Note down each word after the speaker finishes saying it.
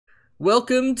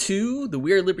Welcome to the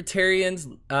We Are Libertarians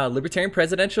Libertarian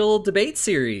Presidential Debate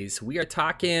Series. We are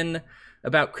talking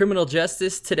about criminal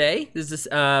justice today. This is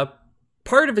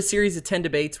part of a series of 10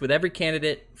 debates with every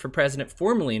candidate for president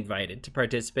formally invited to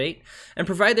participate and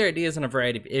provide their ideas on a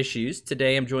variety of issues.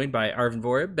 Today I'm joined by Arvin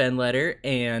Vohra, Ben Letter,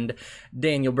 and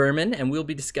Daniel Behrman, and we'll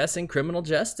be discussing criminal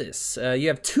justice. You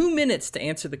have 2 minutes to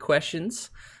answer the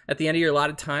questions. At the end of your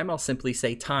allotted time, I'll simply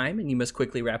say time, and you must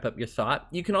quickly wrap up your thought.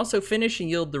 You can also finish and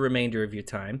yield the remainder of your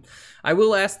time. I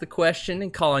will ask the question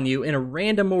and call on you in a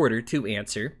random order to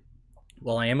answer.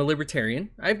 While I am a libertarian,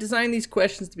 I've designed these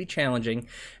questions to be challenging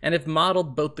and have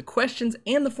modeled both the questions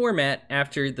and the format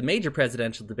after the major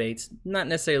presidential debates, not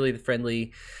necessarily the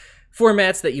friendly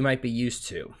formats that you might be used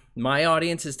to. My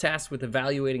audience is tasked with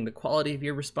evaluating the quality of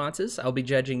your responses. I'll be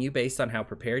judging you based on how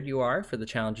prepared you are for the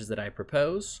challenges that I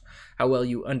propose, how well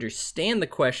you understand the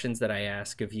questions that I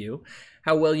ask of you,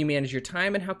 how well you manage your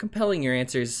time, and how compelling your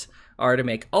answers are to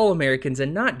make all Americans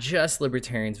and not just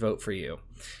libertarians vote for you.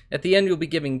 At the end, you'll be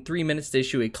giving 3 minutes to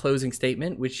issue a closing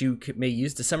statement, which you may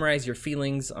use to summarize your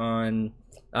feelings on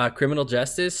criminal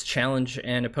justice, challenge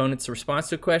an opponent's response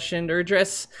to a question, or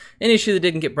address an issue that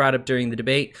didn't get brought up during the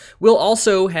debate. We'll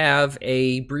also have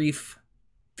a brief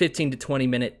 15 to 20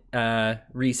 minute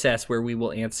recess where we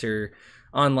will answer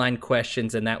online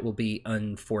questions, and that will be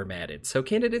unformatted. So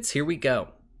candidates, here we go.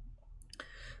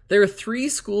 There are 3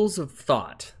 schools of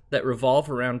thought that revolve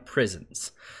around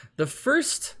prisons. The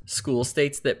first school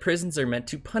states that prisons are meant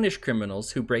to punish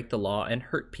criminals who break the law and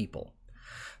hurt people.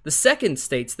 The second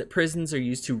states that prisons are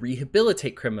used to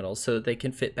rehabilitate criminals so that they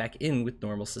can fit back in with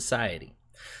normal society.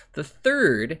 The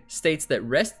third states that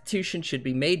restitution should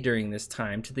be made during this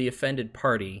time to the offended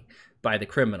party by the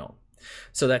criminal.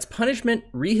 So that's punishment,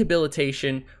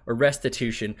 rehabilitation, or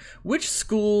restitution. Which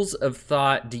schools of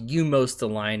thought do you most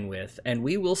align with? And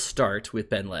we will start with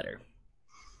Ben Letter.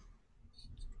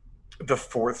 The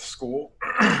fourth school,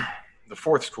 the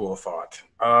fourth school of thought.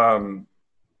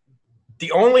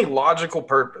 The only logical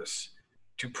purpose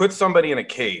to put somebody in a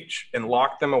cage and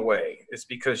lock them away is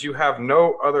because you have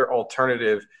no other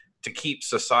alternative to keep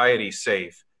society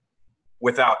safe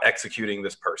without executing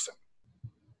this person.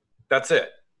 That's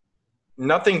it.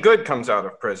 Nothing good comes out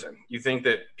of prison. You think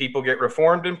that people get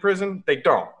reformed in prison? They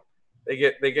don't. They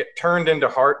get turned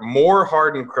into more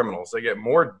hardened criminals. They get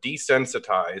more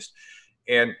desensitized.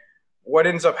 And what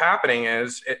ends up happening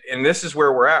is, and this is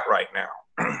where we're at right now,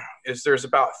 is there's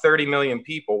about 30 million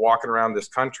people walking around this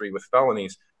country with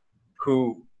felonies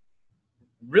who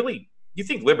really, you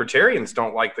think libertarians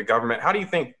don't like the government. How do you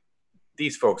think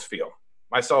these folks feel?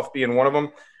 Myself being one of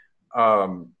them.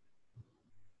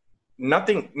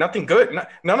 Nothing good.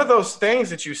 None of those things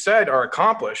that you said are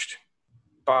accomplished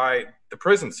by the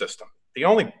prison system. The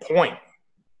only point,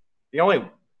 the only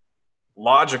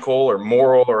logical or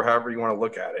moral or however you want to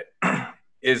look at it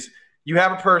is you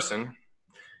have a person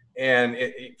and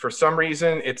for some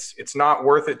reason it's not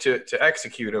worth it to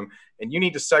execute them, and you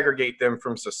need to segregate them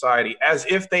from society as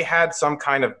if they had some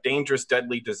kind of dangerous,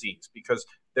 deadly disease because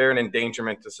they're an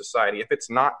endangerment to society. If it's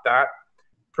not that,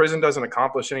 prison doesn't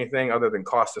accomplish anything other than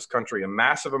cost this country a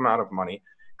massive amount of money,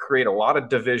 create a lot of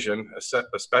division,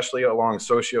 especially along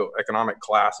socioeconomic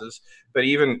classes, but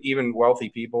even wealthy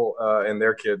people and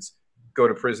their kids go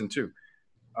to prison too.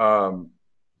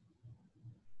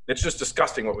 It's just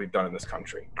disgusting what we've done in this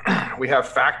country. We have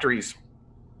factories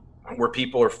where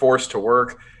people are forced to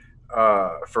work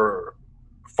for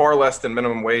far less than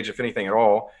minimum wage, if anything at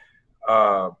all.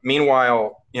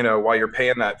 Meanwhile, while you're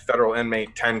paying that federal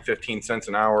inmate 10, 15 cents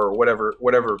an hour or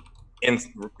whatever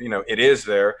it is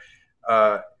there,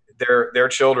 their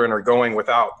children are going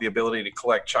without the ability to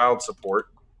collect child support.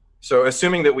 So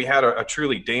assuming that we had a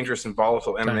truly dangerous and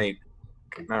volatile inmate,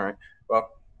 all right, well,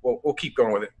 we'll keep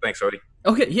going with it. Thanks, Odie.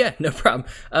 Okay, yeah, no problem.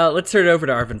 Let's turn it over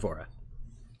to Arvin Vohra.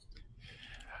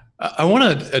 I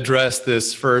want to address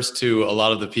this first to a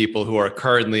lot of the people who are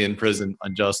currently in prison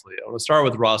unjustly. I want to start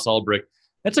with Ross Ulbricht.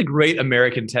 That's a great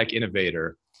American tech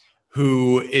innovator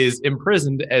who is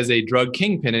imprisoned as a drug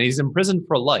kingpin, and he's imprisoned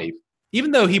for life, even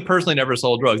though he personally never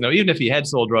sold drugs. Now, even if he had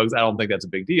sold drugs, I don't think that's a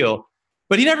big deal,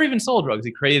 but he never even sold drugs.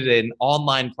 He created an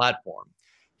online platform.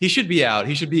 He should be out.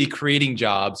 He should be creating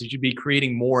jobs. He should be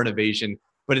creating more innovation,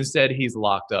 but instead he's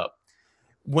locked up.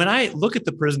 When I look at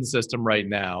the prison system right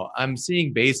now, I'm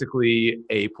seeing basically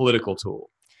a political tool.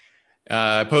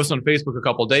 I posted on Facebook a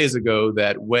couple of days ago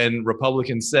that when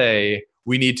Republicans say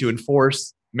we need to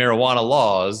enforce marijuana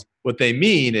laws, what they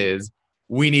mean is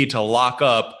we need to lock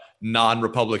up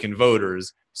non-Republican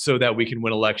voters so that we can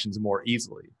win elections more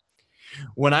easily.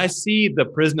 When I see the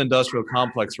prison industrial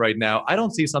complex right now, I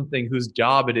don't see something whose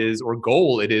job it is or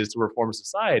goal it is to reform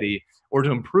society or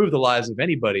to improve the lives of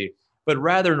anybody, but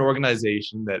rather an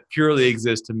organization that purely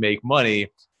exists to make money,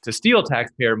 to steal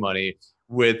taxpayer money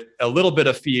with a little bit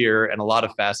of fear and a lot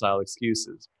of facile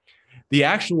excuses. The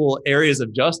actual areas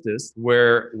of justice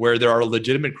where there are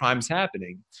legitimate crimes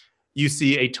happening, you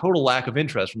see a total lack of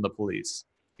interest from the police.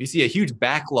 You see a huge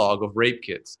backlog of rape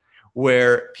kits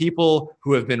where people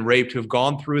who have been raped, who have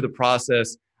gone through the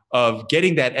process of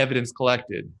getting that evidence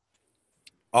collected,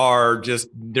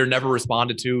 they're never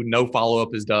responded to, no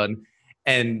follow-up is done,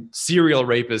 and serial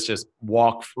rapists just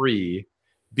walk free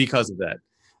because of that.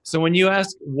 So when you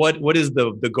ask what is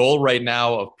the goal right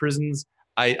now of prisons,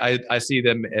 I see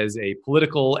them as a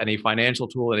political and a financial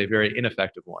tool and a very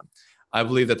ineffective one. I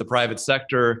believe that the private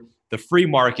sector, the free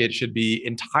market, should be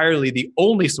entirely the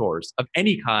only source of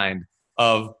any kind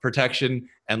of protection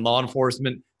and law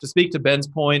enforcement. To speak to Ben's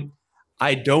point,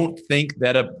 I don't think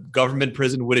that a government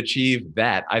prison would achieve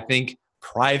that. I think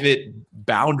private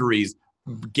boundaries,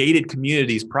 gated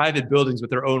communities, private buildings with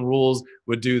their own rules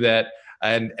would do that.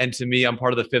 And to me, I'm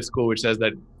part of the fifth school, which says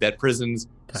that prisons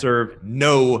serve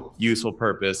no useful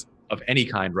purpose of any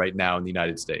kind right now in the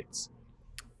United States.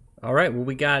 All right. Well,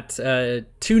 we got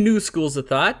two new schools of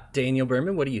thought. Daniel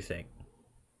Behrman, what do you think?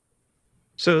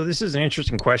 So this is an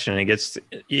interesting question.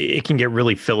 It can get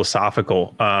really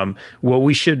philosophical. What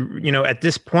we should, at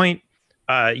this point,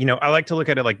 I like to look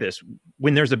at it like this.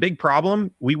 When there's a big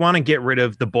problem, we want to get rid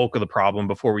of the bulk of the problem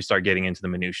before we start getting into the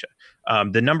minutia.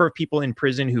 The number of people in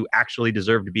prison who actually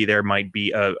deserve to be there might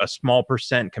be a small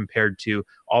percent compared to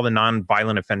all the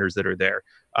non-violent offenders that are there.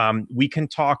 We can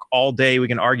talk all day. We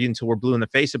can argue until we're blue in the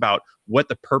face about what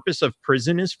the purpose of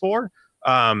prison is for.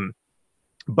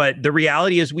 But the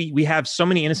reality is we have so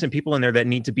many innocent people in there that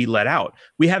need to be let out.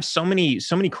 We have so many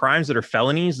crimes that are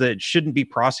felonies that shouldn't be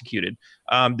prosecuted.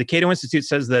 The Cato Institute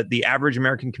says that the average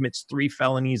American commits 3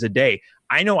 felonies a day.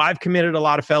 I know I've committed a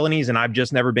lot of felonies and I've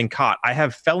just never been caught. I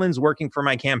have felons working for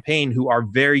my campaign who are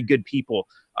very good people.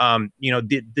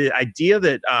 The idea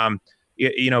that,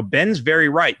 Ben's very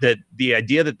right that the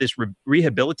idea that this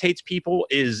rehabilitates people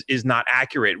is not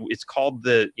accurate. It's called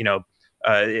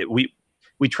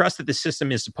we trust that the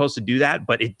system is supposed to do that,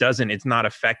 but it doesn't. It's not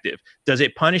effective. Does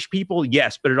it punish people?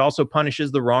 Yes, but it also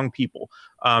punishes the wrong people.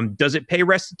 Does it pay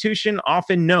restitution?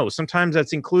 Often no. Sometimes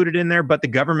that's included in there, but the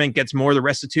government gets more of the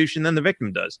restitution than the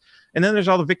victim does. And then there's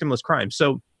all the victimless crimes.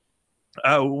 So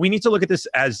we need to look at this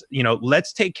as,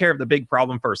 let's take care of the big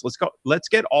problem first. Let's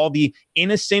get all the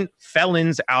innocent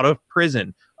felons out of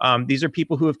prison. These are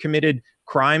people who have committed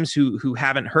crimes who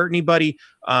haven't hurt anybody.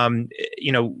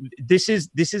 This is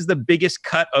the biggest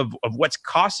cut of what's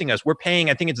costing us. We're paying,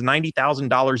 I think it's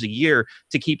 $90,000 a year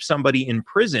to keep somebody in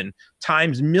prison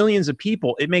times millions of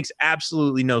people. It makes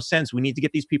absolutely no sense. We need to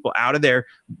get these people out of there.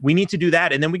 We need to do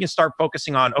that. And then we can start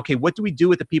focusing on, okay, what do we do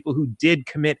with the people who did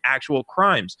commit actual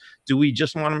crimes? Do we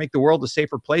just want to make the world a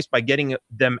safer place by getting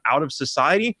them out of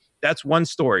society? That's one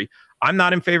story. I'm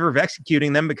not in favor of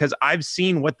executing them because I've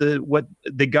seen what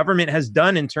the government has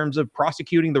done in terms of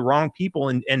prosecuting the wrong people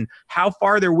and how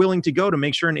far they're willing to go to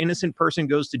make sure an innocent person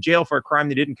goes to jail for a crime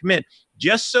they didn't commit,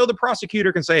 just so the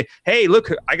prosecutor can say, "Hey, look,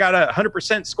 I got a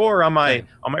 100% score on my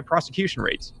prosecution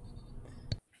rates."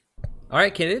 All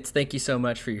right, candidates, thank you so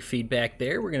much for your feedback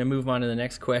there. We're going to move on to the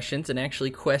next questions, and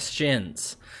actually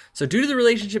questions. So due to the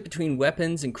relationship between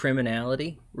weapons and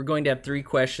criminality, we're going to have 3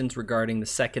 questions regarding the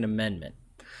Second Amendment.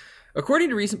 According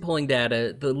to recent polling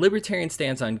data, the Libertarian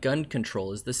stance on gun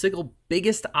control is the single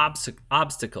biggest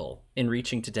obstacle in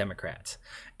reaching to Democrats.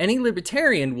 Any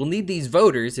Libertarian will need these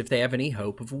voters if they have any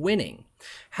hope of winning.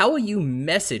 How will you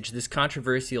message this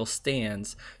controversial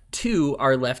stance to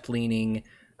our left-leaning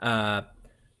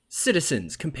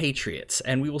citizens, compatriots?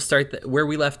 And we will start where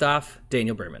we left off.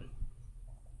 Daniel Behrman.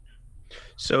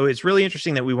 So it's really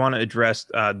interesting that we want to address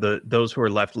those who are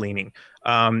left-leaning.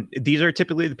 These are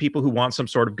typically the people who want some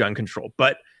sort of gun control.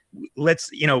 But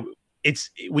it's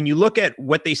when you look at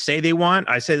what they say they want,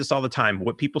 I say this all the time,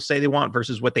 what people say they want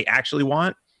versus what they actually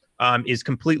want is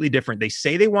completely different. They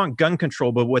say they want gun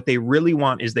control, but what they really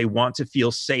want is they want to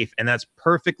feel safe. And that's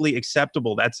perfectly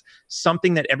acceptable. That's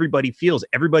something that everybody feels.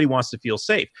 Everybody wants to feel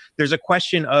safe. There's a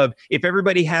question of, if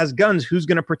everybody has guns, who's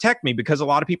going to protect me? Because a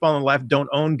lot of people on the left don't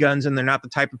own guns, and they're not the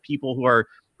type of people who are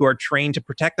trained to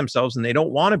protect themselves, and they don't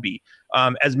want to be.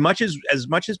 As much as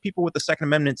people with the Second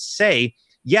Amendment say,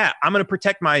 yeah, I'm going to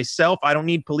protect myself, I don't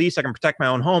need police, I can protect my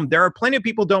own home, there are plenty of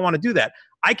people who don't want to do that.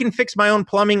 I can fix my own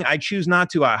plumbing. I choose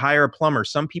not to. I hire a plumber.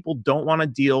 Some people don't want to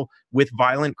deal with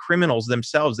violent criminals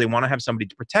themselves. They want to have somebody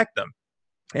to protect them.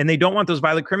 And they don't want those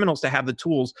violent criminals to have the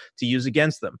tools to use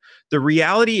against them. The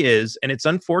reality is, and it's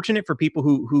unfortunate for people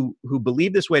who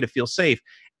believe this way to feel safe,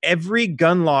 every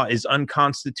gun law is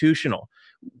unconstitutional.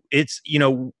 It's,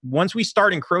 once we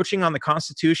start encroaching on the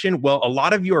Constitution, well, a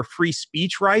lot of your free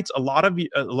speech rights, a lot of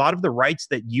the rights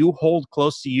that you hold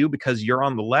close to you because you're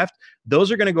on the left,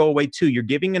 those are going to go away too. You're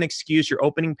giving an excuse. You're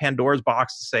opening Pandora's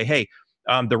box to say, hey,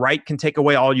 the right can take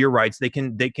away all your rights. They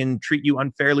can treat you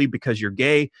unfairly because you're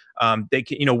gay. They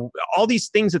can, all these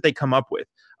things that they come up with.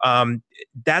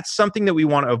 That's something that we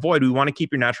want to avoid. We want to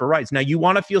keep your natural rights. Now, you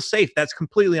want to feel safe. That's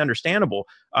completely understandable.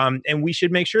 And we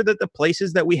should make sure that the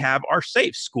places that we have are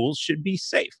safe. Schools should be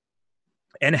safe.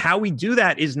 And how we do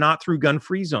that is not through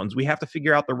gun-free zones. We have to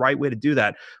figure out the right way to do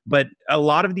that. But a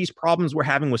lot of these problems we're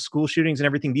having with school shootings and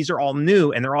everything, these are all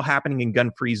new, and they're all happening in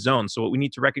gun-free zones. So what we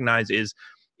need to recognize is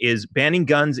banning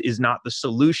guns is not the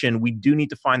solution. We do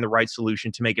need to find the right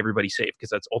solution to make everybody safe, because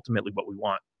that's ultimately what we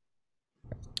want.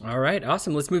 All right,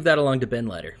 awesome. Let's move that along to Ben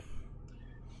Letter.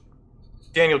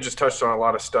 Daniel just touched on a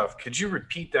lot of stuff. Could you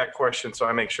repeat that question so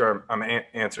I make sure I'm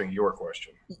answering your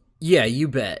question? Yeah, you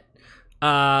bet.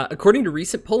 According to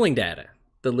recent polling data,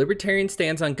 the Libertarian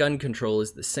stance on gun control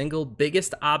is the single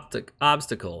biggest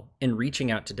obstacle in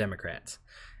reaching out to Democrats.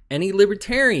 Any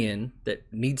Libertarian that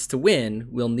needs to win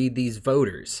will need these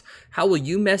voters. How will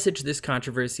you message this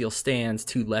controversial stance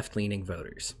to left-leaning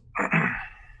voters?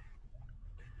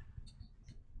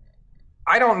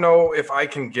 I don't know if I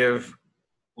can give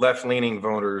left-leaning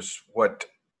voters what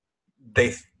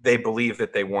they believe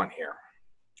that they want here.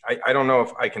 I don't know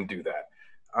if I can do that.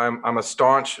 I'm a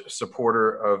staunch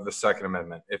supporter of the Second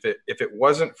Amendment. If it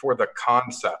wasn't for the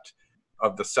concept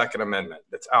of the Second Amendment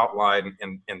that's outlined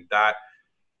in that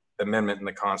amendment in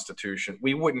the Constitution,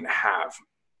 we wouldn't have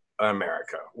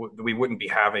America. We wouldn't be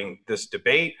having this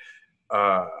debate.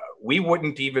 We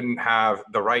wouldn't even have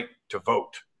the right to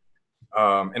vote.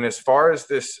 And as far as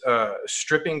this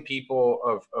stripping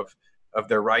people of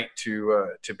their right to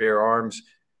bear arms,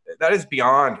 that is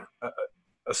beyond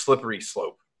a slippery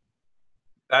slope.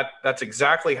 That's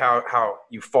exactly how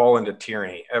you fall into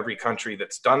tyranny. Every country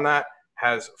that's done that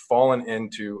has fallen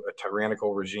into a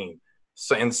tyrannical regime.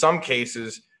 So in some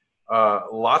cases,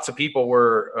 lots of people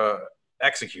were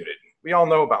executed. We all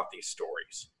know about these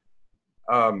stories.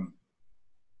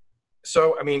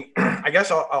 So, I mean, I guess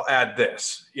I'll add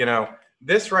this.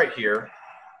 This right here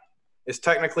is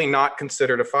technically not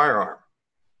considered a firearm.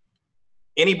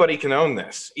 Anybody can own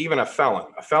this, even a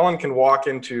felon. A felon can walk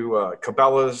into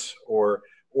Cabela's or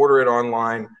order it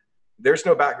online. There's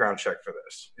no background check for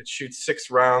this. It shoots 6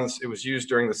 rounds. It was used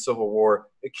during the Civil War.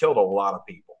 It killed a lot of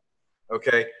people.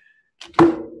 Okay?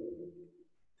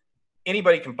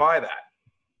 Anybody can buy that.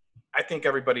 I think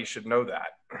everybody should know that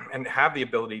and have the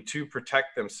ability to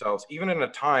protect themselves, even in a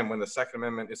time when the Second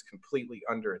Amendment is completely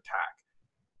under attack.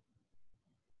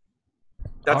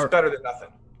 That's better than nothing.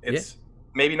 It's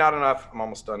maybe not enough. I'm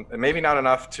almost done. Maybe not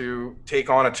enough to take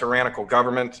on a tyrannical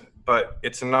government, but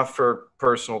it's enough for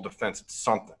personal defense. It's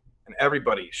something. And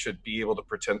everybody should be able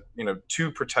to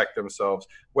to protect themselves,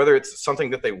 whether it's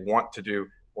something that they want to do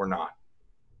or not.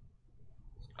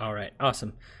 All right,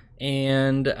 awesome.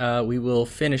 And we will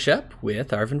finish up with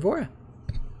Arvin Vohra.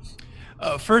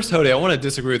 First, Hody, I want to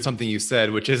disagree with something you said,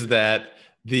 which is that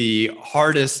the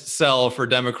hardest sell for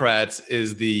Democrats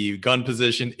is the gun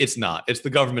position. It's not. It's the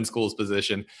government schools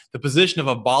position. The position of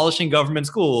abolishing government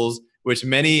schools, which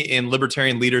many in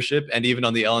libertarian leadership and even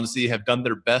on the LNC have done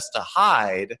their best to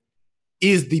hide,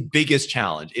 is the biggest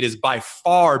challenge. It is by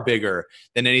far bigger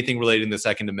than anything related to the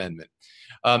Second Amendment.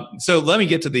 So let me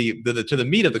get to the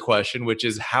meat of the question, which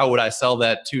is how would I sell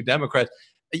that to Democrats?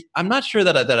 I'm not sure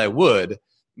that I would.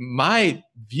 My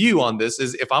view on this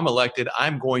is if I'm elected,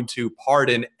 I'm going to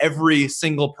pardon every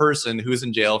single person who's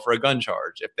in jail for a gun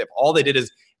charge. If all they did is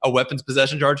a weapons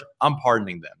possession charge, I'm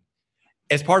pardoning them.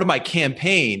 As part of my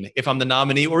campaign, if I'm the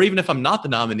nominee or even if I'm not the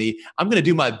nominee, I'm going to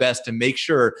do my best to make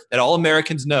sure that all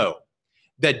Americans know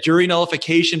that jury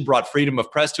nullification brought freedom of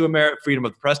the press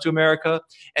to America,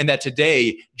 and that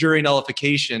today jury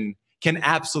nullification can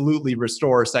absolutely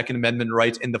restore Second Amendment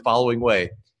rights in the following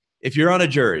way. If you're on a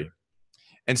jury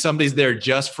and somebody's there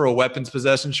just for a weapons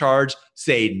possession charge,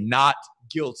 say not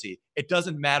guilty. It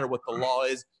doesn't matter what the law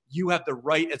is. You have the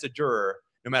right as a juror,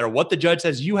 no matter what the judge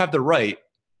says, you have the right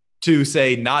to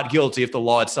say not guilty if the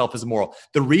law itself is immoral.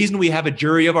 The reason we have a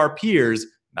jury of our peers,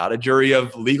 not a jury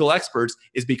of legal experts,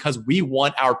 is because we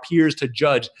want our peers to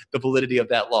judge the validity of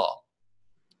that law.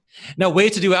 Now,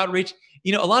 ways to do outreach.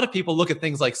 A lot of people look at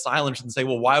things like silencers and say,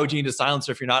 well, why would you need a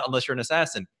silencer if unless you're an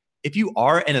assassin? If you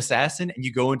are an assassin and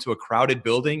you go into a crowded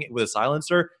building with a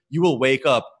silencer, you will wake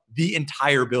up the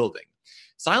entire building.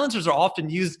 Silencers are often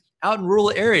used out in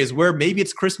rural areas where maybe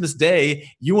it's Christmas Day,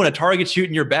 you want to target shoot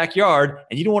in your backyard,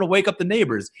 and you don't want to wake up the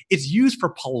neighbors. It's used for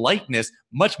politeness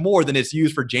much more than it's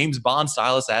used for James Bond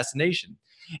style assassination.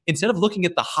 Instead of looking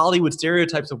at the Hollywood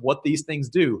stereotypes of what these things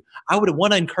do, I would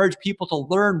want to encourage people to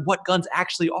learn what guns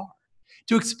actually are,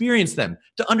 to experience them,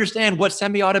 to understand what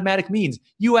semi-automatic means.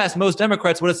 You ask most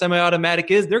Democrats what a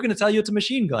semi-automatic is, they're going to tell you it's a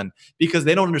machine gun because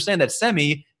they don't understand that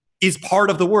semi is part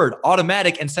of the word.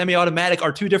 Automatic and semi-automatic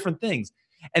are two different things.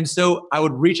 And so I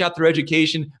would reach out through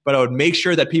education, but I would make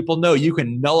sure that people know you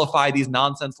can nullify these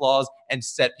nonsense laws and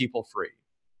set people free.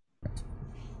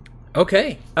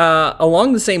 Okay.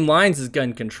 Along the same lines as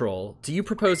gun control, do you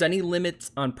propose any limits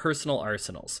on personal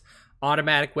arsenals?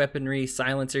 Automatic weaponry,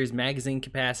 silencers, magazine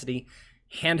capacity,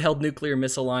 handheld nuclear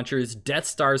missile launchers, Death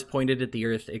Stars pointed at the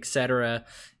Earth, etc.?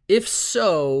 If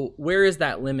so, where is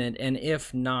that limit? And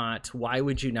if not, why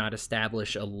would you not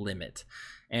establish a limit?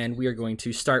 And we are going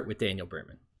to start with Daniel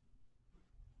Behrman.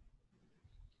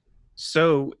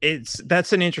 So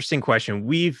that's an interesting question.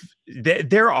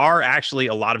 There are actually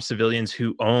a lot of civilians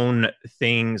who own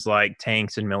things like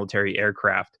tanks and military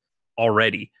aircraft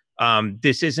already.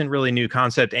 This isn't really a new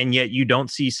concept, and yet you don't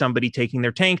see somebody taking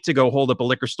their tank to go hold up a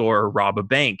liquor store or rob a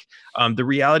bank. The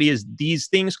reality is these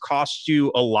things cost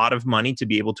you a lot of money to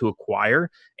be able to acquire,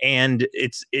 and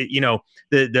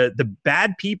the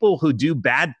bad people who do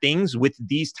bad things with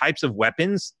these types of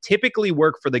weapons typically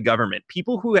work for the government.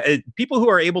 People who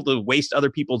are able to waste other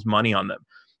people's money on them.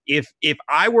 If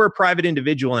I were a private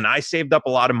individual and I saved up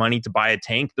a lot of money to buy a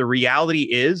tank, the reality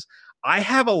is I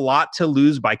have a lot to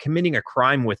lose by committing a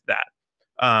crime with that.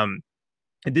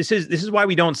 This is why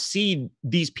we don't see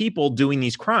these people doing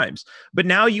these crimes. But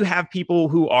now you have people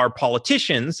who are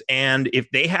politicians, and if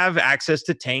they have access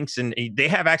to tanks and they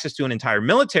have access to an entire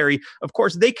military, of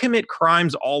course, they commit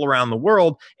crimes all around the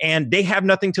world, and they have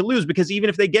nothing to lose because even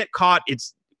if they get caught,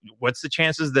 what's the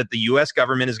chances that the U.S.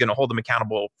 government is going to hold them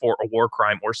accountable for a war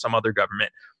crime or some other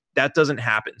government? That doesn't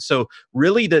happen. So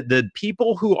really the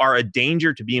people who are a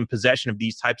danger to be in possession of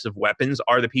these types of weapons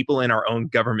are the people in our own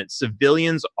government.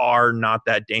 Civilians are not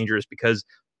that dangerous because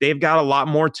they've got a lot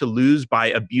more to lose by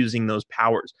abusing those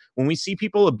powers. When we see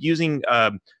people abusing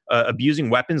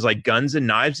weapons like guns and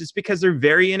knives, it's because they're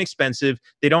very inexpensive.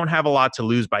 They don't have a lot to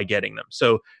lose by getting them.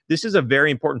 So this is a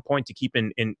very important point to keep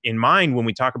in mind when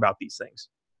we talk about these things.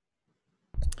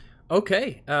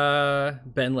 Okay.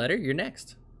 Ben Letter, you're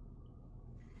next.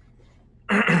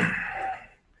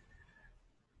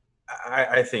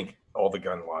 I think all the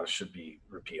gun laws should be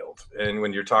repealed. And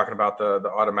when you're talking about the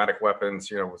automatic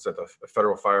weapons, was that the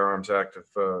Federal Firearms Act of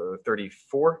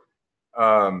 34?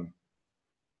 All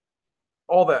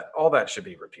that should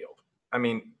be repealed. I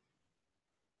mean,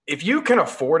 if you can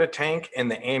afford a tank and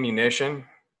the ammunition,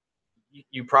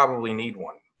 you probably need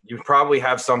one. You probably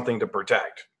have something to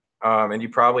protect, and you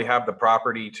probably have the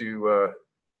property to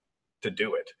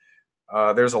do it.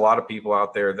 There's a lot of people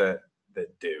out there that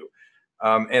do.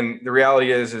 And the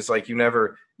reality is like you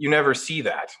never see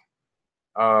that.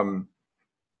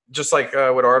 Just like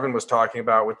what Arvin was talking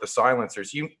about with the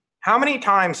silencers. How many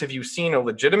times have you seen a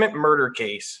legitimate murder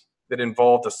case that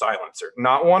involved a silencer?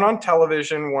 Not one on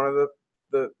television, one of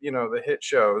the hit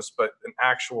shows, but an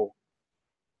actual.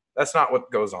 That's not what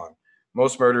goes on.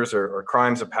 Most murders are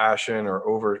crimes of passion or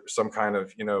over some kind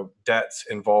of, debts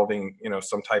involving,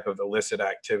 some type of illicit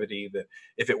activity that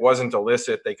if it wasn't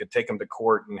illicit, they could take them to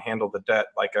court and handle the debt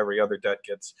like every other debt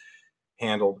gets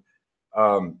handled.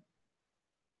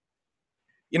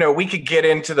 We could get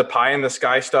into the pie in the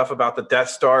sky stuff about the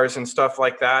Death Stars and stuff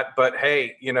like that. But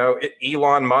hey,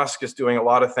 Elon Musk is doing a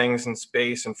lot of things in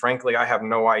space. And frankly, I have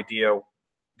no idea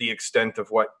the extent of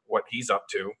what he's up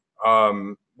to.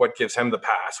 What gives him the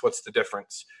pass? What's the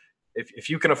difference? If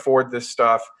you can afford this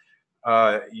stuff,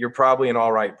 you're probably an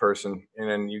all right person,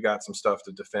 and you got some stuff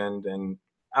to defend. And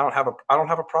I don't have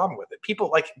a problem with it.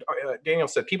 People, like Daniel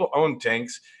said, people own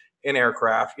tanks and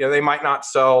aircraft. They might not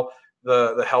sell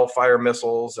the Hellfire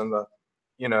missiles and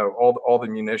all the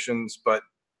munitions, but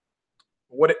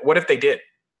what if they did?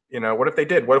 What if they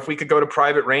did? What if we could go to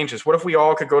private ranges? What if we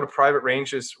all could go to private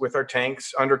ranges with our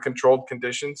tanks under controlled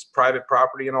conditions, private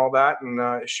property and all that,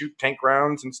 and shoot tank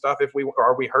rounds and stuff?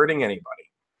 Are we hurting anybody?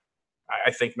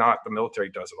 I think not. The military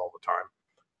does it all the time.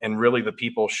 And really the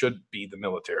people should be the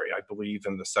military. I believe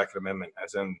in the Second Amendment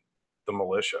as in the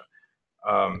militia.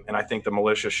 And I think the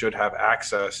militia should have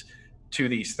access to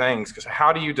these things, because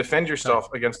how do you defend yourself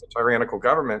against a tyrannical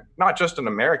government, not just an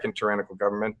American tyrannical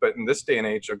government, but in this day and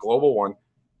age, a global one,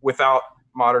 without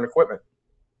modern equipment?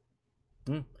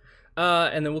 And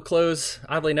then we'll close.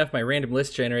 Oddly enough, my random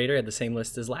list generator had the same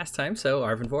list as last time. So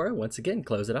Arvin Vohra, once again,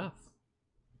 close it off.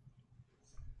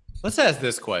 Let's ask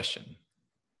this question.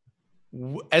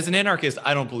 As an anarchist,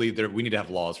 I don't believe that we need to have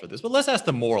laws for this, but let's ask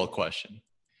the moral question.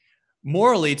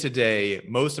 Morally today,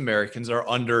 most Americans are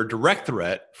under direct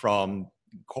threat from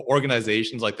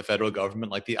organizations like the federal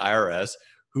government, like the IRS,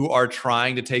 who are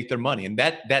trying to take their money. And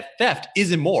that theft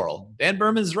is immoral. Dan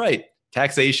Behrman is right.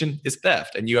 Taxation is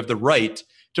theft, and you have the right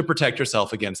to protect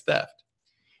yourself against theft.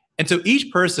 And so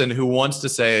each person who wants to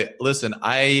say, listen,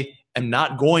 I am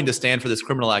not going to stand for this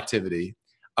criminal activity.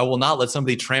 I will not let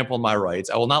somebody trample my rights.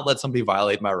 I will not let somebody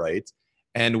violate my rights.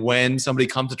 And when somebody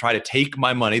comes to try to take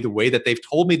my money the way that they've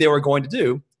told me they were going to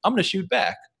do, I'm going to shoot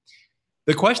back.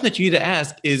 The question that you need to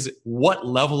ask is, what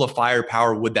level of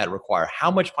firepower would that require? How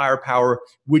much firepower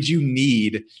would you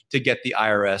need to get the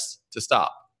IRS to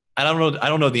stop? I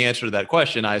don't know the answer to that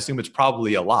question. I assume it's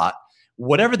probably a lot.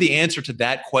 Whatever the answer to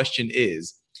that question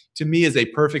is, to me, is a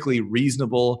perfectly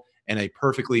reasonable and a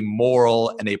perfectly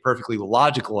moral and a perfectly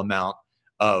logical amount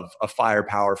of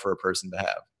firepower for a person to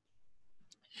have.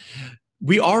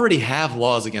 We already have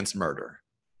laws against murder.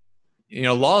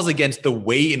 Laws against the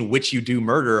way in which you do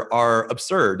murder are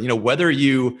absurd. Whether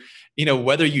you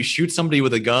shoot somebody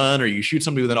with a gun, or you shoot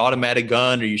somebody with an automatic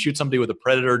gun, or you shoot somebody with a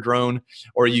predator drone,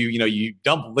 or you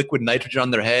dump liquid nitrogen on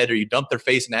their head, or you dump their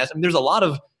face in acid. I mean, there's a lot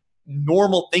of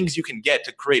normal things you can get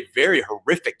to create very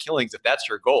horrific killings if that's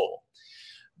your goal.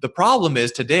 The problem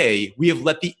is today we have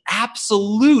let the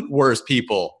absolute worst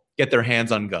people get their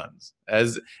hands on guns.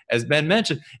 As Ben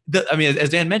mentioned, as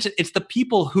Dan mentioned, it's the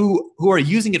people who are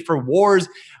using it for wars,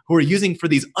 who are using for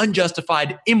these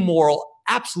unjustified, immoral,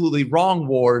 absolutely wrong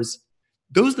wars.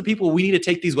 Those are the people we need to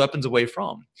take these weapons away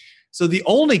from. So the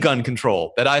only gun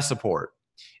control that I support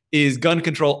is gun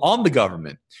control on the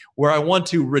government, where I want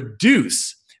to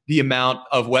reduce the amount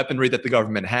of weaponry that the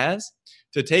government has,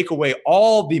 to take away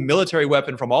all the military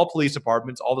weapon from all police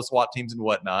departments, all the SWAT teams and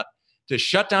whatnot, to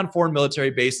shut down foreign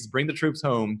military bases, bring the troops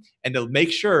home, and to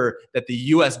make sure that the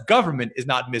U.S. government is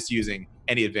not misusing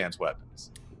any advanced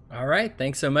weapons. All right,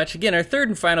 thanks so much. Again, our third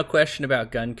and final question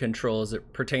about gun control as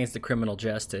it pertains to criminal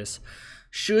justice.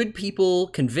 Should people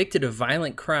convicted of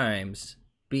violent crimes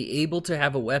be able to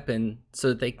have a weapon so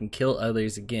that they can kill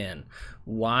others again?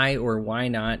 Why or why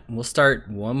not? We'll start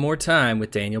one more time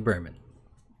with Daniel Behrman.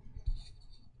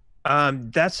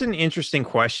 That's an interesting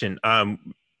question.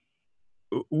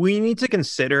 We need to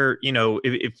consider,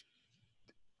 if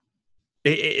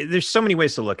there's so many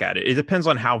ways to look at it. It depends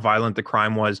on how violent the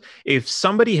crime was. If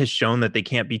somebody has shown that they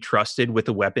can't be trusted with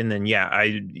a weapon, then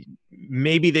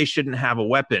maybe they shouldn't have a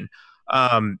weapon.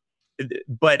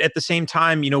 But at the same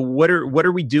time, what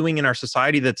are we doing in our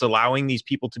society that's allowing these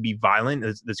people to be violent,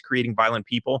 that's creating violent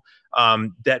people,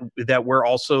 that we're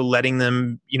also letting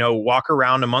them, walk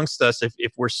around amongst us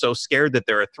if we're so scared that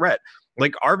they're a threat.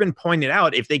 Like Arvin pointed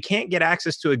out, if they can't get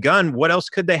access to a gun, what else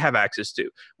could they have access to?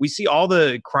 We see all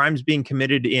the crimes being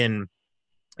committed in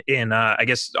I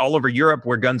guess all over Europe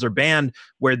where guns are banned,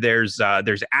 where there's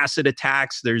acid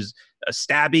attacks, there's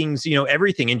stabbings,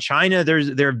 everything. In China,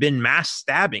 there have been mass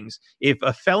stabbings. If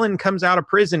a felon comes out of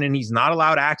prison and he's not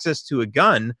allowed access to a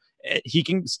gun, he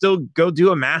can still go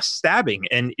do a mass stabbing.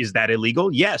 And is that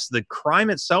illegal? Yes, the crime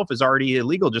itself is already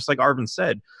illegal, just like Arvin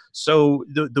said. So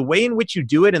the way in which you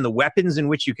do it and the weapons in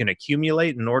which you can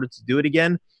accumulate in order to do it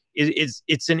again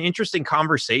it's an interesting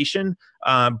conversation.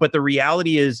 But the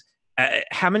reality is,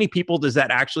 how many people does that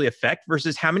actually affect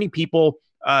versus how many people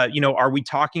are we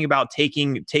talking about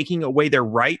taking away their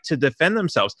right to defend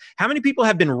themselves? How many people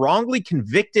have been wrongly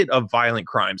convicted of violent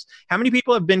crimes? How many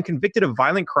people have been convicted of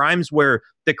violent crimes where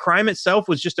the crime itself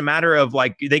was just a matter of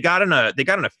like they got in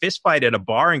a fist fight at a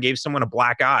bar and gave someone a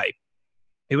black eye?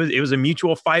 It was a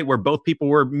mutual fight where both people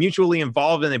were mutually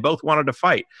involved and they both wanted to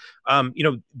fight.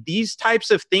 These types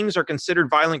of things are considered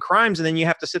violent crimes, and then you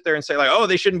have to sit there and say like, oh,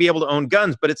 they shouldn't be able to own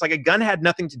guns. But it's like a gun had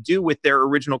nothing to do with their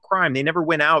original crime. They never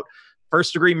went out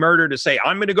first-degree murder to say,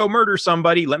 I'm going to go murder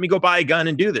somebody. Let me go buy a gun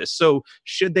and do this. So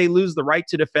should they lose the right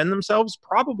to defend themselves?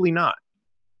 Probably not.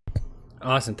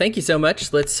 Awesome. Thank you so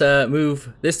much. Let's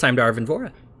move this time to Arvin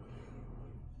Vohra.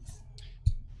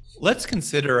 Let's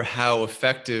consider how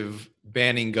effective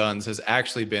banning guns has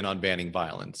actually been on banning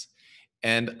violence.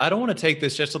 And I don't want to take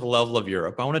this just to the level of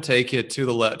Europe. I want to take it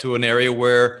to an area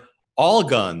where all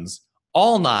guns,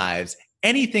 all knives,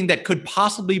 anything that could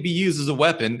possibly be used as a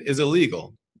weapon is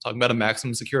illegal. Talking about a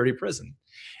maximum security prison,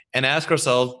 and ask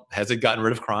ourselves, has it gotten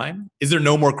rid of crime? Is there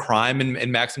no more crime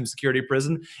in maximum security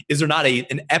prison? Is there not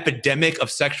an epidemic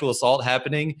of sexual assault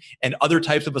happening and other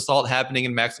types of assault happening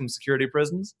in maximum security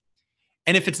prisons?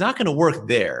 And if it's not going to work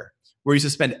there, where you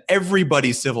suspend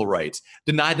everybody's civil rights,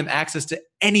 deny them access to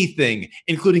anything,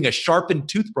 including a sharpened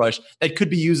toothbrush that could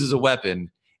be used as a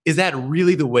weapon, Is that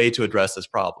really the way to address this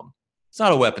problem? It's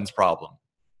not a weapons problem.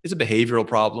 It's a behavioral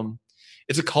problem.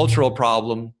 It's a cultural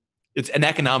problem. It's an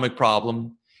economic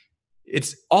problem.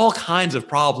 It's all kinds of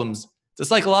problems. It's a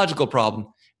psychological problem,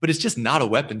 but it's just not a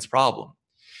weapons problem.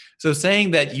 So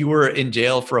saying that you were in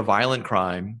jail for a violent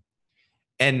crime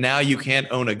and now you can't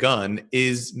own a gun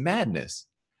is madness.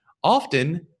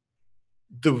 Often,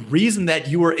 the reason that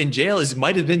you were in jail is you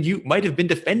might have been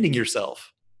defending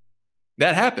yourself.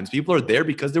 That happens. People are there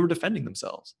because they were defending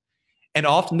themselves. And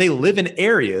often they live in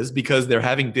areas because they're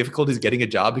having difficulties getting a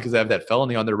job because they have that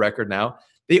felony on their record now.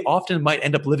 They often might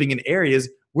end up living in areas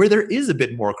where there is a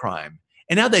bit more crime.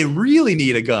 And now they really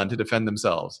need a gun to defend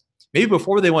themselves. Maybe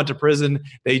before they went to prison,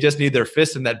 they just need their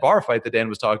fists in that bar fight that Dan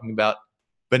was talking about.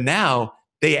 But now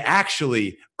they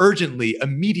actually urgently,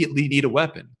 immediately need a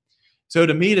weapon. So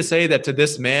to me, to say that to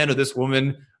this man or this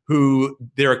woman who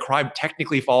their crime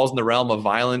technically falls in the realm of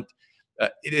violent,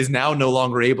 it is now no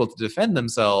longer able to defend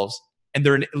themselves, and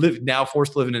they're now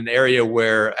forced to live in an area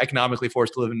economically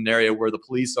forced to live in an area where the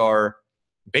police are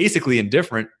basically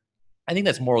indifferent, I think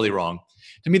that's morally wrong.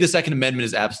 To me, the Second Amendment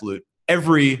is absolute.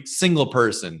 Every single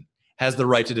person has the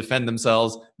right to defend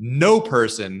themselves. No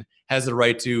person has the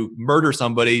right to murder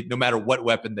somebody, no matter what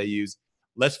weapon they use.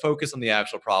 Let's focus on the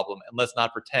actual problem, and let's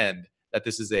not pretend that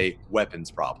this is a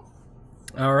weapons problem.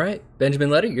 All right.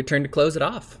 Benjamin Letter, your turn to close it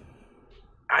off.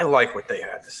 I like what they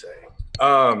had to say.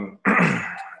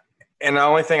 And the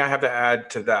only thing I have to add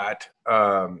to that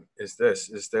is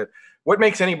that what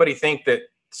makes anybody think that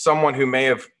someone who may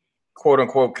have, quote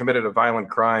unquote, committed a violent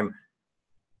crime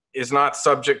is not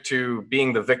subject to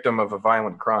being the victim of a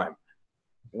violent crime?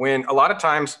 When a lot of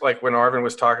times, like when Arvin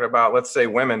was talking about, let's say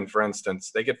women, for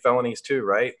instance, they get felonies too,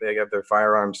 right? They get their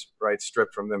firearms rights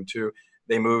stripped from them too.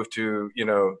 They move to,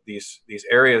 these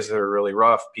areas that are really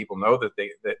rough. People know that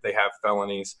they have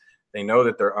felonies. They know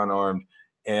that they're unarmed,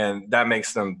 and that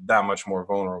makes them that much more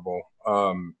vulnerable.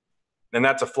 And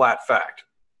that's a flat fact.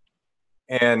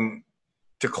 And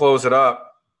to close it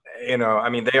up, they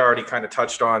already kind of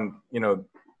touched on,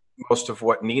 most of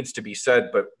what needs to be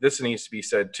said, but this needs to be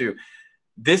said too.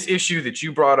 This issue that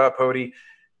you brought up, Hody,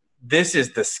 this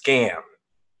is the scam.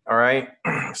 All right.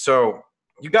 So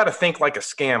you got to think like a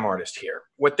scam artist here.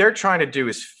 What they're trying to do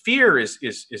is fear is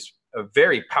a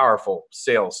very powerful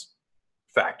sales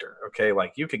factor. Okay.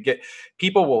 Like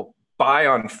people will buy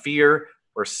on fear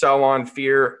or sell on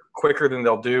fear quicker than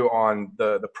they'll do on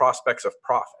the prospects of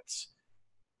profits.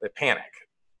 They panic.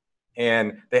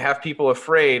 And they have people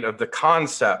afraid of the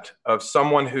concept of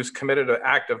someone who's committed an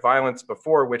act of violence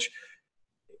before, which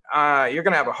you're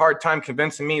going to have a hard time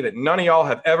convincing me that none of y'all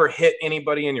have ever hit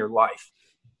anybody in your life.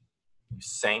 You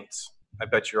saints. I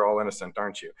bet you're all innocent,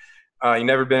 aren't you? You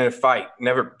never been in a fight,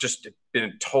 never just been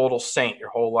a total saint your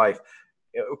whole life.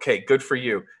 Okay, good for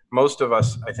you. Most of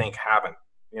us, I think, haven't,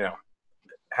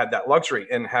 had that luxury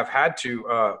and have had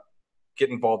to get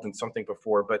involved in something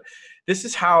before. But this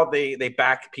is how they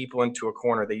back people into a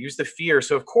corner. They use the fear.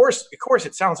 So of course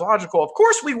it sounds logical. Of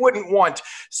course we wouldn't want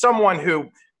someone who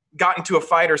got into a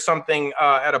fight or something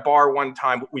at a bar one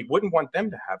time. We wouldn't want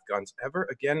them to have guns ever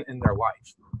again in their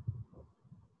life.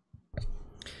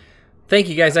 Thank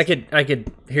you, guys. I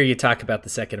could hear you talk about the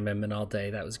Second Amendment all day.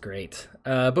 That was great.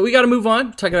 But we got to move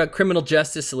on. Talking about criminal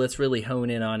justice, so let's really hone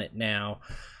in on it now.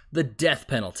 The death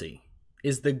penalty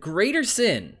is the greater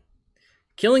sin,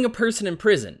 killing a person in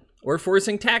prison, or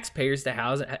forcing taxpayers to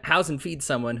house and feed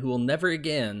someone who will never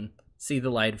again see the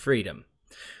light of freedom.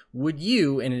 Would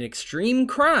you, in an extreme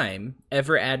crime,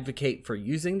 ever advocate for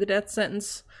using the death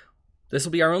sentence? This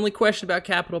will be our only question about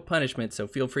capital punishment, so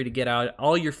feel free to get out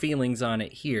all your feelings on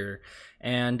it here.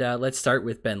 And let's start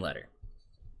with Ben Letter.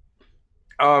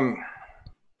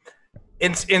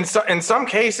 In some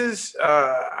cases,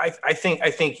 I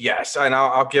think yes, and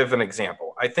I'll give an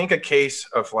example. I think a case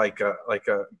of like a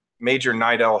Major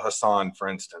Naidel Hassan, for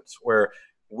instance, where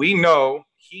we know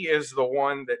he is the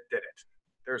one that did it.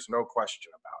 There's no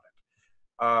question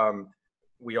about it.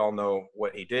 We all know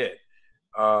what he did.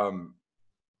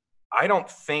 I don't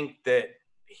think that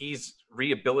he's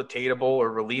rehabilitatable or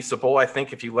releasable. I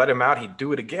think if you let him out, he'd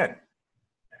do it again.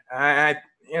 I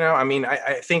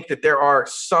think that there are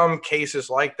some cases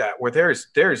like that where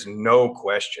there's no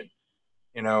question,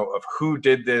 of who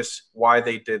did this, why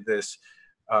they did this,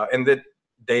 and that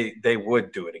they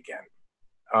would do it again.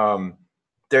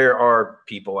 There are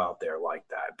people out there like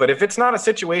that. But if it's not a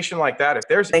situation like that, if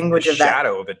there's a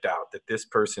shadow of a doubt that this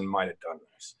person might have done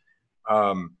this,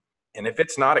 and if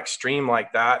it's not extreme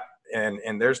like that,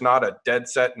 and there's not a dead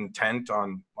set intent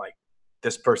on like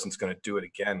this person's going to do it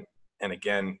again and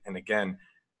again and again,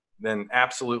 then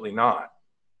absolutely not.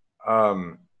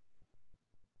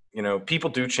 you know, people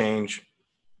do change,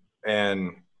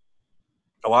 and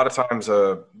a lot of times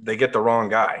they get the wrong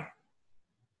guy,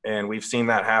 and we've seen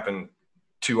that happen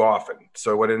too often.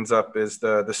 So what ends up is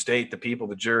the state, the people,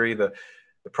 the jury, the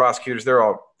prosecutors, they're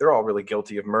all really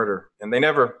guilty of murder, and they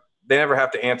never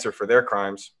have to answer for their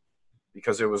crimes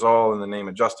because it was all in the name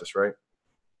of justice, right?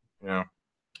 You know.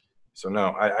 So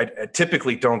no, I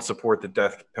typically don't support the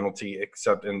death penalty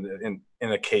except in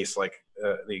a case like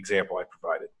the example I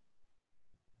provided.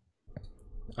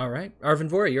 All right, Arvin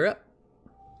Vohra, you're up.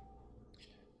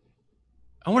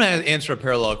 I want to answer a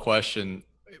parallel question.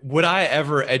 Would I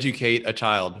ever educate a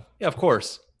child? Yeah, of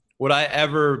course. Would I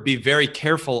ever be very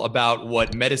careful about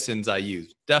what medicines I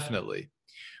use? Definitely.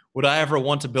 Would I ever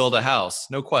want to build a house?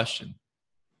 No question.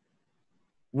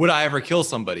 Would I ever kill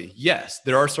somebody? Yes,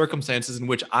 there are circumstances in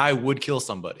which I would kill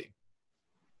somebody.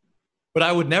 But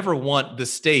I would never want the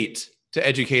state to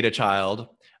educate a child.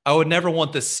 I would never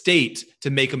want the state to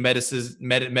make a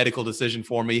medical decision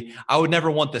for me. I would never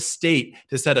want the state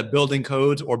to set up building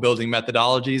codes or building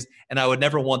methodologies. And I would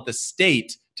never want the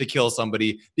state to kill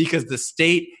somebody, because the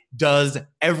state does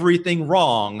everything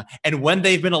wrong. And when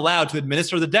they've been allowed to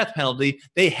administer the death penalty,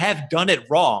 they have done it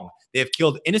wrong. They have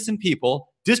killed innocent people,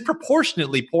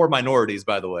 disproportionately poor minorities,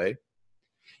 by the way.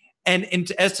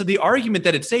 And as to the argument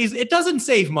that it saves, it doesn't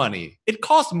save money. It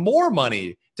costs more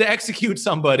money to execute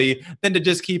somebody than to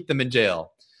just keep them in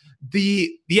jail.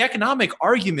 The economic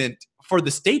argument for the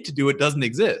state to do it doesn't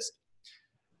exist.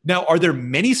 Now, are there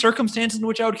many circumstances in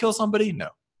which I would kill somebody? No.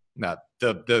 Not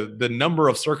the number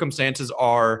of circumstances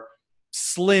are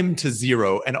slim to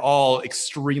zero and all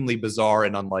extremely bizarre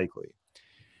and unlikely.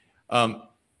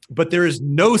 But there is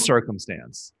no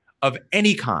circumstance of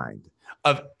any kind,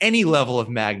 of any level of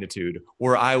magnitude,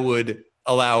 where I would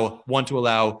want to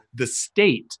allow the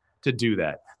state to do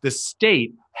that. The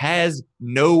state has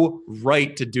no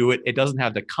right to do it. It doesn't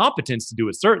have the competence to do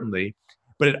it, certainly,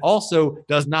 but it also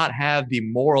does not have the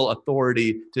moral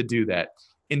authority to do that.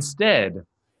 Instead,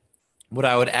 what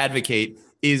I would advocate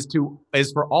is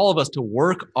for all of us to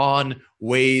work on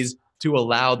ways to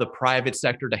allow the private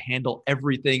sector to handle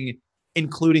everything,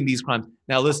 including these crimes.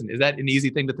 Now, listen, is that an easy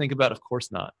thing to think about? Of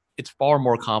course not. It's far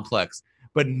more complex,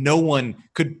 but no one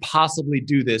could possibly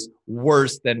do this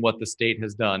worse than what the state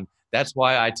has done. That's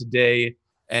why I today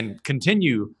and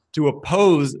continue to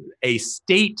oppose a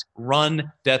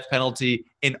state-run death penalty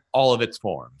in all of its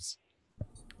forms.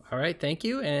 All right, thank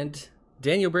you. And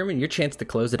Daniel Behrman, your chance to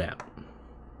close it out.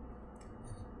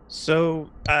 So,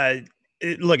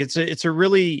 look, it's a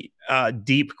really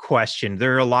deep question.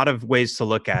 There are a lot of ways to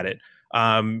look at it.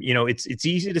 It's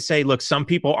easy to say, look, some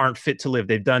people aren't fit to live.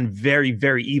 They've done very,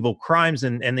 very evil crimes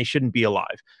and they shouldn't be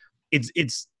alive.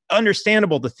 It's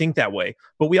understandable to think that way,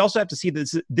 but we also have to see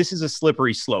that this is a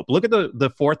slippery slope. Look at the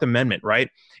Fourth Amendment, right?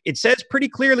 It says pretty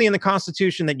clearly in the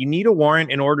Constitution that you need a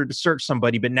warrant in order to search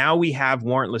somebody, but now we have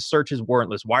warrantless searches,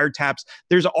 warrantless wiretaps.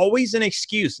 There's always an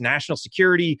excuse: national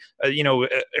security,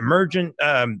 emergent,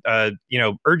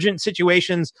 urgent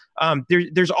situations.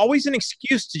 There's always an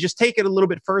excuse to just take it a little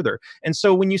bit further. And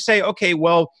so when you say, okay,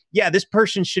 well, yeah, this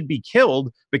person should be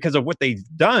killed because of what they've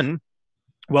done.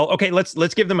 Well, okay,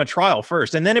 let's give them a trial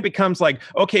first. And then it becomes like,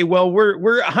 okay, well,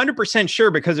 we're 100%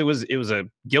 sure because it was a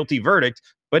guilty verdict.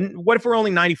 But what if we're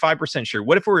only 95% sure?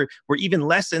 What if we're even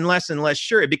less and less and less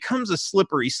sure? It becomes a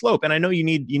slippery slope. And I know you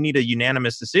need a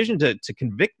unanimous decision to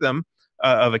convict them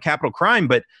of a capital crime.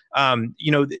 But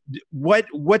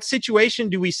what situation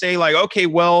do we say, like, okay,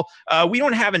 well, we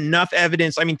don't have enough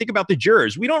evidence? I mean, think about the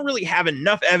jurors. We don't really have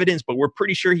enough evidence, but we're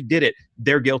pretty sure he did it.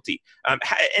 They're guilty.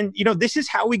 And this is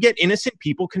how we get innocent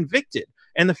people convicted.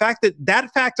 And the fact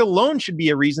that fact alone should be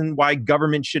a reason why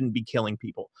government shouldn't be killing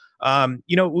people.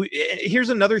 Here's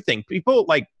another thing. People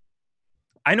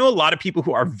I know a lot of people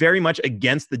who are very much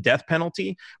against the death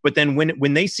penalty, but then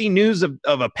when they see news of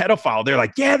a pedophile, they're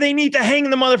like, yeah, they need to hang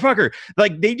the motherfucker.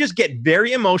 Like, they just get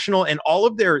very emotional, and all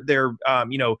of their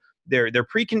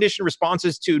preconditioned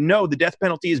responses to, no, the death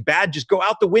penalty is bad, just go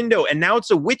out the window. And now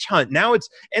it's a witch hunt.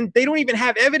 And they don't even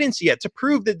have evidence yet to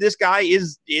prove that this guy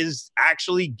is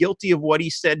actually guilty of what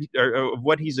he said or of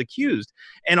what he's accused.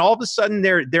 And all of a sudden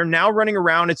they're now running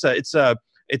around.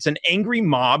 It's an angry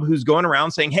mob who's going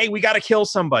around saying, hey, we got to kill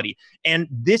somebody. And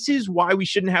this is why we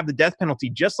shouldn't have the death penalty.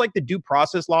 Just like the due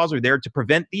process laws are there to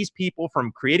prevent these people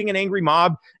from creating an angry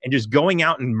mob and just going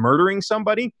out and murdering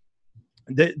somebody.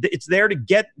 It's there to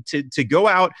get to go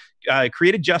out,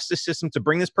 create a justice system to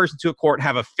bring this person to a court,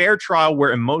 have a fair trial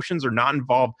where emotions are not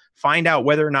involved, find out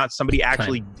whether or not somebody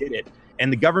actually did it.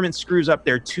 And the government screws up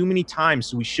there too many times,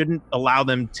 so we shouldn't allow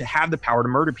them to have the power to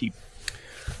murder people.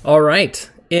 All right.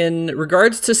 In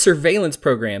regards to surveillance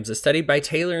programs, a study by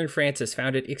Taylor and Francis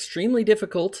found it extremely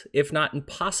difficult, if not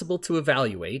impossible, to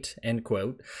evaluate, end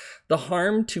quote, the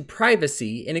harm to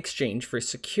privacy in exchange for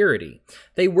security.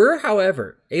 They were,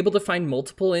 however, able to find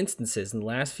multiple instances in the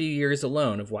last few years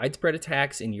alone of widespread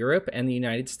attacks in Europe and the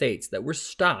United States that were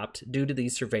stopped due to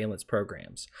these surveillance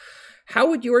programs. How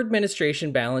would your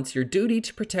administration balance your duty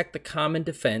to protect the common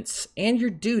defense and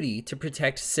your duty to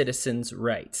protect citizens'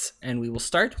 rights? And we will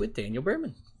start with Daniel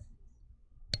Behrman.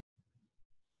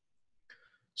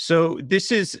 So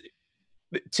this is,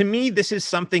 to me, this is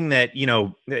something that, you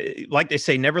know, like they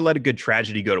say, never let a good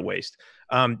tragedy go to waste.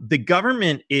 The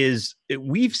government is,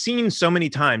 we've seen so many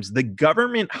times, the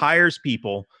government hires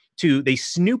people they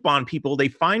snoop on people. They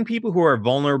find people who are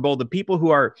vulnerable, the people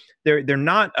who are, they're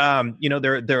not, you know,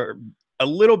 they're a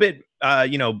little bit,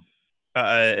 you know,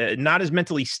 not as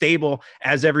mentally stable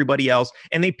as everybody else.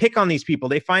 And they pick on these people.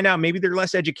 They find out maybe they're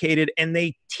less educated and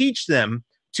they teach them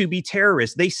to be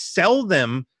terrorists. They sell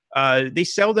them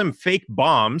fake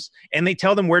bombs and they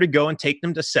tell them where to go and take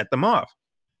them to set them off.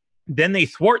 Then they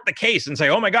thwart the case and say,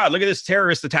 oh my God, look at this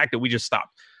terrorist attack that we just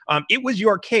stopped. It was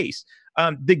your case.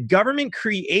 The government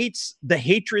creates the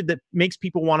hatred that makes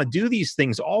people want to do these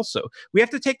things also. We have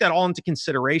to take that all into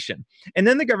consideration. And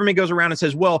then the government goes around and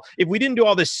says, well, if we didn't do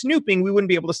all this snooping, we wouldn't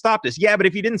be able to stop this. Yeah, but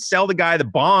if you didn't sell the guy the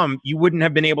bomb, you wouldn't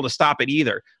have been able to stop it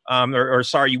either.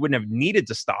 Sorry, you wouldn't have needed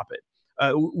to stop it.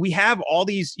 We have all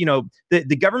these, you know,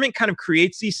 the government kind of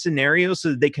creates these scenarios so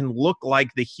that they can look like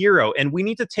the hero. And we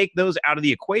need to take those out of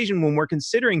the equation when we're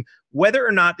considering whether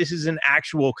or not this is an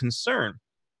actual concern.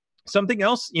 Something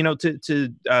else, you know,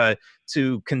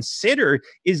 to consider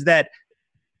is that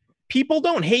people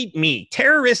don't hate me.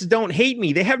 Terrorists don't hate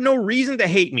me. They have no reason to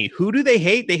hate me. Who do they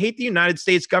hate? They hate the United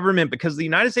States government because the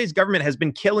United States government has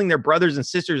been killing their brothers and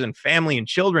sisters and family and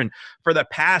children for the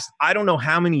past, I don't know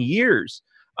how many years.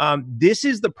 This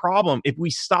is the problem. If we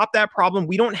stop that problem,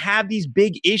 we don't have these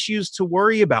big issues to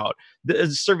worry about. The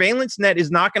surveillance net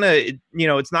is not going to, you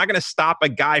know, it's not going to stop a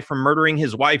guy from murdering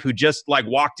his wife who just like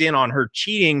walked in on her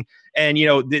cheating. And, you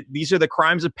know, these are the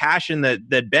crimes of passion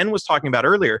that Ben was talking about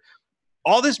earlier.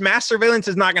 All this mass surveillance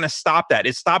is not going to stop that.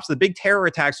 It stops the big terror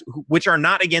attacks, which are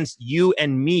not against you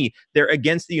and me. They're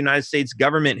against the United States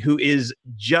government, who is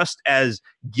just as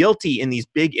guilty in these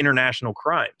big international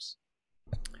crimes.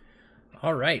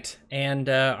 All right. And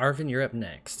Arvin, you're up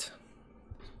next.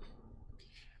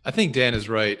 I think Dan is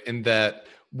right in that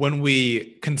when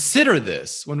we consider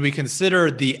this, when we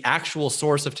consider the actual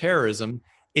source of terrorism,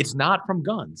 it's not from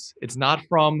guns. It's not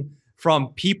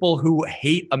from people who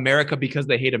hate America because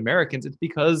they hate Americans. It's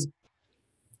because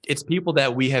it's people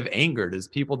that we have angered. It's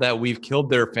people that we've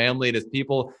killed their family. It's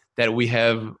people that we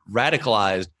have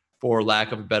radicalized, for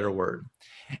lack of a better word.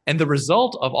 And the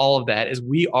result of all of that is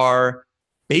we are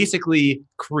basically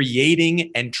creating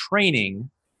and training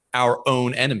our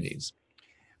own enemies.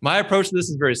 My approach to this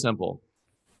is very simple.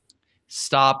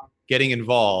 Stop getting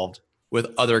involved with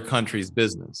other countries'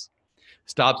 business.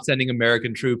 Stop sending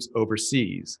American troops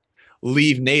overseas.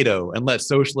 Leave NATO and let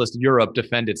socialist Europe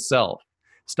defend itself.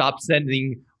 Stop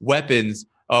sending weapons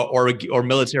or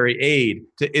military aid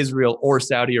to Israel or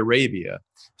Saudi Arabia.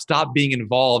 Stop being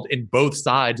involved in both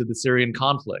sides of the Syrian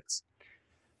conflicts.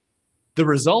 The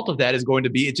result of that is going to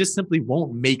be, it just simply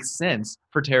won't make sense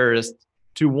for terrorists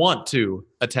to want to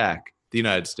attack the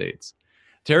United States.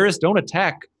 Terrorists don't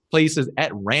attack places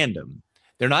at random.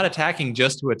 They're not attacking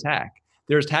just to attack.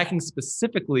 They're attacking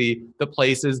specifically the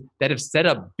places that have set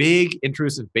up big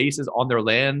intrusive bases on their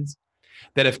lands,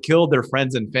 that have killed their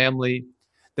friends and family,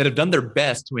 that have done their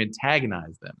best to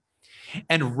antagonize them.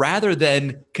 And rather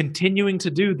than continuing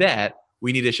to do that,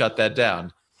 we need to shut that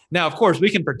down. Now, of course, we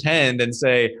can pretend and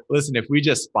say, listen, if we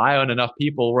just spy on enough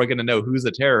people, we're going to know who's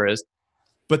a terrorist.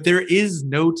 But there is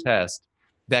no test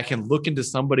that can look into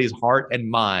somebody's heart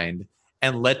and mind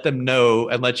and let them know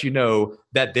and let you know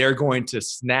that they're going to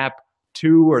snap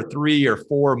 2 or 3 or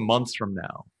 4 months from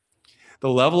now. The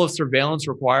level of surveillance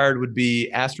required would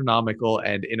be astronomical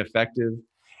and ineffective,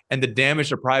 and the damage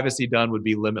to privacy done would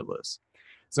be limitless.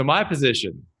 So my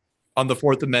position on the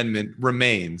Fourth Amendment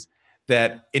remains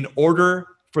that in order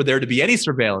for there to be any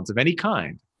surveillance of any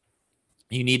kind,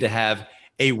 you need to have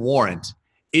a warrant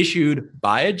issued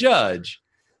by a judge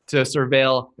to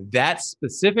surveil that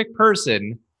specific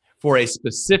person for a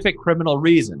specific criminal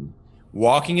reason.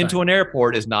 Walking into an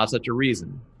airport is not such a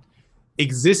reason.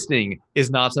 Existing is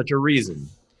not such a reason.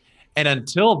 And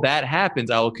until that happens,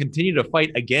 I will continue to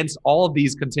fight against all of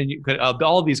these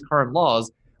current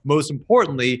laws. Most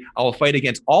importantly, I will fight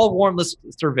against all warrantless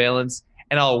surveillance,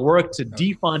 and I'll work to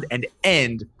defund and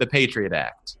end the Patriot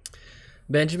Act.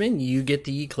 Benjamin, you get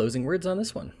the closing words on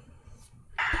this one.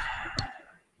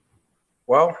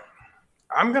 Well,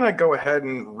 I'm going to go ahead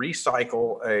and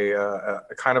recycle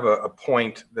a kind of a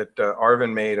point that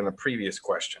Arvin made in a previous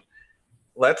question.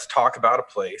 Let's talk about a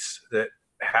place that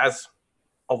has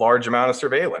a large amount of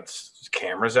surveillance. There's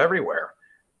cameras everywhere,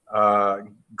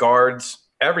 guards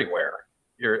everywhere.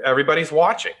 Everybody's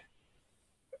watching.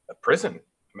 A prison,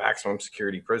 maximum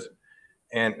security prison.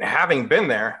 And having been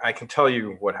there, I can tell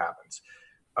you what happens.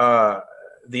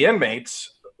 The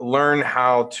inmates learn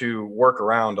how to work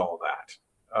around all that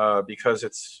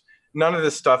because none of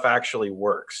this stuff actually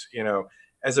works. You know,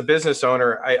 as a business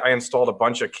owner, I installed a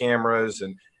bunch of cameras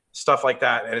and stuff like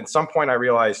that. And at some point I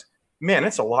realized, man,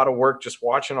 it's a lot of work just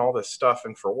watching all this stuff,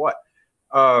 and for what?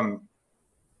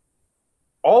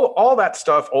 All that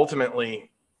stuff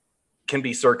ultimately can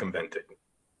be circumvented.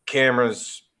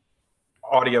 Cameras,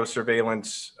 audio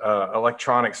surveillance,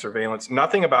 electronic surveillance.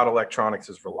 Nothing about electronics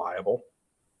is reliable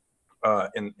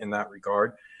in that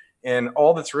regard. And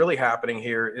all that's really happening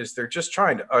here is they're just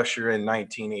trying to usher in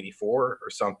 1984 or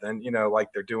something, you know, like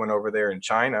they're doing over there in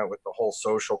China with the whole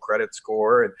social credit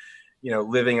score and, you know,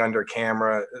 living under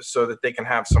camera so that they can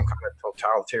have some kind of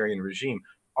totalitarian regime.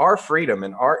 Our freedom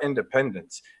and our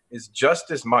independence is just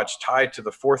as much tied to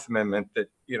the Fourth Amendment that,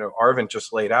 you know, Arvin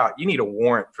just laid out. You need a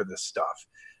warrant for this stuff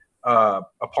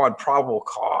upon probable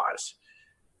cause.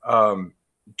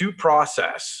 Due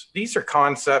process. These are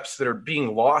concepts that are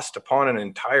being lost upon an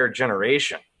entire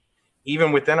generation.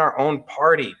 Even within our own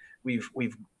party, we've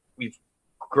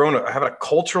have a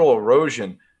cultural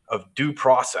erosion of due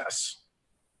process.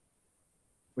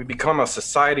 We become a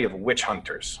society of witch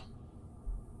hunters,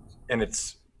 and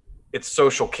it's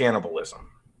social cannibalism.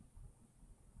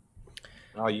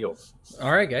 I'll yield.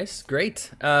 All right, guys,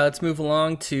 great. Let's move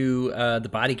along to the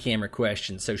body camera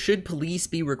question. So, should police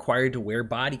be required to wear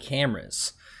body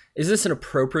cameras? Is this an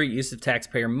appropriate use of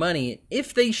taxpayer money?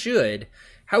 If they should,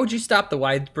 how would you stop the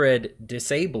widespread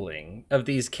disabling of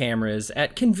these cameras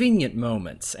at convenient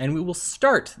moments? And we will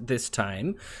start this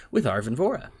time with Arvin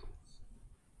Vohra.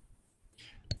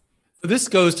 This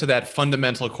goes to that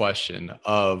fundamental question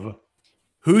of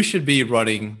who should be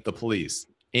running the police.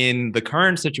 In the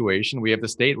current situation, we have the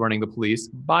state running the police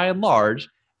by and large,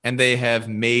 and they have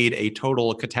made a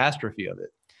total catastrophe of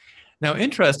it. Now,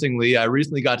 interestingly, I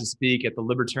recently got to speak at the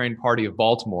Libertarian Party of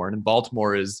Baltimore, and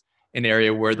Baltimore is an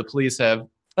area where the police have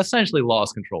essentially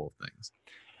lost control of things.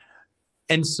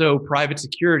 And so private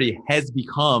security has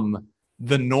become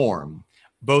the norm,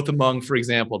 both among, for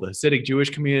example, the Hasidic Jewish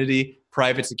community.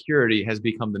 Private security has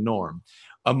become the norm.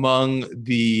 Among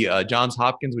the Johns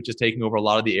Hopkins, which is taking over a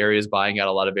lot of the areas, buying out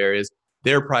a lot of areas,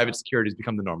 their private security has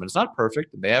become the norm. And it's not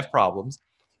perfect, and they have problems.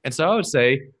 And so I would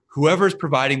say whoever's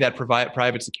providing that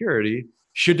private security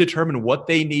should determine what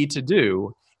they need to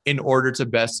do in order to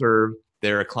best serve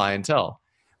their clientele.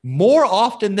 More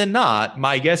often than not,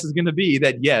 my guess is going to be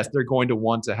that, yes, they're going to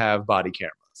want to have body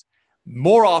cameras.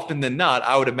 More often than not,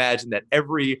 I would imagine that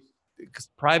every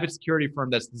private security firm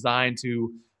that's designed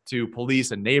to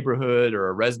police a neighborhood or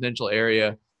a residential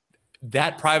area,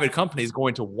 that private company is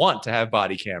going to want to have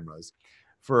body cameras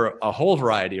for a whole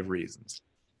variety of reasons.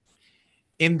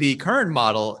 In the current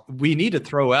model, we need to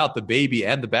throw out the baby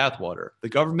and the bathwater. The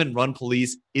government-run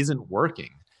police isn't working.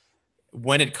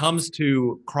 When it comes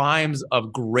to crimes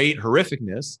of great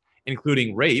horrificness,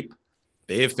 including rape,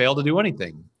 they have failed to do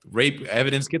anything. Rape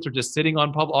evidence kits are just sitting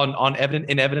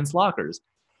in evidence lockers.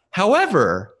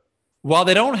 However, while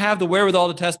they don't have the wherewithal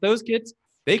to test those kits,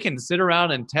 they can sit around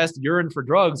and test urine for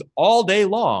drugs all day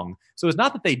long. So it's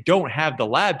not that they don't have the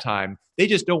lab time, they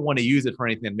just don't want to use it for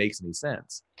anything that makes any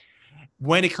sense.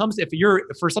 When it comes,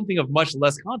 for something of much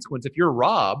less consequence, if you're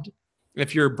robbed,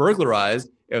 if you're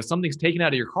burglarized, if something's taken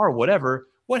out of your car, whatever,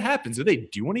 what happens? Do they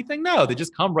do anything? No, they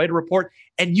just come, write a report,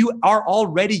 and you are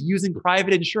already using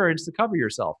private insurance to cover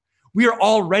yourself. We are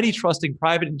already trusting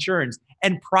private insurance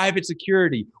and private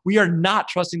security. We are not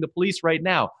trusting the police right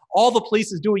now. All the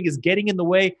police is doing is getting in the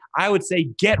way. I would say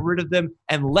get rid of them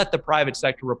and let the private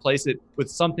sector replace it with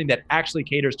something that actually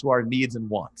caters to our needs and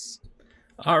wants.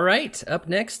 All right, up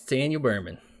next, Daniel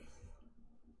Behrman.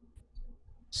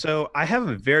 So I have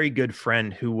a very good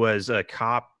friend who was a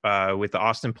cop with the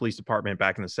Austin Police Department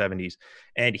back in the 70s.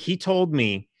 And he told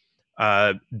me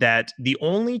that the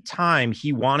only time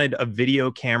he wanted a video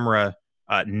camera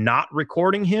not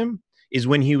recording him is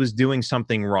when he was doing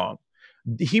something wrong.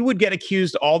 He would get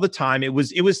accused all the time. It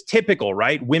was typical,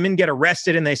 right? Women get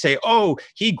arrested and they say, "Oh,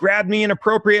 he grabbed me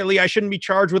inappropriately. I shouldn't be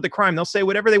charged with a crime." They'll say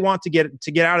whatever they want to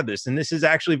get out of this. And this is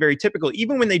actually very typical,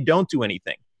 even when they don't do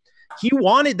anything. He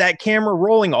wanted that camera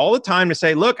rolling all the time to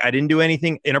say, "Look, I didn't do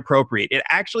anything inappropriate." It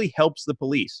actually helps the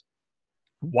police.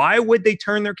 Why would they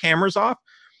turn their cameras off?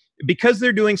 Because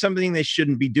they're doing something they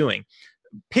shouldn't be doing.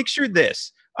 picture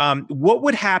this. What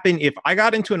would happen if I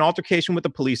got into an altercation with a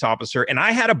police officer and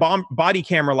I had a body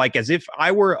camera, like as if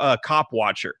I were a cop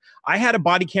watcher? I had a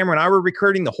body camera and I were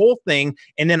recording the whole thing,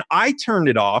 and then I turned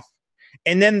it off,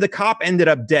 and then the cop ended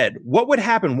up dead. What would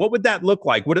happen? What would that look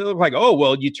like? Would it look like, oh,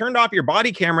 well, you turned off your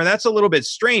body camera, that's a little bit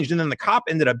strange, and then the cop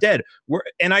ended up dead?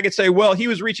 And I could say, well, he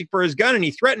was reaching for his gun and he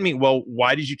threatened me. Well,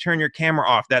 why did you turn your camera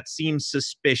off? That seems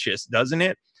suspicious, doesn't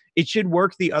it? It should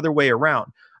work the other way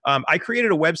around. I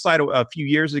created a website a few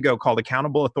years ago called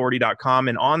accountableauthority.com,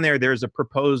 and on there's a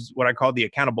proposed, what I call the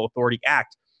Accountable Authority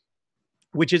Act,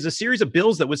 which is a series of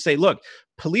bills that would say, look,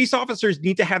 police officers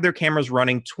need to have their cameras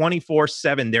running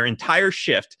 24/7, their entire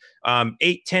shift,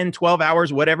 8, 10, 12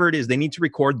 hours, whatever it is. They need to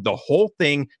record the whole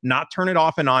thing, not turn it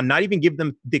off and on, not even give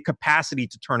them the capacity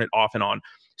to turn it off and on.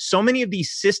 So many of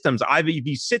these systems, if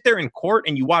you sit there in court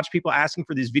and you watch people asking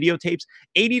for these videotapes,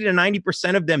 80 to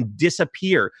 90% of them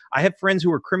disappear. I have friends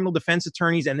who are criminal defense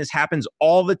attorneys, and this happens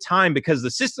all the time because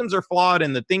the systems are flawed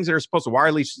and the things that are supposed to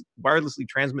wirelessly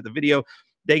transmit the video,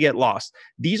 they get lost.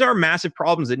 These are massive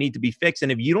problems that need to be fixed.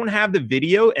 And if you don't have the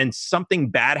video and something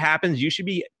bad happens, you should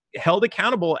be held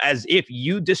accountable as if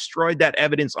you destroyed that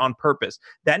evidence on purpose.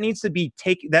 That needs to be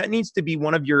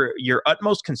one of your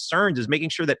utmost concerns, is making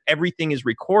sure that everything is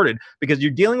recorded, because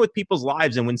you're dealing with people's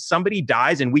lives. And when somebody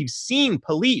dies, and we've seen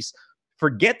police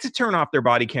forget to turn off their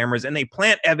body cameras and they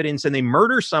plant evidence and they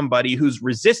murder somebody who's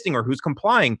resisting or who's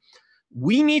complying,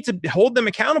 we need to hold them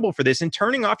accountable for this. And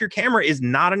turning off your camera is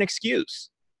not an excuse.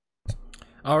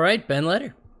 All right, Ben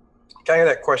Letter. Can I hear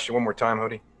that question one more time,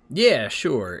 Hody? Yeah,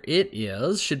 sure. It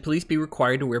is, should police be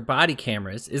required to wear body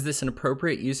cameras? Is this an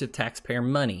appropriate use of taxpayer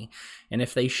money? And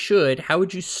if they should, how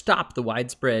would you stop the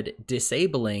widespread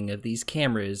disabling of these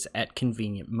cameras at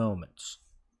convenient moments?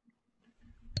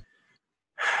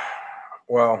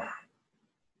 Well,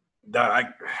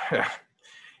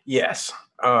 yes.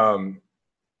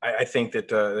 I think that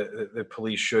the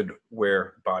police should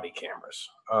wear body cameras.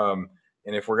 And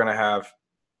if we're going to have,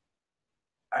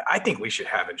 I think we should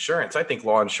have insurance. I think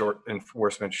law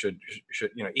enforcement should,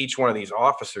 each one of these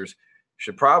officers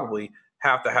should probably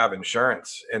have to have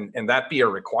insurance, and that be a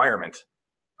requirement.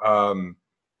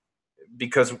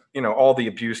 Because, all the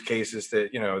abuse cases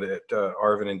that, that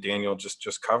Arvin and Daniel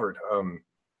just covered,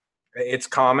 it's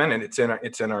common and it's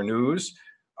in our news.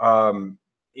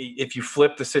 If you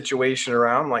flip the situation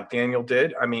around like Daniel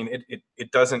did, I mean,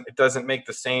 it doesn't make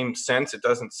the same sense. It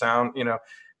doesn't sound,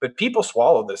 but people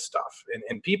swallow this stuff,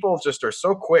 and people just are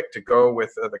so quick to go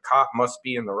with the cop must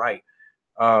be in the right.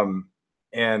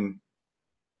 And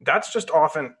that's just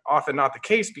often not the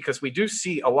case, because we do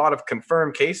see a lot of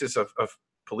confirmed cases of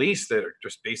police that are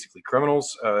just basically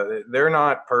criminals. They're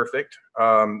not perfect.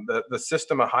 The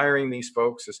system of hiring these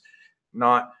folks is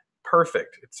not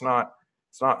perfect. It's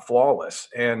not flawless.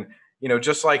 And,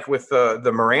 just like with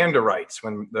the Miranda rights,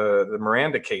 when the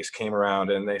Miranda case came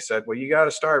around and they said, well, you got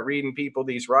to start reading people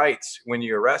these rights when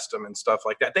you arrest them and stuff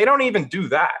like that. They don't even do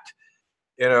that.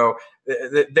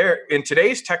 They're in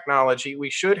today's technology, we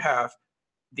should have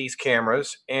these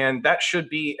cameras, and that should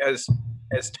be as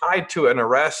tied to an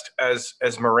arrest as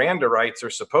Miranda rights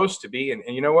are supposed to be. And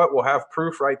you know what? We'll have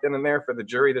proof right then and there for the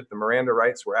jury that the Miranda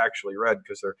rights were actually read,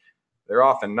 because they're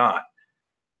often not.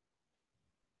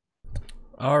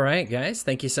 All right, guys.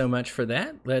 Thank you so much for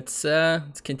that. Let's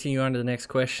continue on to the next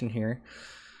question here.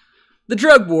 The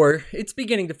drug war, it's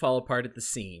beginning to fall apart at the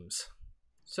seams.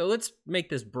 So let's make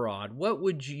this broad. What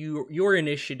would your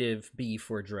initiative be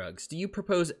for drugs? Do you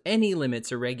propose any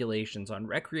limits or regulations on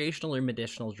recreational or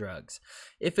medicinal drugs?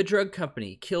 If a drug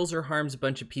company kills or harms a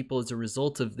bunch of people as a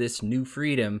result of this new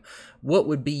freedom, what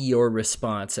would be your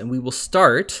response? And we will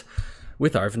start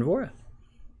with Arvin Vohra.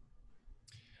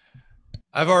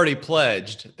 I've already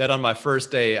pledged that on my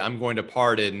first day, I'm going to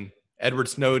pardon Edward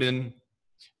Snowden,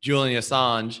 Julian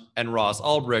Assange, and Ross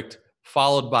Ulbricht,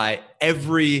 followed by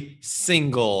every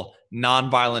single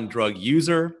nonviolent drug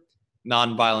user,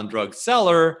 nonviolent drug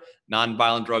seller,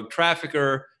 nonviolent drug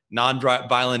trafficker,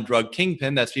 nonviolent drug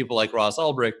kingpin. That's people like Ross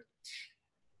Ulbricht.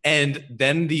 And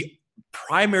then the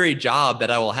primary job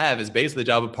that I will have is basically the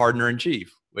job of partner in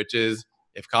chief, which is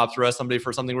if cops arrest somebody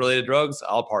for something related to drugs,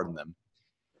 I'll pardon them.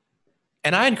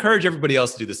 And I encourage everybody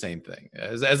else to do the same thing.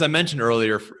 As I mentioned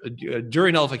earlier,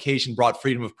 jury nullification brought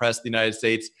freedom of press to the United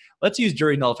States. Let's use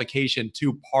jury nullification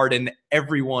to pardon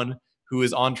everyone who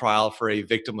is on trial for a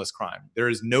victimless crime. There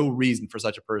is no reason for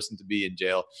such a person to be in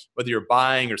jail, whether you're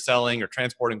buying or selling or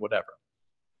transporting, whatever.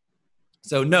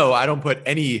 So no, I don't put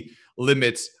any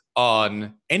limits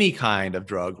on any kind of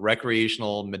drug,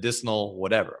 recreational, medicinal,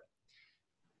 whatever.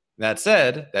 That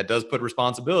said, that does put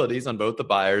responsibilities on both the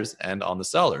buyers and on the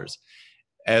sellers.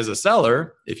 As a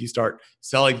seller, if you start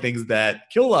selling things that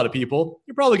kill a lot of people,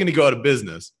 you're probably going to go out of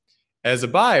business. As a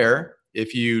buyer,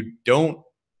 if you don't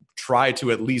try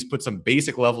to at least put some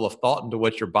basic level of thought into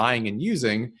what you're buying and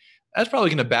using, that's probably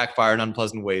going to backfire in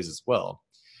unpleasant ways as well.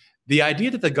 The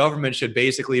idea that the government should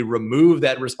basically remove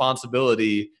that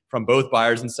responsibility from both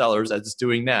buyers and sellers, as it's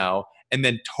doing now, and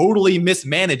then totally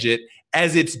mismanage it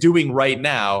as it's doing right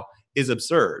now, is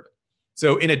absurd.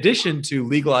 So in addition to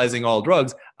legalizing all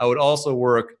drugs, I would also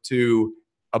work to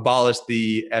abolish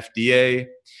the FDA.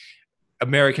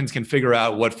 Americans can figure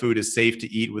out what food is safe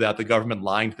to eat without the government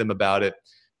lying to them about it.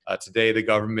 Today, the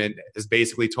government has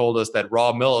basically told us that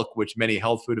raw milk, which many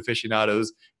health food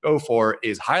aficionados go for,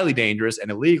 is highly dangerous and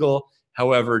illegal.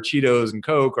 However, Cheetos and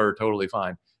Coke are totally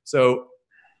fine. So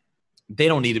they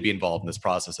don't need to be involved in this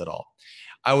process at all.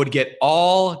 I would get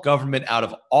all government out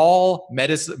of all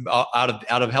medicine, out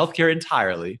of healthcare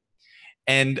entirely.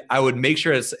 And I would make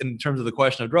sure, it's, in terms of the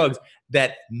question of drugs,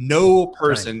 that no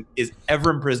person is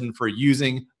ever imprisoned for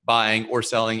using, buying, or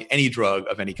selling any drug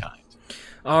of any kind.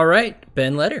 All right,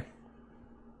 Ben Letter.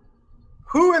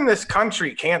 Who in this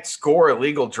country can't score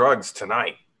illegal drugs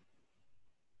tonight?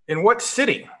 In what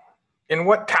city? In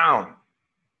what town?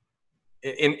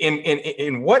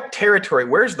 In what territory?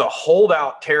 Where's the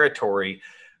holdout territory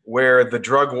where the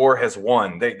drug war has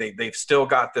won? They've still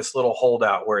got this little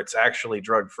holdout where it's actually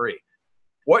drug-free.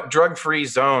 What drug-free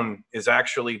zone is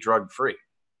actually drug-free?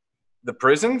 The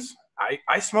prisons?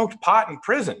 I smoked pot in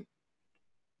prison.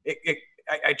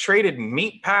 I traded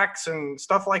meat packs and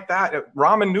stuff like that,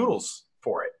 ramen noodles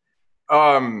for it.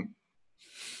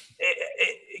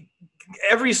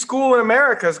 Every school in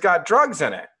America has got drugs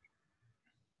in it.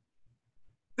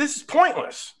 This is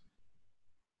pointless.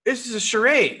 This is a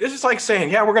charade. This is like saying,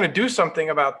 yeah, we're going to do something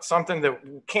about something that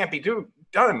can't be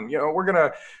done. You know, we're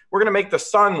going to make the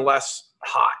sun less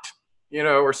hot, you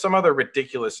know, or some other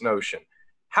ridiculous notion.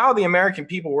 How the American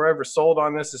people were ever sold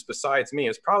on this is besides me.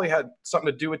 It's probably had something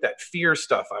to do with that fear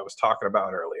stuff I was talking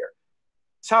about earlier.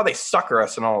 It's how they sucker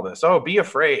us in all this. Oh, be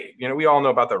afraid. You know, we all know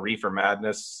about the reefer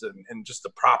madness and just the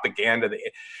propaganda.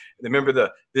 Remember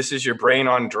this is your brain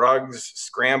on drugs,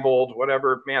 scrambled,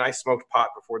 whatever. Man, I smoked pot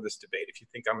before this debate. If you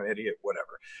think I'm an idiot,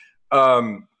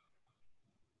 whatever.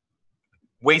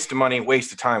 Waste of money,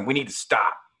 waste of time. We need to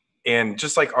stop. And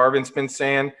just like Arvin's been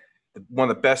saying, one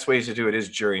of the best ways to do it is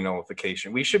jury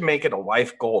nullification. We should make it a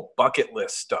life goal, bucket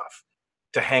list stuff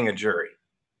to hang a jury.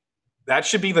 That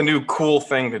should be the new cool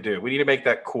thing to do. We need to make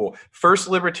that cool. First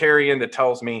libertarian that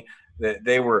tells me that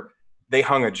they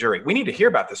hung a jury. We need to hear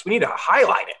about this. We need to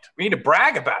highlight it. We need to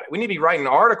brag about it. We need to be writing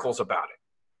articles about it.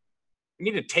 We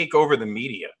need to take over the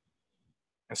media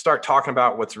and start talking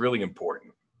about what's really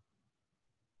important.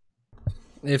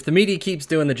 If the media keeps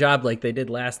doing the job like they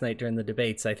did last night during the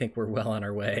debates, I think we're well on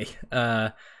our way.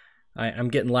 I'm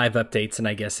getting live updates, and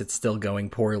I guess it's still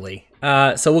going poorly.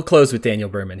 So we'll close with Daniel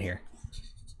Behrman here.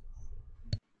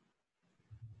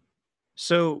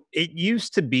 So it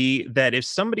used to be that if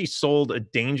somebody sold a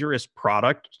dangerous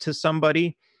product to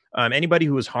somebody, anybody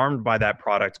who was harmed by that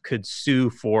product could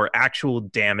sue for actual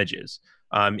damages.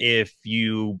 If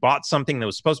you bought something that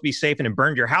was supposed to be safe and it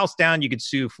burned your house down, you could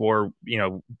sue for,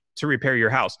 to repair your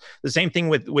house. The same thing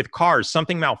with cars.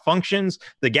 Something malfunctions,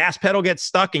 the gas pedal gets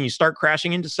stuck and you start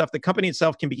crashing into stuff. The company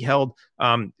itself can be held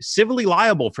civilly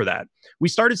liable for that. We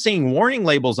started seeing warning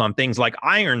labels on things like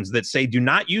irons that say, do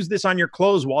not use this on your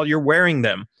clothes while you're wearing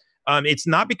them. It's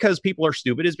not because people are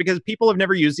stupid. It's because people have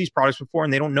never used these products before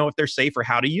and they don't know if they're safe or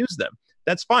how to use them.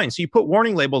 That's fine. So you put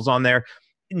warning labels on there,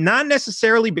 not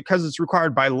necessarily because it's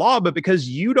required by law, but because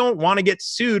you don't want to get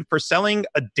sued for selling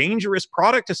a dangerous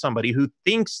product to somebody who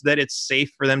thinks that it's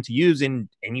safe for them to use in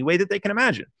any way that they can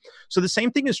imagine. So the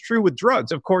same thing is true with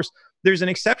drugs. Of course, there's an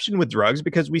exception with drugs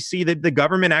because we see that the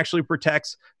government actually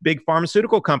protects big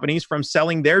pharmaceutical companies from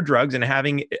selling their drugs and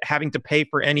having to pay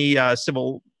for any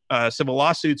civil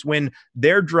lawsuits when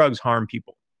their drugs harm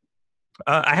people.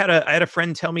 I had a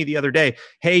friend tell me the other day,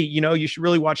 hey, you should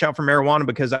really watch out for marijuana,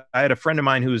 because I had a friend of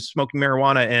mine who was smoking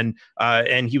marijuana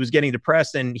and he was getting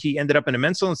depressed and he ended up in a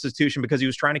mental institution because he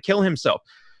was trying to kill himself.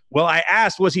 Well, I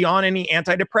asked, was he on any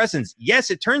antidepressants? Yes,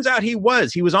 it turns out he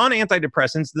was. He was on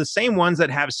antidepressants, the same ones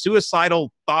that have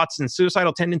suicidal thoughts and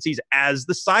suicidal tendencies as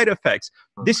the side effects.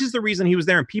 This is the reason he was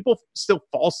there. And people still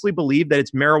falsely believe that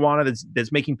it's marijuana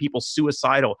that's making people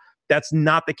suicidal. That's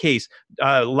not the case.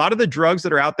 A lot of the drugs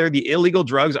that are out there, the illegal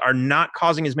drugs, are not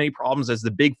causing as many problems as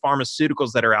the big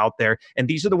pharmaceuticals that are out there. And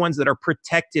these are the ones that are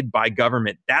protected by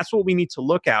government. That's what we need to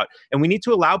look at. And we need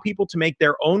to allow people to make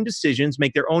their own decisions,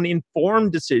 make their own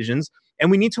informed decisions,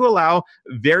 And we need to allow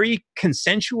very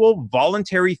consensual,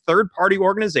 voluntary third-party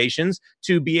organizations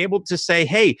to be able to say,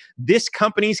 hey, this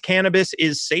company's cannabis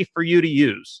is safe for you to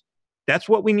use. That's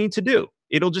what we need to do.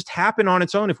 It'll just happen on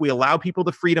its own if we allow people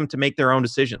the freedom to make their own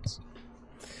decisions.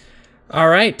 All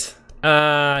right.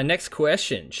 Next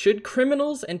question. Should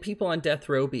criminals and people on death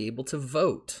row be able to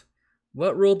vote?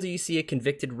 What role do you see a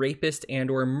convicted rapist and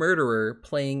or murderer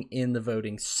playing in the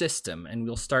voting system? And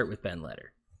we'll start with Ben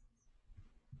Letter.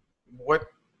 What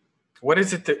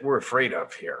is it that we're afraid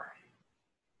of here?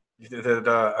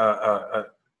 That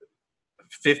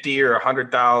 50 or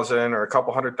 100,000 or a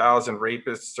couple 100,000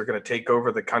 rapists are going to take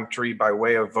over the country by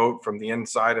way of vote from the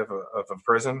inside of a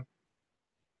prison?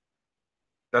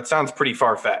 That sounds pretty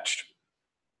far-fetched.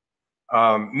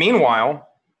 Meanwhile,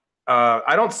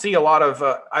 I don't see a lot of,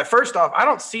 first off, I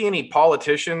don't see any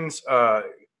politicians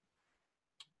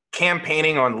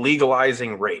campaigning on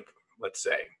legalizing rape, let's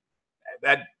say.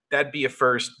 That'd be a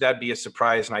first, that'd be a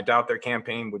surprise, and I doubt their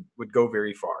campaign would go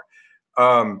very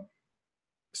far.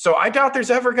 So I doubt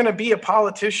there's ever going to be a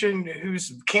politician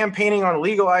who's campaigning on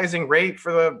legalizing rape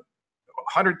for the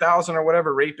 100,000 or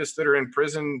whatever rapists that are in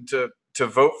prison to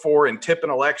vote for and tip an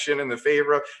election in the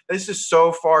favor of. This is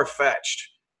so far-fetched.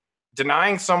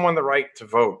 Denying someone the right to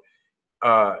vote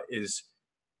is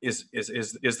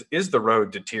the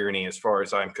road to tyranny, as far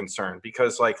as I'm concerned.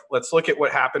 Because, like, let's look at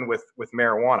what happened with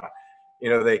marijuana. You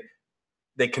know,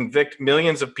 they convict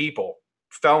millions of people,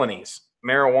 felonies,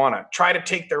 marijuana, try to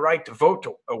take their right to vote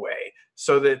away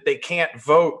so that they can't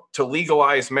vote to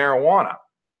legalize marijuana.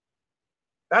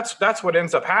 That's what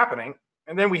ends up happening.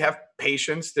 And then we have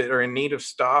patients that are in need of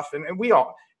stuff. And we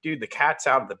all, dude, the cat's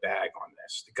out of the bag on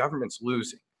this. The government's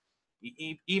losing.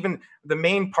 Even the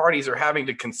main parties are having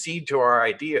to concede to our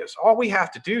ideas. All we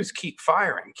have to do is keep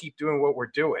firing, keep doing what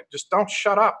we're doing. Just don't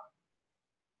shut up.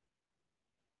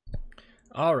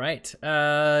 All right.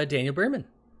 Daniel Behrman.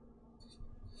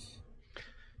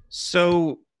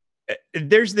 So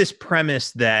there's this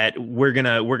premise that we're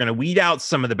gonna weed out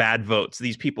some of the bad votes.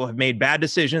 These people have made bad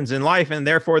decisions in life, and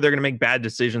therefore they're gonna make bad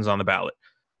decisions on the ballot.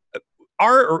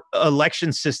 Our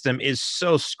election system is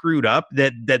so screwed up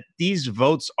that these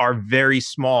votes are very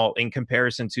small in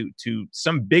comparison to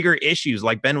some bigger issues,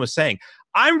 like Ben was saying.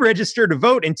 I'm registered to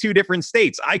vote in 2 different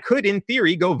states. I could, in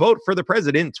theory, go vote for the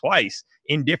president twice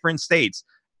in different states.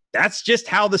 That's just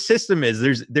how the system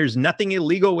is. There's nothing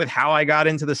illegal with how I got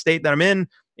into the state that I'm in,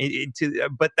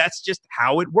 but that's just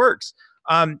how it works.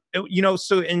 So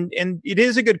it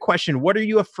is a good question. What are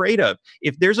you afraid of?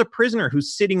 If there's a prisoner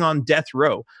who's sitting on death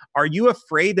row, are you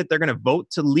afraid that they're going to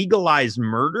vote to legalize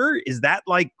murder? Is that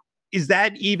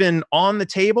even on the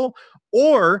table?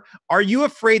 Or are you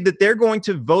afraid that they're going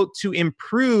to vote to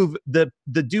improve the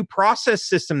due process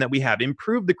system that we have,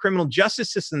 improve the criminal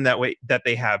justice system that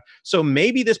they have? So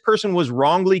maybe this person was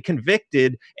wrongly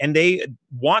convicted and they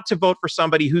want to vote for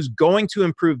somebody who's going to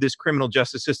improve this criminal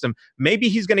justice system. Maybe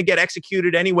he's going to get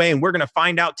executed anyway, and we're going to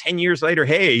find out 10 years later,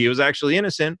 hey, he was actually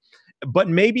innocent. But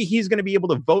maybe he's going to be able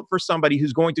to vote for somebody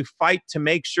who's going to fight to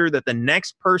make sure that the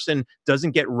next person doesn't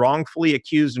get wrongfully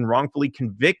accused and wrongfully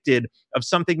convicted of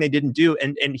something they didn't do.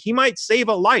 And he might save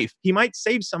a life. He might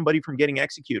save somebody from getting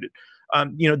executed.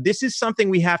 This is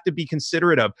something we have to be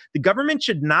considerate of. The government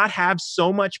should not have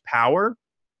so much power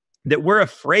that we're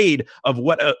afraid of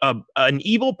what an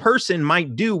evil person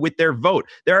might do with their vote.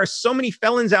 There are so many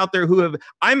felons out there who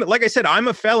I'm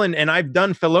a felon and I've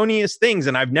done felonious things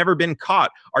and I've never been caught.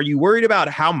 Are you worried about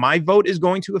how my vote is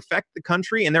going to affect the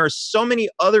country? And there are so many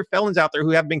other felons out there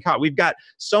who have been caught. We've got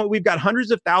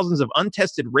hundreds of thousands of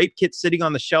untested rape kits sitting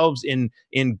on the shelves in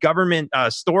government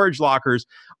storage lockers.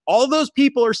 All those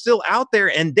people are still out there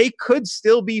and they could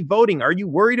still be voting. Are you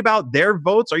worried about their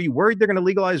votes? Are you worried they're going to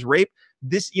legalize rape?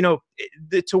 To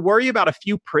worry about a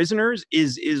few prisoners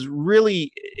is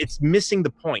really, it's missing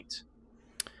the point.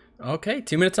 Okay,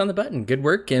 2 minutes on the button. Good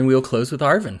work, and we'll close with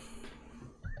Arvin.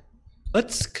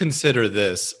 Let's consider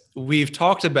this. We've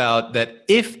talked about that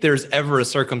if there's ever a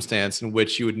circumstance in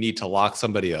which you would need to lock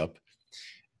somebody up,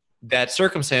 that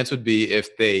circumstance would be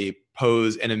if they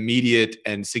pose an immediate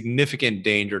and significant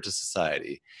danger to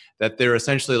society, that they're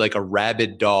essentially like a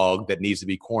rabid dog that needs to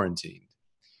be quarantined.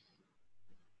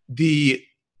 But even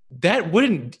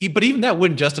that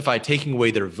wouldn't justify taking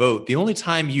away their vote. The only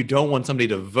time you don't want somebody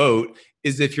to vote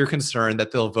is if you're concerned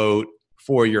that they'll vote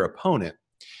for your opponent.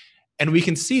 And we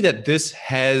can see that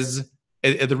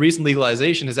the recent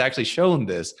legalization has actually shown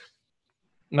this.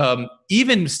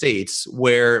 Even states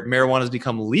where marijuana has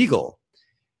become legal,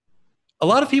 a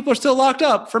lot of people are still locked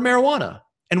up for marijuana.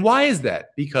 And why is that?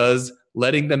 Because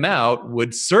letting them out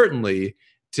would certainly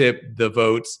tip the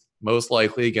votes most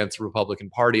likely against the Republican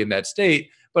Party in that state,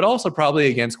 but also probably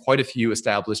against quite a few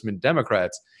establishment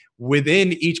Democrats.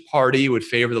 Within each party would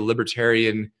favor the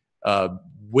libertarian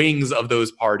wings of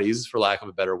those parties, for lack of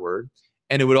a better word.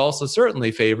 And it would also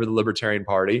certainly favor the Libertarian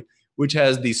Party, which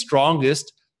has the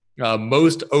strongest,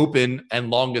 most open, and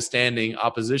longest standing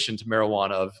opposition to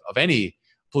marijuana of any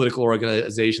political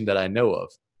organization that I know of.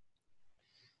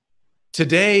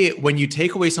 Today, when you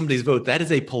take away somebody's vote, that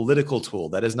is a political tool.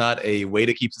 That is not a way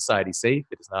to keep society safe.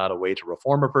 It is not a way to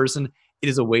reform a person. It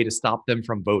is a way to stop them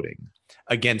from voting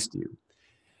against you.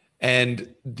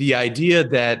 And the idea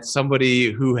that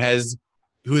somebody who is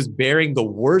bearing the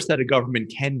worst that a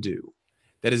government can do,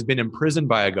 that has been imprisoned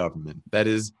by a government, that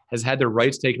has had their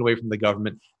rights taken away from the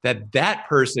government, that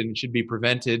person should be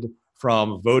prevented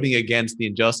from voting against the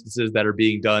injustices that are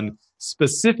being done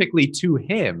specifically to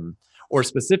him or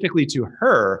specifically to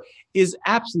her is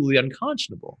absolutely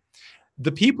unconscionable.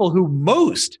 The people who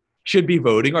most should be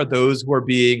voting are those who are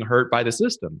being hurt by the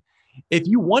system. If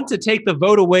you want to take the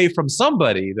vote away from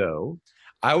somebody, though,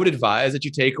 I would advise that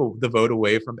you take the vote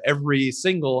away from every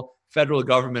single federal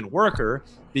government worker,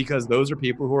 because those are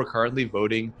people who are currently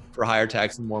voting for higher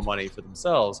tax and more money for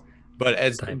themselves. But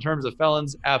in terms of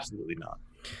felons, absolutely not.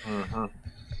 Mm-hmm.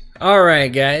 All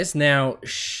right, guys. Now,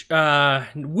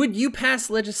 would you pass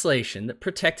legislation that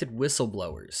protected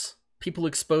whistleblowers? People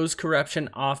exposed corruption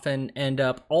often end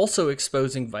up also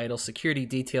exposing vital security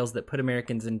details that put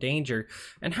Americans in danger.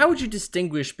 And how would you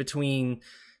distinguish between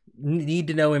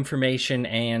need-to-know information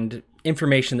and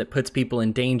information that puts people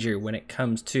in danger when it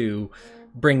comes to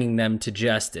bringing them to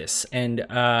justice? And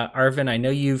Arvin, I know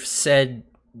you've said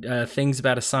things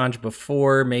about Assange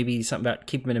before, maybe something about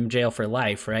keeping him in jail for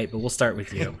life, right? But we'll start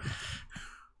with you.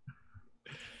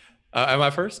 Am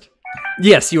I first?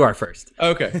 Yes, you are first.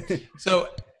 Okay. So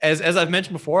as I've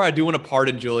mentioned before, I do want to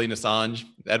pardon Julian Assange,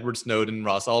 Edward Snowden,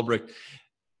 Ross Ulbricht.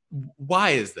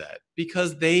 Why is that?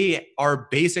 Because they are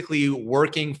basically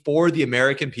working for the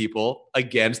American people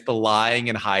against the lying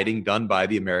and hiding done by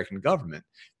the American government.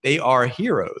 They are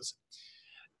heroes.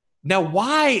 Now,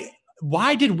 why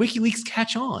did WikiLeaks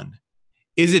catch on?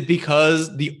 Is it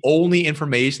because the only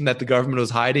information that the government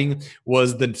was hiding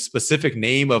was the specific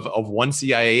name of one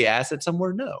CIA asset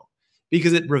somewhere? No,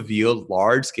 because it revealed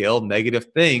large-scale negative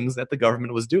things that the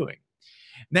government was doing.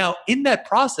 Now, in that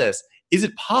process, is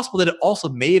it possible that it also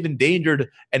may have endangered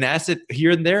an asset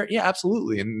here and there? Yeah,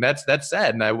 absolutely. And that's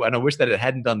sad. And I wish that it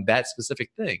hadn't done that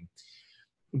specific thing.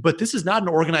 But this is not an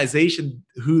organization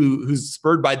who's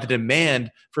spurred by the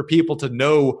demand for people to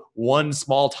know one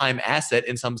small-time asset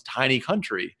in some tiny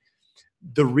country.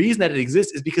 The reason that it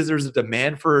exists is because there's a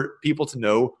demand for people to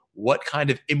know what kind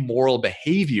of immoral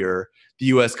behavior the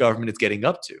U.S. government is getting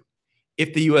up to.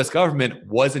 If the U.S. government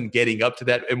wasn't getting up to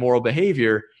that immoral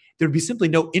behavior, there'd be simply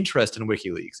no interest in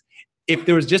WikiLeaks. If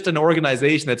there was just an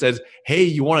organization that says, hey,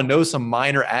 you want to know some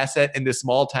minor asset in this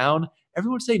small town?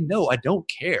 Everyone would say, no, I don't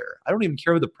care. I don't even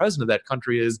care who the president of that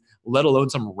country is, let alone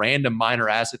some random minor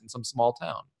asset in some small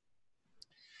town.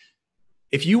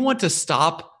 If you want to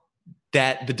stop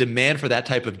the demand for that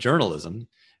type of journalism,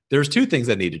 there's two things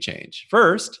that need to change.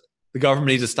 First, the government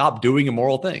needs to stop doing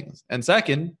immoral things. And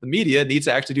second, the media needs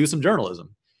to actually do some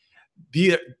journalism.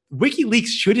 The WikiLeaks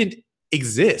shouldn't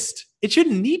exist. It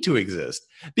shouldn't need to exist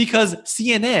because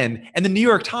CNN and the New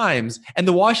York Times and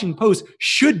the Washington Post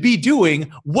should be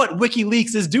doing what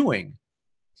WikiLeaks is doing.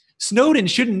 Snowden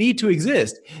shouldn't need to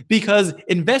exist because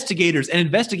investigators and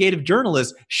investigative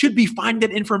journalists should be finding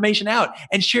that information out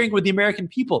and sharing it with the American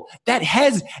people. That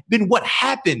has been what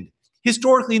happened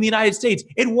historically in the United States.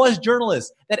 It was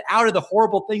journalists that outed the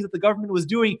horrible things that the government was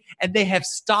doing, and they have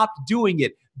stopped doing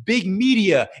it. Big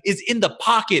media is in the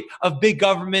pocket of big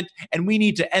government, and we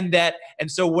need to end that. And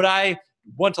so would I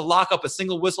want to lock up a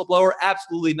single whistleblower?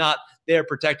 Absolutely not. They're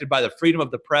protected by the freedom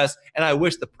of the press, and I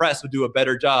wish the press would do a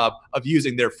better job of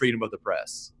using their freedom of the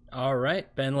press. All right,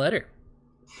 Ben Letter.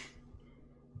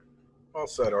 Well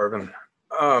said, Arvin.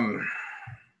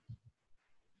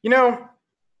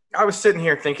 I was sitting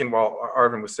here thinking while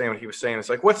Arvin was saying what he was saying, it's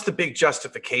like, what's the big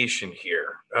justification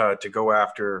here to go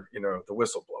after, the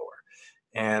whistleblower?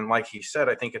 And like he said,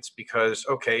 I think it's because,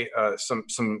 some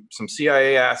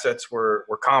CIA assets were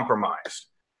compromised.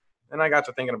 And I got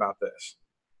to thinking about this.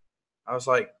 I was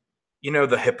like,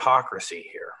 the hypocrisy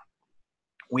here.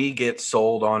 We get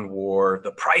sold on war,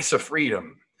 the price of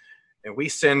freedom. And we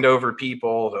send over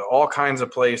people to all kinds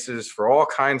of places for all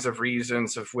kinds of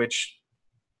reasons, of which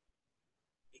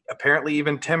apparently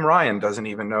even Tim Ryan doesn't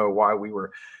even know why we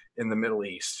were in the Middle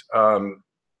East.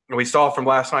 We saw from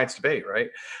last night's debate, right?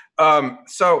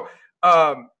 So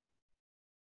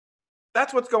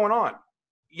that's what's going on.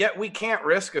 Yet we can't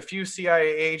risk a few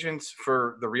CIA agents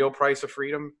for the real price of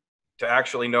freedom to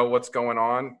actually know what's going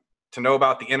on, to know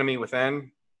about the enemy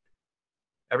within.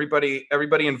 Everybody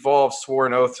involved swore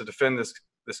an oath to defend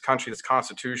this country, this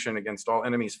Constitution, against all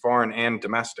enemies, foreign and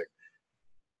domestic.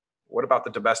 What about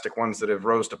the domestic ones that have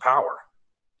rose to power?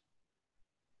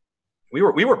 We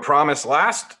were promised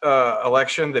last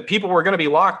election that people were going to be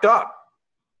locked up.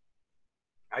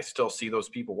 I still see those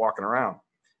people walking around.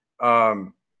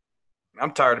 I'm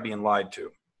tired of being lied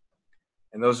to.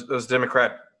 And those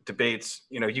Democrat debates,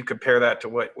 you know, you compare that to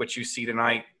what you see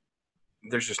tonight.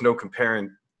 There's just no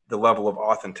comparing the level of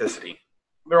authenticity.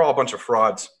 They're all a bunch of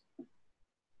frauds.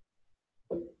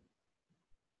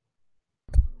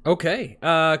 Okay.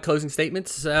 Closing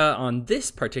statements on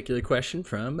this particular question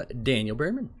from Daniel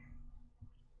Behrman.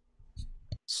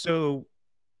 So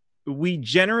we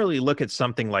generally look at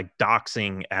something like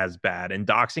doxing as bad, and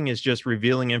doxing is just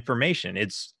revealing information.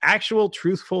 It's actual,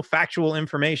 truthful, factual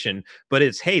information, but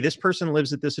it's, hey, this person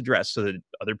lives at this address, so that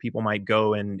other people might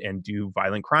go and do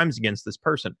violent crimes against this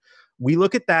person. We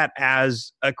look at that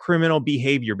as a criminal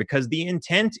behavior because the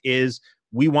intent is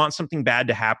we want something bad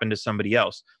to happen to somebody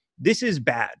else. This is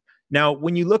bad. Now,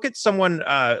 when you look at someone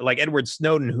like Edward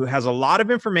Snowden, who has a lot of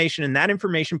information, and that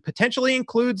information potentially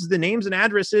includes the names and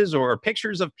addresses or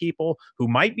pictures of people who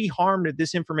might be harmed if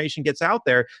this information gets out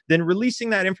there, then releasing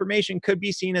that information could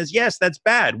be seen as, yes, that's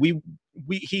bad.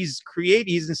 He's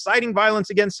inciting violence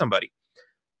against somebody.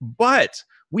 But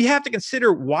we have to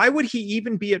consider, why would he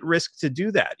even be at risk to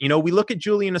do that? You know, we look at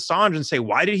Julian Assange and say,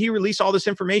 why did he release all this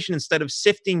information instead of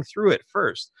sifting through it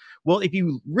first? Well, if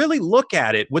you really look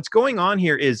at it, what's going on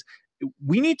here is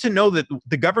we need to know that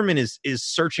the government is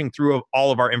searching through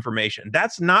all of our information.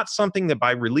 That's not something that by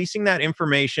releasing that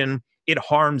information, it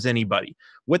harms anybody.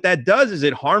 What that does is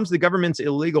it harms the government's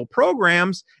illegal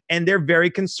programs, and they're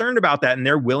very concerned about that, and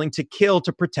they're willing to kill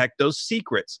to protect those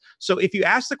secrets. So if you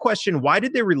ask the question, why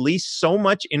did they release so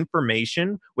much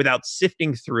information without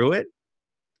sifting through it?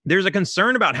 There's a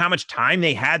concern about how much time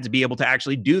they had to be able to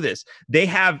actually do this.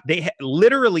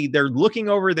 Literally, they're looking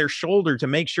over their shoulder to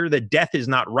make sure that death is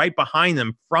not right behind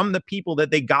them from the people that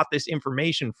they got this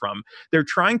information from. They're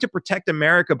trying to protect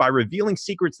America by revealing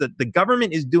secrets that the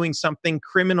government is doing something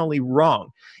criminally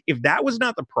wrong. If that was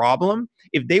not the problem,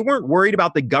 if they weren't worried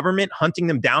about the government hunting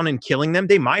them down and killing them,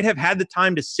 they might have had the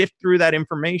time to sift through that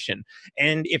information.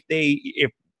 And if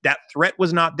that threat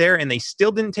was not there and they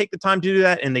still didn't take the time to do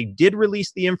that, and they did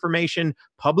release the information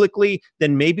publicly,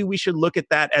 then maybe we should look at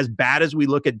that as bad as we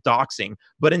look at doxing.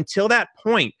 But until that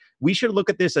point, we should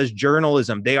look at this as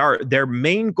journalism. Their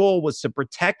main goal was to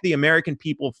protect the American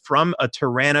people from a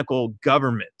tyrannical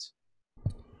government.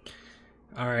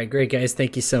 All right, great, guys.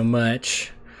 Thank you so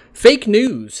much. Fake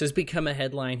news has become a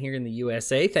headline here in the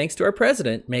USA thanks to our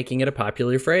president making it a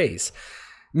popular phrase.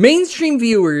 Mainstream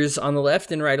viewers on the left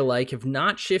and right alike have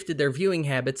not shifted their viewing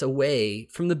habits away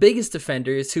from the biggest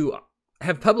offenders who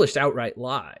have published outright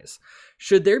lies.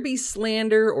 Should there be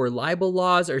slander or libel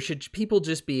laws, or should people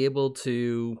just be able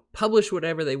to publish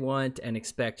whatever they want and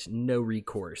expect no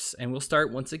recourse? And we'll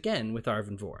start once again with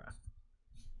Arvin Vohra.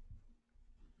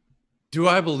 Do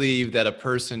I believe that a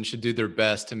person should do their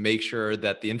best to make sure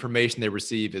that the information they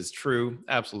receive is true?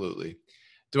 Absolutely.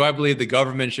 Do I believe the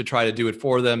government should try to do it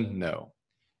for them? No.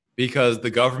 Because the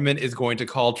government is going to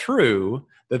call true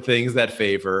the things that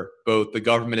favor both the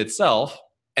government itself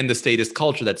and the statist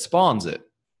culture that spawns it.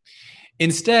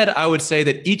 Instead, I would say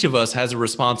that each of us has a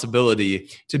responsibility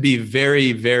to be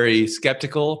very, very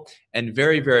skeptical and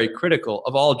very, very critical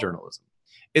of all journalism,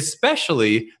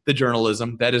 especially the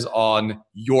journalism that is on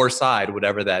your side,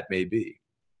 whatever that may be.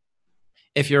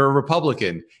 If you're a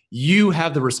Republican, you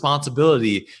have the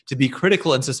responsibility to be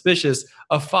critical and suspicious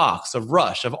of Fox, of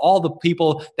Rush, of all the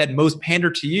people that most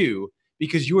pander to you,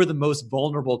 because you are the most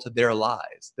vulnerable to their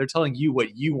lies. They're telling you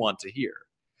what you want to hear.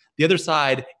 The other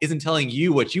side isn't telling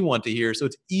you what you want to hear, so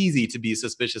it's easy to be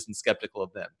suspicious and skeptical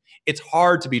of them. It's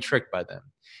hard to be tricked by them.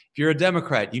 If you're a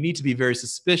Democrat, you need to be very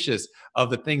suspicious of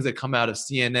the things that come out of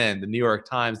CNN, the New York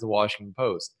Times, the Washington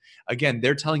Post. Again,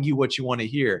 they're telling you what you want to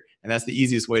hear, and that's the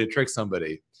easiest way to trick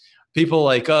somebody. People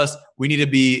like us, we need to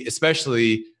be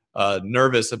especially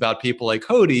nervous about people like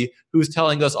Cody, who's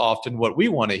telling us often what we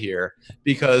want to hear,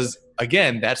 because,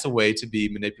 again, that's a way to be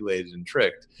manipulated and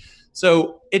tricked.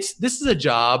 So this is a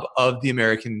job of the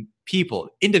American people,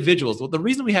 individuals. Well, the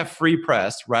reason we have free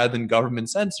press rather than government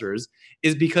censors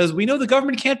is because we know the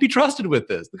government can't be trusted with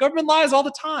this. The government lies all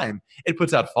the time. It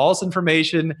puts out false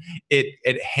information.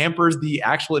 It hampers the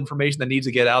actual information that needs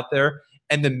to get out there.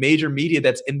 And the major media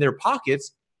that's in their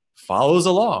pockets follows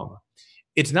along.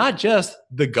 it's not just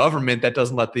the government that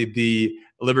doesn't let the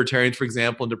libertarians, for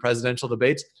example, into presidential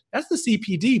debates. That's the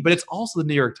CPD, but it's also the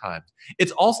New York Times.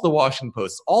 It's also the Washington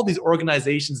Post. All these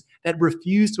organizations that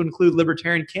refuse to include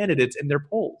libertarian candidates in their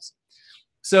polls.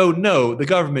 So no, the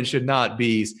government should not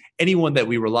be anyone that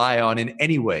we rely on in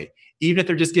any way. Even if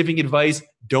they're just giving advice,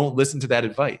 don't listen to that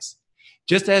advice.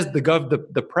 Just as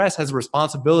the press has a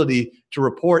responsibility to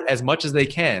report as much as they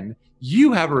can,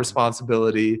 you have a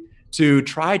responsibility to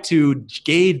try to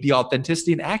gauge the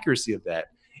authenticity and accuracy of that.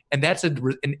 And that's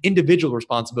an individual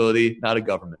responsibility, not a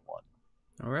government one.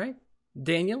 All right.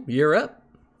 Daniel, you're up.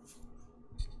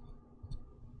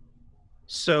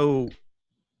 So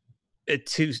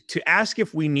to ask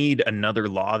if we need another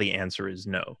law, the answer is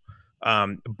no.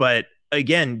 But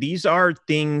again, these are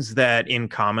things that in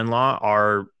common law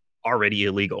are already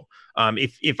illegal.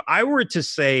 If I were to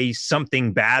say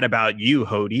something bad about you,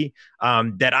 Hody,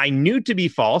 that I knew to be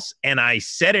false and I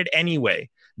said it anyway,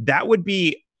 that would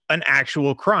be an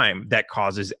actual crime that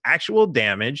causes actual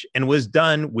damage and was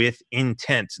done with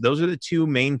intent. Those are the two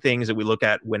main things that we look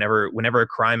at whenever a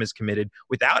crime is committed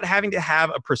without having to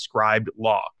have a prescribed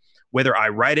law. Whether I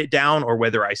write it down or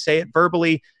whether I say it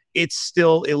verbally, it's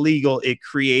still illegal. It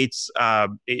creates,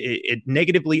 it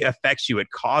negatively affects you. It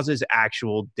causes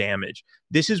actual damage.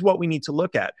 This is what we need to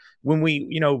look at when we,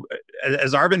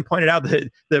 as Arvin pointed out,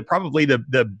 probably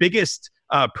the biggest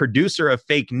producer of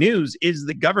fake news is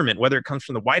the government, whether it comes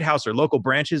from the White House or local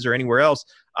branches or anywhere else.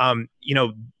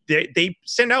 They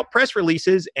send out press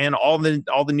releases and all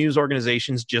the news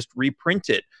organizations just reprint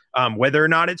it. Whether or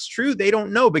not it's true, they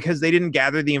don't know because they didn't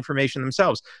gather the information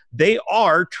themselves. They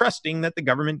are trusting that the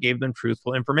government gave them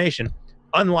truthful information.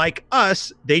 Unlike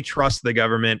us, they trust the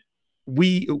government.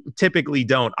 We typically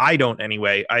don't. I don't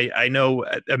anyway. I know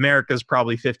America's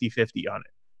probably 50-50 on it.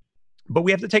 But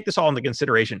we have to take this all into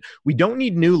consideration. We don't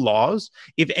need new laws.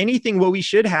 If anything, what we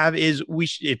should have is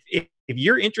if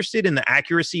you're interested in the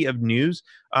accuracy of news,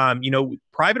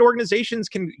 private organizations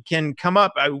can come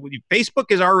up. Facebook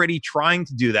is already trying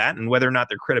to do that, and whether or not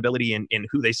their credibility in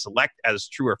who they select as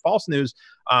true or false news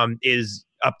is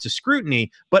up to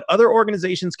scrutiny. But other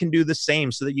organizations can do the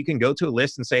same, so that you can go to a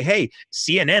list and say, hey,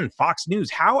 CNN, Fox News,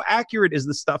 how accurate is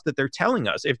the stuff that they're telling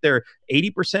us? If they're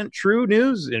 80% true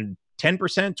news and 10%,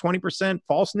 20%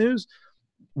 false news,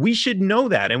 we should know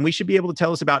that, and we should be able to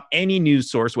tell us about any news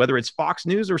source, whether it's Fox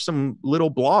News or some little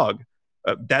blog.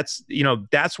 That's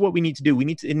what we need to do.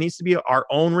 It needs to be our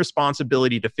own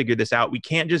responsibility to figure this out. We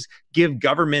can't just give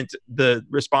government the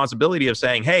responsibility of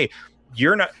saying, hey,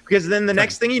 you're not, because then the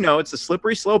next thing you know, it's a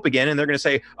slippery slope again, and they're going to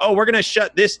say, oh, we're going to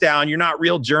shut this down. You're not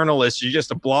real journalists. You're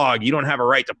just a blog. You don't have a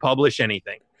right to publish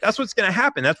anything. That's what's going to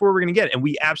happen. That's where we're going to get, and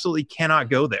we absolutely cannot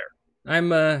go there.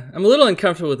 I'm a little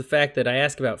uncomfortable with the fact that I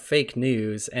ask about fake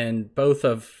news, and both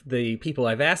of the people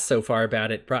I've asked so far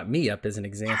about it brought me up as an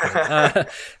example.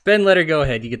 Ben, let her go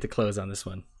ahead. You get the close on this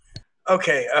one.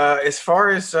 Okay. As far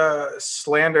as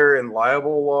slander and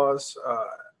libel laws,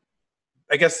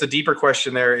 I guess the deeper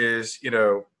question there is,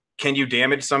 can you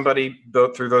damage somebody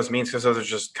through those means? Because those are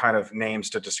just kind of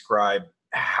names to describe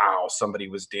how somebody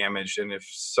was damaged. And if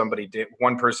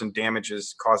one person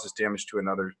causes damage to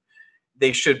another,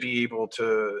 they should be able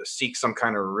to seek some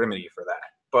kind of remedy for that.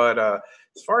 But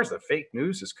as far as the fake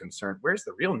news is concerned, where's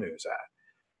the real news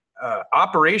at?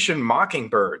 Operation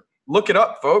Mockingbird. Look it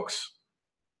up, folks.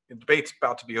 The debate's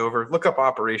about to be over. Look up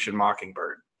Operation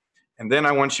Mockingbird. And then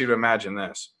I want you to imagine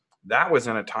this. That was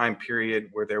in a time period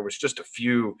where there was just a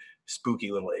few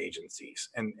spooky little agencies.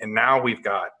 And now we've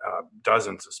got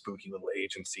dozens of spooky little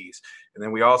agencies. And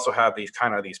then we also have these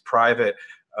private,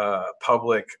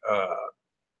 public,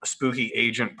 spooky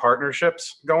agent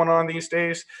partnerships going on these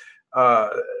days,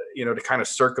 to kind of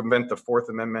circumvent the Fourth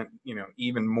Amendment,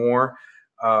 even more.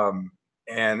 And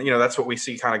that's what we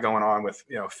see kind of going on with,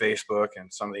 Facebook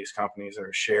and some of these companies that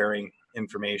are sharing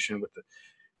information with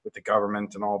the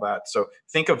government and all that. So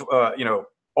think of,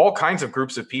 all kinds of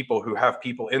groups of people who have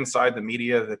people inside the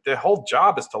media that their whole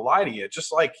job is to lie to you.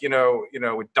 Just like,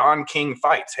 with Don King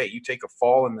fights, hey, you take a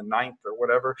fall in the ninth or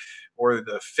whatever, or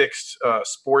the fixed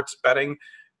sports betting.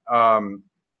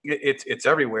 It's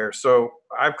everywhere. So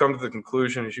I've come to the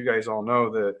conclusion, as you guys all know,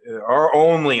 that our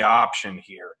only option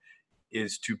here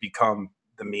is to become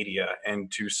the media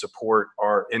and to support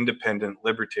our independent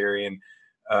libertarian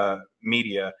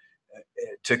media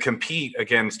to compete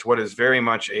against what is very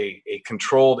much a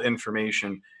controlled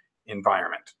information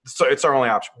environment. So it's our only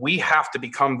option. We have to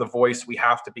become the voice. We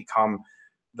have to become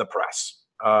the press.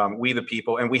 We the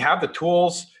people, and we have the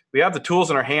tools. We have the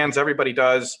tools in our hands. Everybody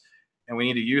does. And we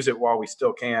need to use it while we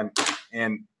still can.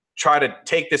 And try to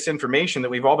take this information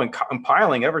that we've all been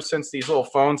compiling ever since these little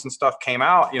phones and stuff came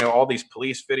out, all these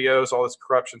police videos, all this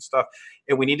corruption stuff.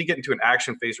 And we need to get into an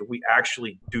action phase where we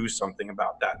actually do something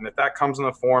about that. And if that comes in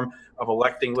the form of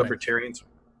electing libertarians,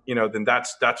 then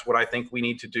that's what I think we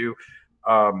need to do.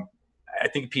 I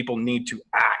think people need to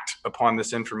act upon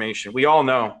this information. We all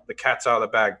know the cat's out of the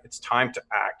bag. It's time to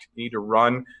act. You need to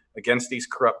run against these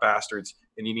corrupt bastards,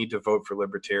 and you need to vote for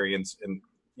libertarians and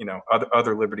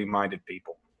other liberty-minded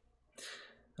people.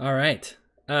 All right.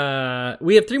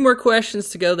 We have 3 more questions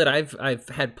to go that I've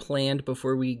had planned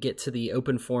before we get to the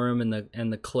open forum and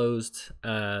the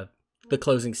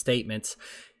closing statements.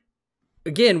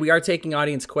 Again, we are taking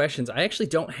audience questions. I actually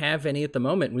don't have any at the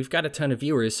moment. We've got a ton of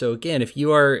viewers. So again, if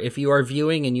you are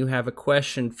viewing and you have a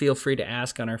question, feel free to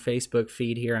ask on our Facebook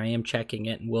feed here. I am checking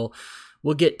it, and we'll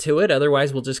get to it.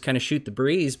 Otherwise, we'll just kind of shoot the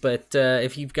breeze. But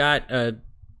if you've got a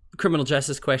criminal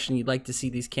justice question you'd like to see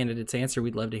these candidates answer,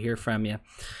 we'd love to hear from you.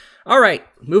 All right,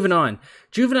 moving on.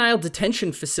 Juvenile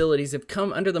detention facilities have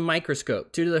come under the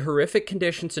microscope due to the horrific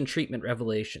conditions and treatment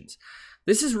revelations.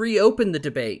 This has reopened the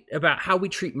debate about how we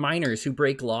treat minors who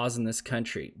break laws in this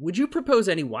country. Would you propose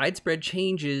any widespread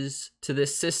changes to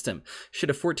this system? Should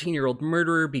a 14-year-old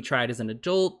murderer be tried as an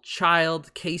adult,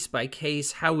 child, case by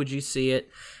case? How would you see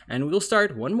it? And we'll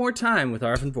start one more time with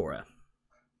Arvin Vohra.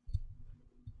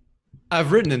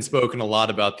 I've written and spoken a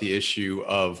lot about the issue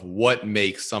of what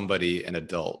makes somebody an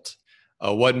adult,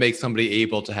 what makes somebody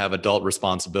able to have adult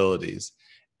responsibilities.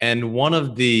 And one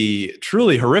of the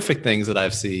truly horrific things that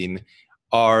I've seen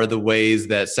are the ways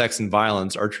that sex and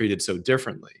violence are treated so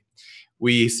differently.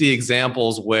 We see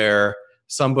examples where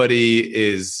somebody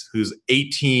who's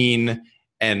 18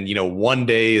 and one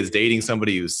day is dating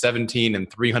somebody who's 17 and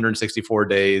 364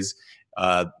 days.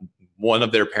 One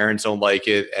of their parents don't like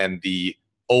it, and the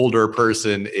older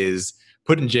person is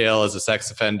put in jail as a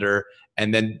sex offender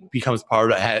and then becomes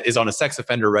is on a sex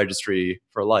offender registry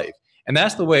for life. And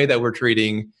that's the way that we're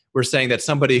saying that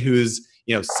somebody who's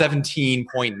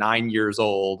 17.9 years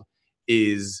old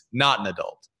is not an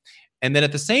adult. And then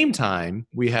at the same time,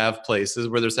 we have places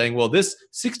where they're saying, well, this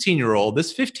 16-year-old,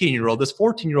 this 15-year-old, this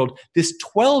 14-year-old, this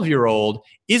 12-year-old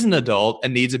is an adult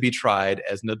and needs to be tried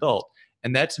as an adult.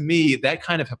 And that, to me, that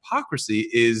kind of hypocrisy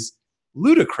is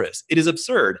ludicrous. It is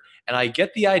absurd. And I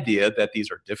get the idea that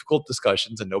these are difficult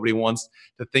discussions and nobody wants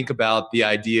to think about the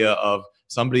idea of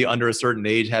somebody under a certain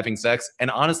age having sex.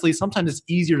 And honestly, sometimes it's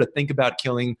easier to think about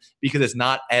killing because it's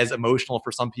not as emotional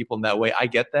for some people in that way. I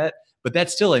get that. But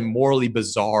that's still a morally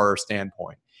bizarre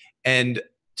standpoint. And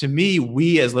to me,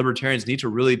 we as libertarians need to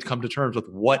really come to terms with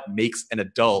what makes an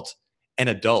adult an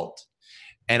adult.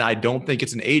 And I don't think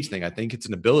it's an age thing. I think it's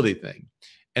an ability thing.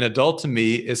 An adult to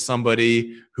me is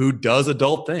somebody who does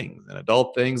adult things. And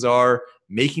adult things are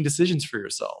making decisions for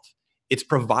yourself. It's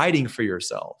providing for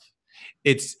yourself.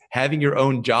 It's having your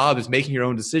own job, it's making your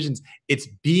own decisions. It's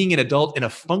being an adult in a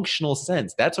functional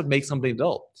sense. That's what makes somebody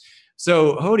adult.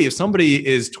 So, Hody, if somebody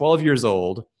is 12 years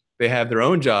old, they have their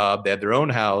own job, they have their own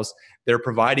house, they're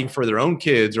providing for their own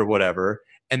kids or whatever,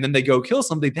 and then they go kill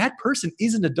somebody, that person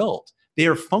is an adult. They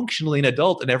are functionally an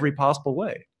adult in every possible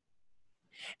way.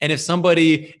 And if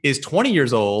somebody is 20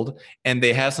 years old and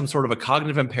they have some sort of a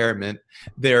cognitive impairment,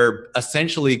 they're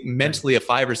essentially mentally a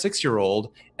 5 or 6 year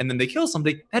old, and then they kill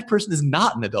somebody, that person is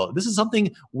not an adult. This is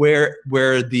something where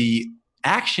the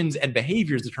actions and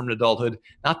behaviors determine adulthood,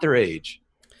 not their age.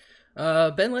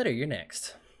 Ben Letter, you're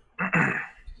next.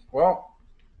 Well,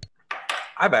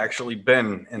 I've actually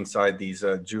been inside these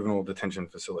juvenile detention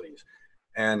facilities,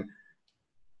 and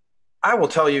I will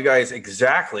tell you guys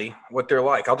exactly what they're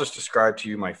like. I'll just describe to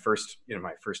you my first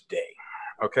day.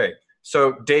 Okay,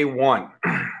 so day one,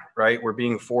 right? We're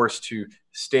being forced to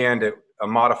stand at a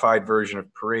modified version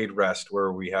of parade rest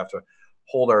where we have to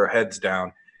hold our heads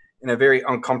down in a very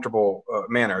uncomfortable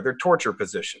manner. They're torture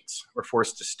positions. We're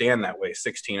forced to stand that way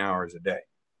 16 hours a day.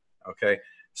 Okay,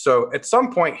 so at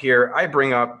some point here, I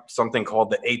bring up something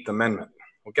called the 8th Amendment.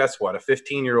 Well, guess what? A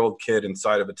 15-year-old kid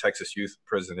inside of a Texas youth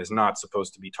prison is not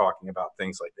supposed to be talking about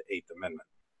things like the 8th Amendment.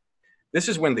 This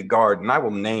is when the guard, and I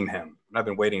will name him, and I've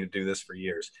been waiting to do this for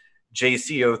years,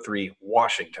 JC03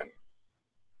 Washington,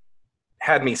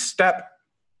 had me step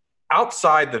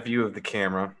outside the view of the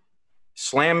camera,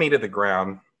 slam me to the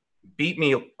ground, beat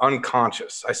me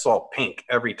unconscious. I saw pink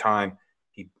every time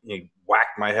he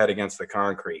whacked my head against the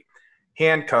concrete,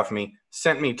 handcuffed me,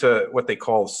 sent me to what they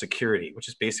call security, which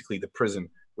is basically the prison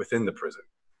within the prison.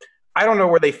 I don't know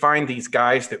where they find these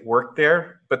guys that work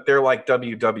there, but they're like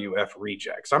WWF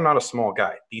rejects. I'm not a small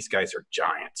guy. These guys are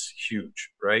giants, huge,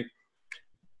 right?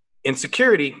 In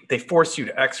security, they force you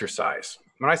to exercise.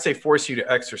 When I say force you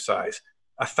to exercise,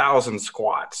 1,000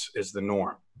 squats is the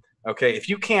norm. Okay, if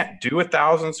you can't do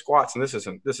 1,000 squats, and this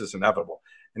is inevitable.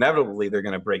 Inevitably, they're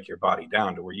going to break your body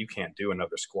down to where you can't do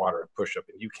another squat or a push-up,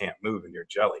 and you can't move, and you're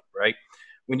jelly, right?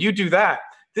 When you do that,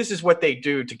 this is what they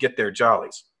do to get their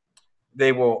jollies.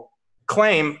 They will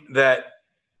claim that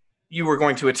you were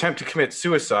going to attempt to commit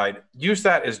suicide, use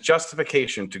that as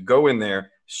justification to go in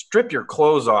there, strip your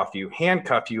clothes off you,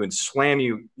 handcuff you, and slam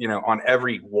you, on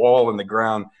every wall in the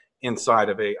ground inside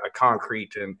of a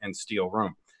concrete and steel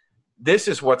room. This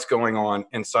is what's going on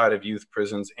inside of youth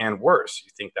prisons and worse.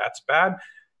 You think that's bad?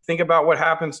 Think about what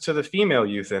happens to the female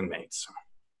youth inmates.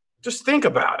 Just think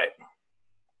about it.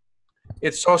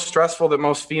 It's so stressful that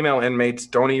most female inmates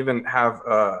don't even have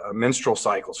menstrual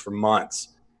cycles for months.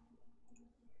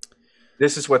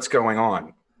 This is what's going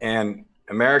on. And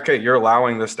America, you're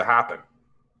allowing this to happen.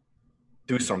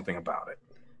 Do something about it.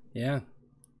 Yeah.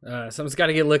 Something's got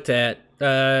to get looked at.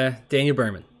 Daniel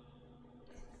Behrman.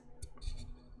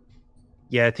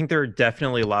 Yeah, I think there are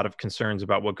definitely a lot of concerns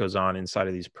about what goes on inside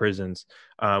of these prisons.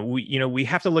 We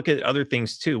have to look at other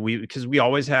things too. Because we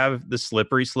always have the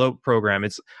slippery slope program.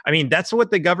 That's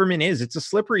what the government is. It's a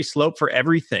slippery slope for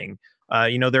everything.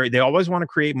 They always want to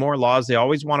create more laws. They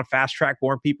always want to fast track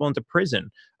more people into prison.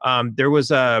 There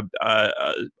was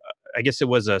I guess it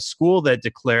was a school that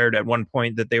declared at one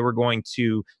point that they were going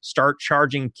to start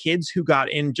charging kids who got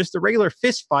in just a regular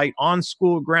fist fight on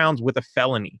school grounds with a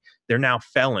felony. They're now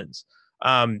felons.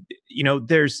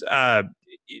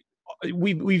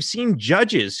 We've seen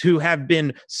judges who have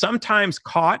been sometimes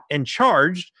caught and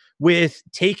charged with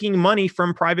taking money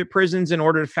from private prisons in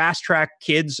order to fast track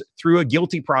kids through a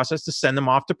guilty process to send them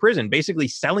off to prison, basically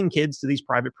selling kids to these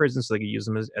private prisons so they can use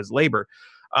them as labor.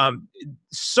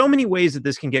 So many ways that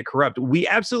this can get corrupt. We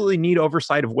absolutely need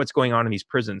oversight of what's going on in these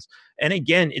prisons. And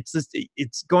again,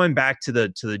 it's going back to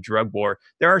the drug war.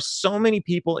 There are so many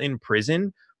people in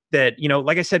prison that,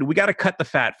 like I said, we got to cut the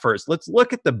fat first. Let's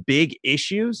look at the big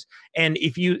issues. And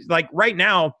if you right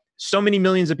now, so many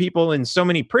millions of people in so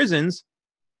many prisons,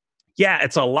 yeah,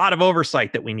 it's a lot of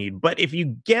oversight that we need. But if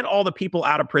you get all the people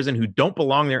out of prison who don't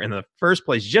belong there in the first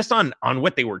place, just on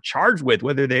what they were charged with,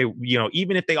 whether they,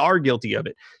 even if they are guilty of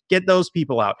it, get those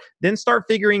people out. Then start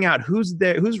figuring out who's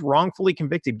wrongfully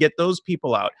convicted. Get those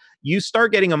people out. You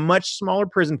start getting a much smaller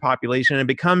prison population, and it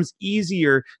becomes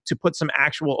easier to put some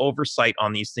actual oversight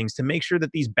on these things to make sure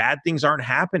that these bad things aren't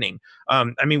happening.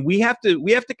 We have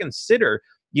to consider,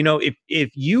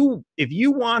 if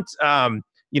you want.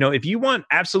 If you want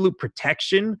absolute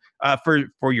protection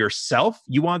for yourself,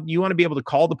 you want to be able to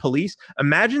call the police.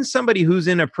 Imagine somebody who's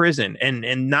in a prison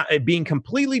and not being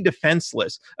completely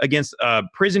defenseless against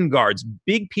prison guards,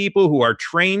 big people who are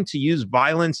trained to use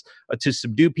violence to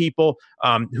subdue people,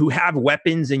 who have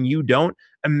weapons and you don't.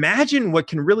 Imagine what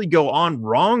can really go on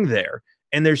wrong there.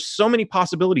 And there's so many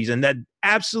possibilities, and that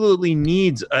absolutely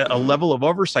needs a level of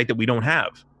oversight that we don't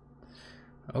have.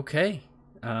 Okay.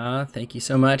 Thank you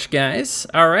so much, guys.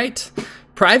 All right.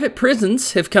 Private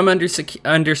prisons have come under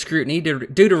scrutiny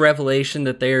due to revelation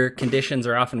that their conditions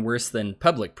are often worse than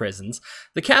public prisons.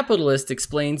 The Capitalist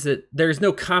explains that there's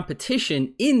no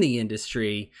competition in the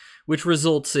industry, which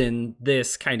results in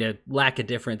this kind of lack of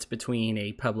difference between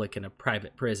a public and a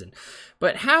private prison.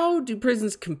 But how do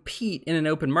prisons compete in an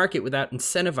open market without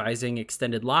incentivizing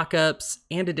extended lockups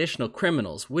and additional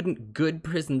criminals? Wouldn't good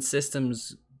prison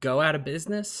systems go out of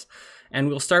business? And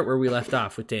we'll start where we left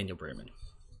off with Daniel Behrman.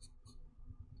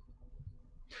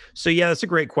 So, yeah, that's a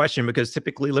great question, because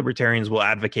typically libertarians will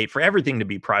advocate for everything to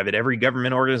be private. Every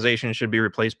government organization should be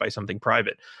replaced by something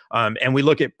private. And we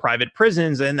look at private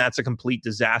prisons, and that's a complete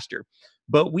disaster.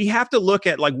 But we have to look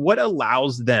at what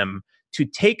allows them to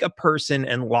take a person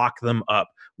and lock them up.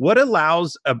 What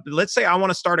allows, let's say I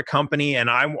want to start a company and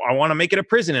I want to make it a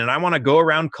prison, and I want to go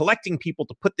around collecting people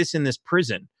to put this in this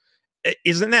prison.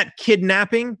 Isn't that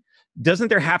kidnapping? Doesn't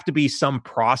there have to be some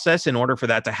process in order for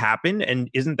that to happen? And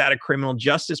isn't that a criminal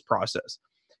justice process?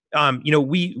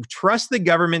 We trust the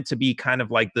government to be kind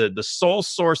of like the sole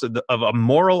source of a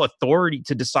moral authority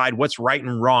to decide what's right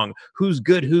and wrong, who's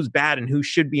good, who's bad, and who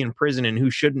should be in prison and who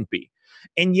shouldn't be.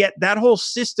 And yet that whole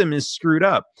system is screwed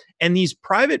up. And these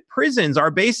private prisons are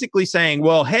basically saying,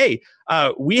 well, hey,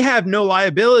 we have no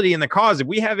liability in the cause. If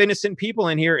we have innocent people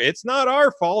in here, it's not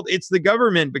our fault. It's the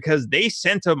government, because they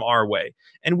sent them our way.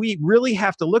 And we really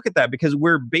have to look at that, because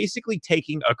we're basically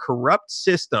taking a corrupt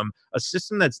system, a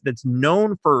system that's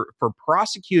known for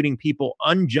prosecuting people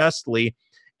unjustly,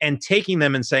 and taking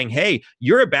them and saying, hey,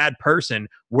 you're a bad person.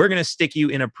 We're going to stick you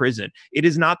in a prison. It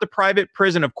is not the private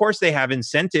prison. Of course, they have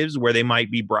incentives where they might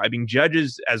be bribing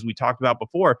judges, as we talked about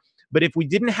before. But if we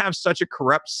didn't have such a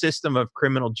corrupt system of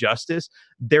criminal justice,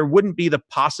 there wouldn't be the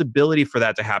possibility for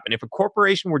that to happen. If a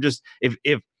corporation were just,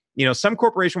 if You know, some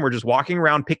corporation were just walking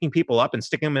around picking people up and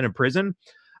sticking them in a prison.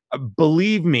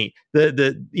 Believe me,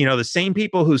 the same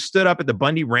people who stood up at the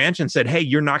Bundy Ranch and said, hey,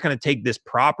 you're not going to take this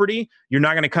property, you're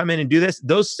not going to come in and do this,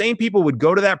 those same people would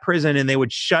go to that prison and they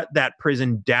would shut that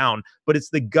prison down. But it's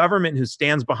the government who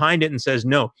stands behind it and says,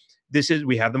 no,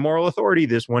 we have the moral authority,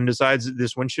 this one decides that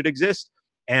this one should exist,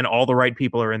 and all the right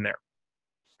people are in there.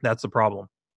 That's the problem.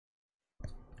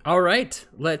 All right,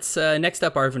 let's next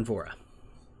up, Arvin Vohra.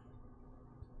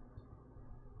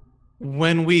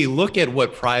 When we look at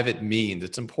what private means,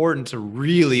 it's important to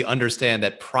really understand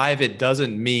that private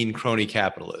doesn't mean crony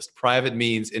capitalist. Private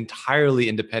means entirely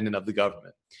independent of the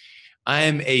government. I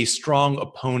am a strong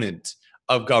opponent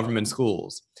of government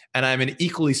schools, and I'm an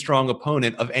equally strong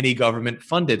opponent of any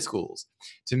government-funded schools.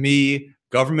 To me,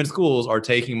 government schools are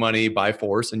taking money by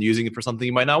force and using it for something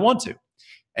you might not want to.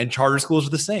 And charter schools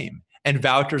are the same, and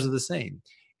vouchers are the same.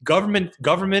 Government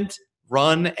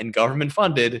run and government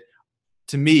funded,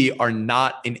 to me, are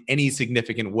not in any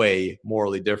significant way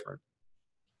morally different.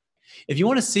 If you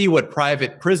want to see what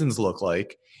private prisons look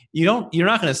like, you're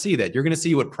not going to see that. You're going to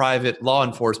see what private law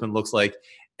enforcement looks like.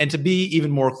 And to be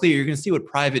even more clear, you're going to see what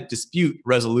private dispute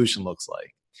resolution looks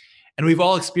like. And we've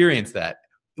all experienced that.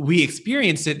 We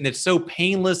experience it, and it's so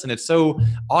painless and it's so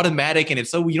automatic and it's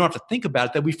so you don't have to think about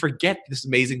it that we forget this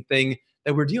amazing thing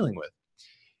that we're dealing with.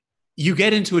 You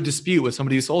get into a dispute with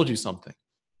somebody who sold you something.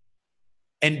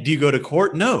 And do you go to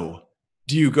court? No.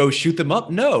 Do you go shoot them up?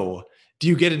 No. Do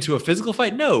you get into a physical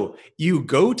fight? No. You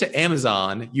go to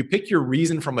Amazon, you pick your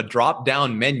reason from a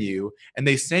drop-down menu, and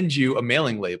they send you a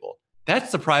mailing label.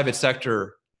 That's the private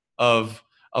sector of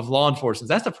law enforcement.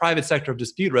 That's the private sector of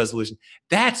dispute resolution.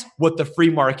 That's what the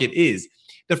free market is.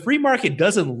 The free market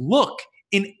doesn't look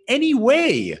in any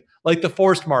way like the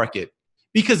forced market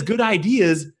because good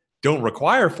ideas don't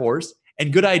require force.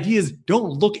 And good ideas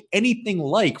don't look anything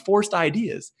like forced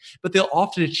ideas, but they'll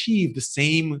often achieve the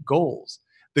same goals.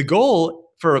 The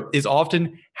goal is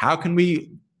often, how can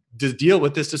we deal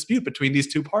with this dispute between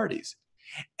these two parties?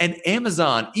 And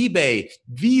Amazon, eBay,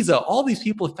 Visa, all these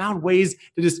people have found ways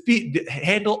to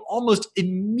handle almost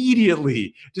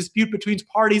immediately dispute between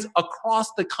parties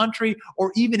across the country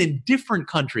or even in different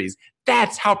countries.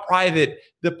 That's how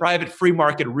the private free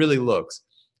market really looks.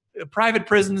 Private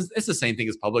prisons, it's the same thing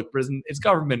as public prison. It's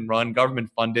government run,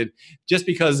 government funded. Just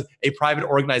because a private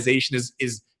organization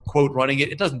is quote running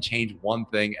it, it doesn't change one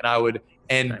thing. And I would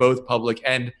end both public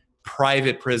and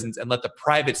private prisons and let the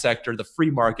private sector, the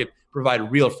free market, provide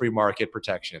real free market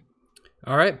protection.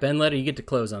 All right, Ben Letter, you get to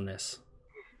close on this.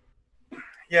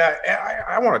 Yeah,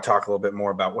 I want to talk a little bit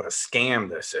more about what a scam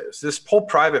this is. This whole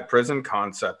private prison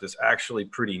concept is actually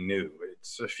pretty new.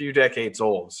 It's a few decades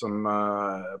old. Some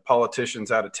politicians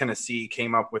out of Tennessee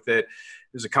came up with it.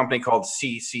 There's a company called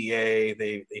CCA.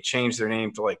 They changed their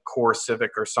name to like Core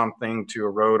Civic or something to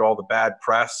erode all the bad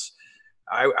press.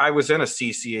 I was in a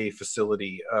CCA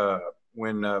facility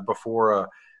before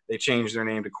they changed their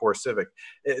name to Core Civic.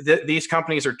 These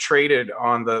companies are traded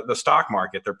on the stock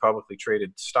market. They're publicly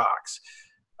traded stocks.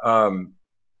 And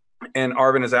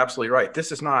Arvin is absolutely right.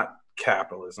 This is not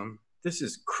capitalism. This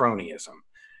is cronyism.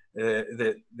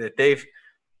 That they've,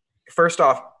 first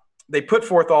off, they put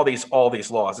forth all these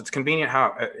laws. It's convenient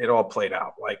how it all played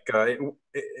out. Like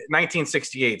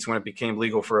 1968 is when it became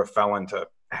legal for a felon to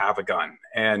have a gun,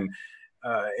 and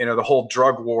the whole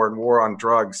drug war and war on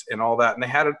drugs and all that. And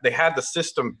they had the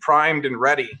system primed and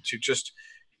ready to just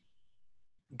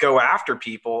go after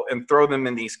people and throw them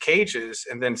in these cages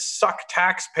and then suck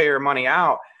taxpayer money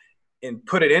out and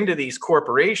put it into these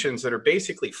corporations that are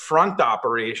basically front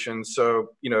operations. So,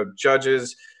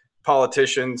 judges,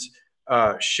 politicians,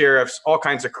 sheriffs, all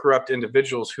kinds of corrupt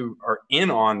individuals who are in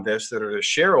on this, that are the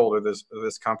shareholder of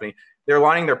this company, they're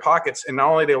lining their pockets. And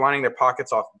not only are they lining their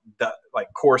pockets off like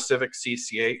Core Civic,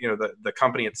 CCA, the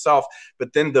company itself,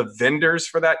 but then the vendors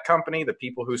for that company, the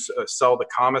people who sell the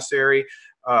commissary,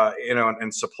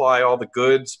 and supply all the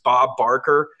goods, Bob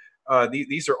Barker.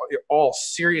 These are all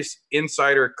serious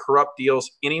insider corrupt deals.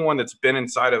 Anyone that's been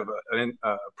inside of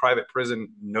a private prison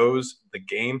knows the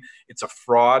game. It's a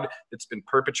fraud that's been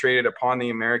perpetrated upon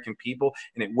the American people,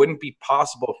 and it wouldn't be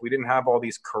possible if we didn't have all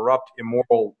these corrupt,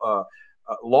 immoral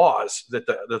laws that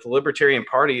the Libertarian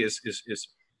Party is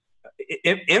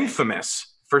infamous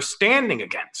for standing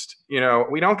against.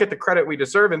 We don't get the credit we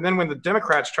deserve, and then when the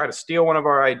Democrats try to steal one of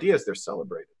our ideas, they're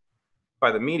celebrated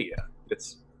by the media.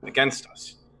 It's against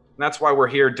us. And that's why we're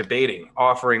here debating,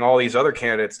 offering all these other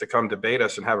candidates to come debate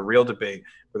us and have a real debate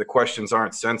where the questions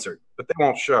aren't censored. But they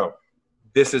won't show.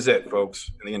 This is it, folks,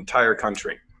 in the entire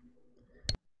country.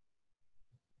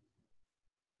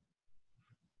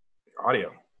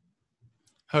 Audio.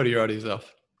 How do your audio's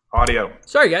off? Audio.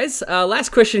 Sorry, guys. Last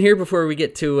question here before we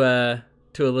get to a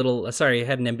little. Sorry, I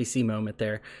had an NBC moment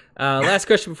there. Last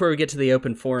question before we get to the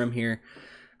open forum here.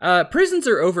 Prisons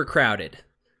are overcrowded.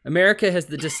 America has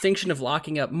the distinction of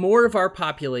locking up more of our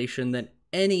population than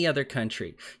any other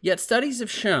country. Yet studies have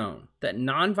shown that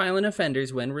nonviolent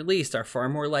offenders, when released, are far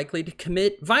more likely to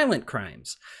commit violent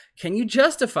crimes. Can you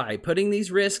justify putting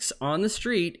these risks on the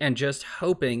street and just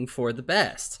hoping for the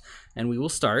best? And we will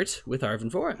start with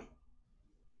Arvin Vohra.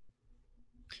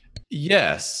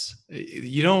 Yes,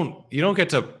 you don't get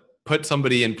to put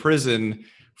somebody in prison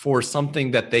for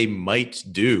something that they might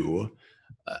do.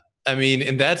 I mean,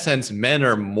 in that sense, men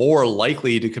are more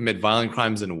likely to commit violent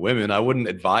crimes than women. I wouldn't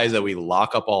advise that we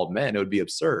lock up all men. It would be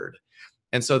absurd.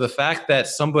 And so the fact that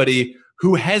somebody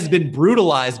who has been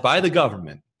brutalized by the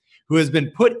government, who has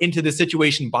been put into this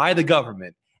situation by the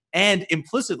government, and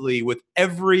implicitly with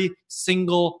every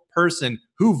single person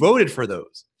who voted for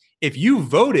those, if you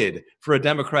voted for a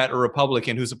Democrat or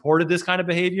Republican who supported this kind of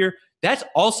behavior, that's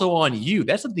also on you.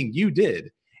 That's something you did.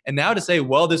 And now to say,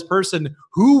 well, this person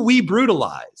who we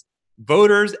brutalized,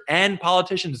 voters and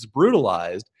politicians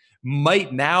brutalized,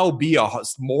 might now be a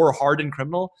more hardened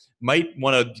criminal, might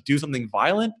want to do something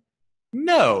violent.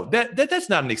 No, that's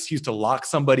not an excuse to lock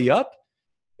somebody up.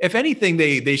 If anything,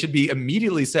 they should be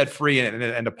immediately set free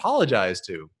and apologized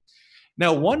to.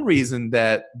 Now, one reason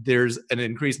that there's an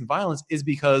increase in violence is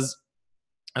because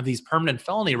of these permanent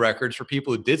felony records for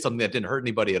people who did something that didn't hurt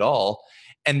anybody at all.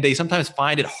 And they sometimes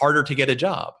find it harder to get a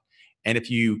job. And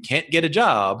if you can't get a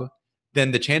job,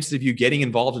 then the chances of you getting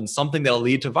involved in something that'll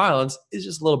lead to violence is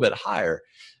just a little bit higher.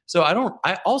 So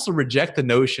I also reject the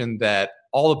notion that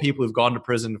all the people who've gone to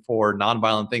prison for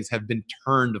nonviolent things have been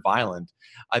turned violent.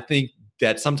 I think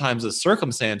that sometimes the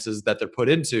circumstances that they're put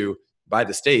into by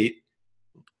the state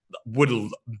would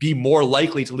be more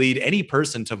likely to lead any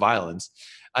person to violence.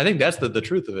 I think that's the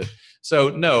truth of it. So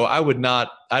no, I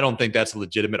don't think that's a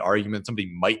legitimate argument. Somebody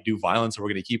might do violence and we're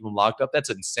going to keep them locked up. That's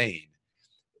insane.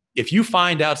 If you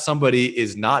find out somebody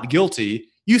is not guilty,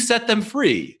 you set them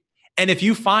free. And if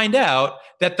you find out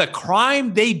that the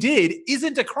crime they did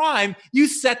isn't a crime, you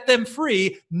set them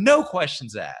free. No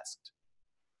questions asked.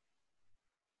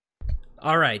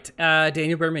 All right.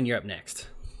 Daniel Behrman, you're up next.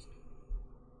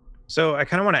 So I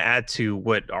kind of want to add to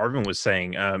what Arvin was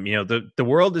saying. The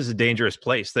world is a dangerous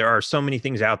place. There are so many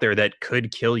things out there that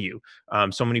could kill you.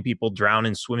 So many people drown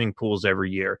in swimming pools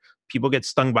every year. People get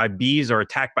stung by bees or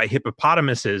attacked by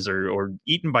hippopotamuses or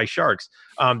eaten by sharks.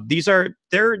 There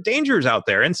are dangers out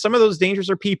there, and some of those dangers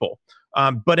are people.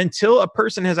 But until a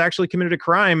person has actually committed a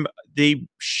crime, they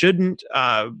shouldn't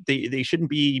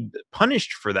be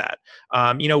punished for that.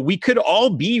 We could all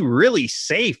be really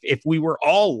safe if we were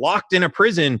all locked in a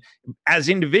prison as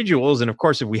individuals, and of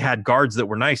course, if we had guards that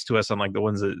were nice to us, unlike the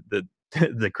ones that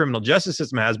the criminal justice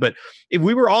system has. But if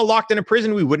we were all locked in a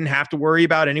prison, we wouldn't have to worry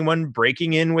about anyone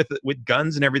breaking in with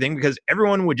guns and everything, because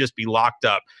everyone would just be locked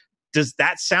up. Does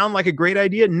that sound like a great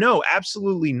idea? No,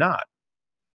 absolutely not.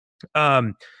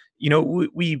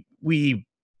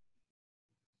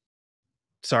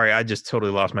 Sorry, I just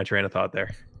totally lost my train of thought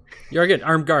there. You're good.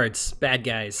 Armed guards, bad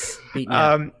guys, beating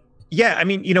up. Yeah, I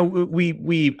mean,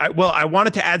 I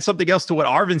wanted to add something else to what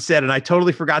Arvin said, and I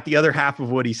totally forgot the other half of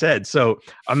what he said. So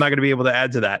I'm not going to be able to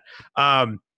add to that.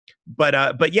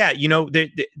 But yeah,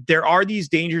 there are these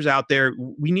dangers out there.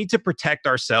 We need to protect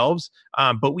ourselves,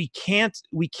 but we can't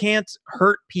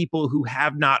hurt people who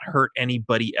have not hurt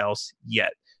anybody else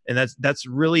yet. And that's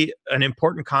really an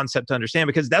important concept to understand,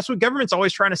 because that's what government's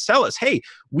always trying to sell us. Hey,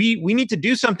 we need to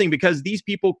do something because these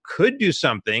people could do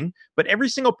something, but every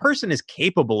single person is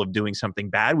capable of doing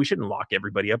something bad. We shouldn't lock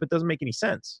everybody up. It doesn't make any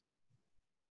sense.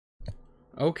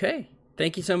 Okay.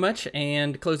 Thank you so much.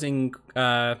 And closing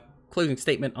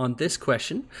statement on this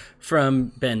question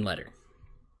from Ben Letter.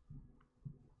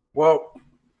 Well,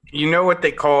 you know what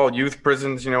they call youth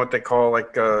prisons? You know what they call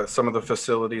some of the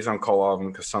facilities? I don't call all of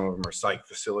them because some of them are psych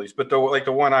facilities. But the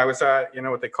one I was at, you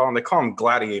know what they call them? They call them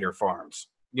gladiator farms.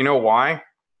 You know why?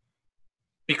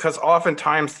 Because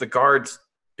oftentimes the guards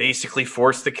basically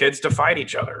force the kids to fight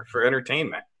each other for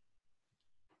entertainment.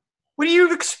 What do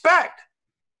you expect?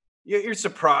 You're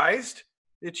surprised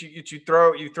that you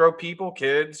throw people,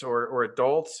 kids or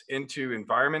adults, into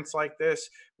environments like this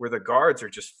where the guards are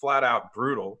just flat out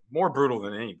brutal, more brutal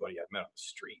than anybody I've met on the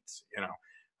streets,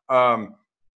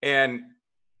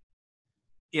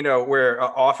 where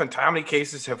oftentimes, how many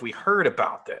cases have we heard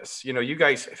about this? You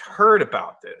guys have heard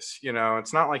about this.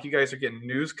 It's not like you guys are getting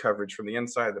news coverage from the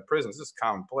inside of the prisons. This is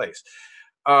commonplace.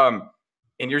 And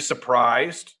you're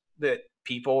surprised that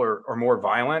people are more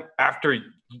violent after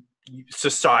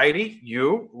society,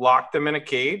 you lock them in a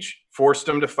cage forced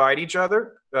them to fight each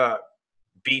other,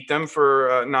 beat them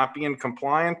for not being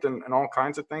compliant, and all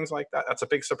kinds of things like that. That's a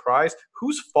big surprise.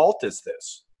 Whose fault is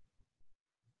this?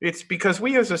 It's because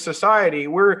we as a society,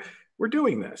 we're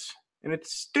doing this, and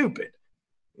it's stupid.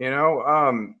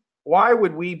 Why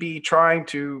would we be trying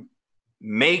to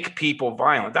make people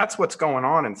violent? That's what's going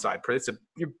on inside.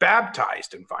 You're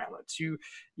baptized in violence. You,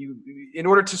 in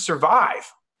order to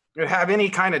survive, to have any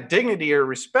kind of dignity or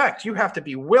respect, you have to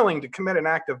be willing to commit an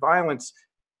act of violence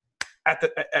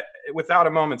without a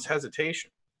moment's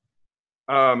hesitation,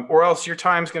 or else your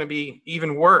time's going to be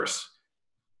even worse.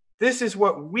 This is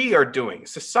what we are doing.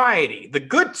 Society,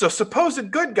 the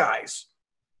supposed good guys,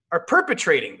 are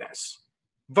perpetrating this.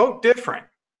 Vote different.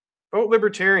 Vote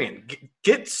Libertarian.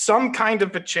 Get some kind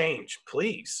of a change,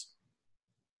 please.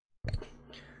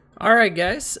 All right,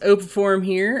 guys. Open forum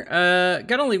here.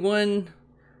 Got only one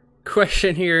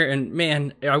question here, and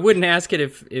man, I wouldn't ask it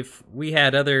if we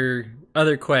had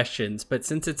other questions, but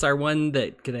since it's our one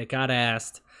that got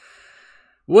asked,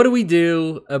 what do we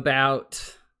do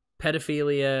about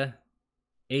pedophilia,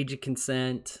 age of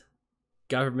consent,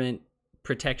 government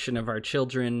protection of our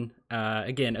children?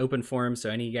 Again, open forum, so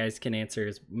any of you guys can answer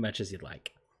as much as you'd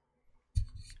like.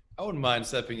 I wouldn't mind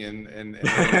stepping in and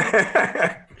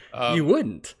you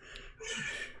wouldn't.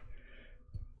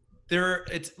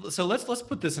 So let's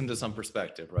put this into some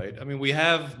perspective, right? I mean, we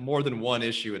have more than one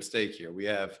issue at stake here. We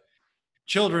have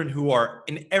children who are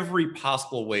in every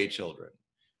possible way children,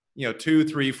 2,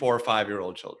 3, 4,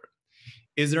 5-year-old children.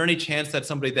 Is there any chance that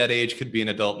somebody that age could be an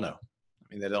adult? No. I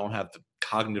mean, they don't have the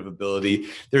cognitive ability.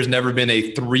 There's never been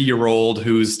a 3-year-old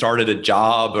who's started a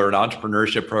job or an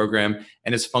entrepreneurship program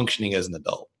and is functioning as an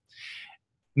adult.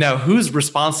 Now, whose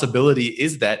responsibility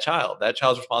is that child? That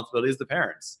child's responsibility is the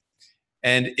parents.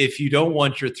 And if you don't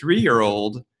want your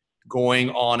 3-year-old going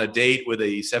on a date with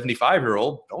a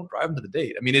 75-year-old, don't drive them to the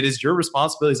date. I mean, it is your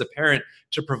responsibility as a parent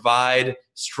to provide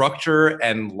structure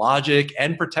and logic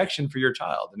and protection for your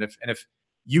child. And if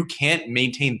you can't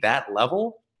maintain that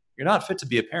level, you're not fit to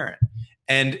be a parent.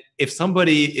 And if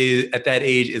somebody at that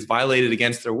age is violated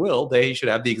against their will, they should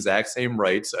have the exact same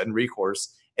rights and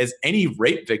recourse as any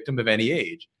rape victim of any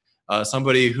age.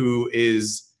 Somebody who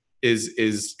is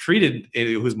treated,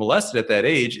 who's molested at that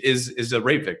age is a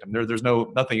rape victim. There's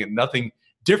nothing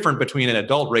different between an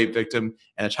adult rape victim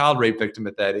and a child rape victim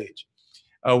at that age.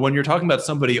 When you're talking about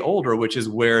somebody older, which is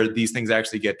where these things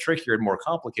actually get trickier and more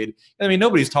complicated. I mean,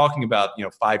 nobody's talking about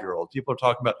 5-year-olds. People are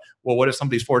talking about, well, what if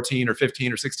somebody's 14 or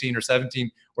 15 or 16 or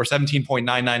 17 or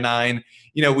 17.999?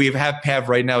 We have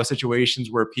right now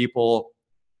situations where people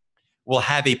will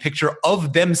have a picture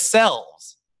of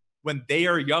themselves when they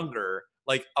are younger.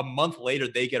 Like a month later,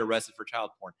 they get arrested for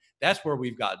child porn. That's where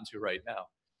we've gotten to right now.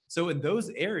 So in those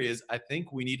areas, I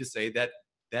think we need to say that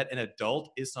an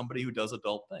adult is somebody who does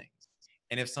adult things.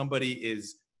 And if somebody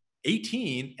is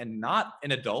 18 and not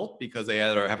an adult because they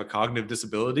either have a cognitive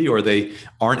disability or they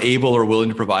aren't able or willing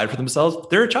to provide for themselves,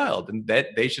 they're a child, and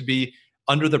that they should be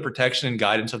under the protection and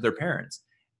guidance of their parents.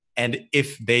 And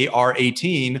if they are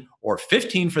 18 or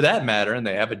 15 for that matter, and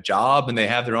they have a job and they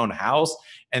have their own house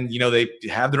and they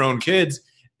have their own kids,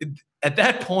 at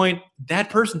that point, that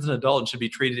person's an adult and should be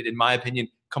treated, in my opinion,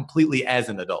 completely as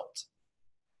an adult.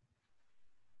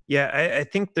 Yeah, I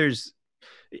think there's,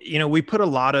 we put a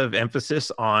lot of emphasis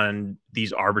on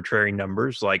these arbitrary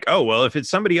numbers, like, oh, well, if it's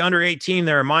somebody under 18,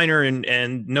 they're a minor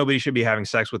and nobody should be having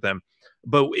sex with them.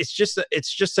 But it's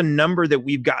just a number that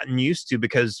we've gotten used to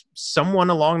because someone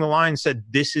along the line said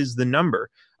this is the number.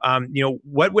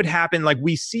 What would happen? Like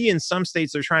we see in some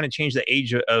states, they're trying to change the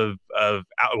age of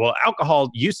alcohol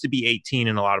used to be 18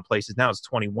 in a lot of places. Now it's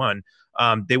 21.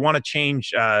 They want to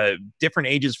change different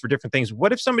ages for different things.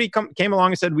 What if somebody came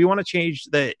along and said, we want to change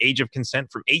the age of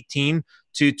consent from 18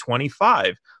 to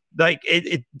 25? Like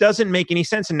it doesn't make any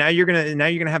sense. And now you're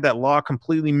gonna have that law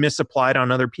completely misapplied on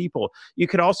other people. You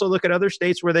could also look at other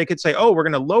states where they could say, oh, we're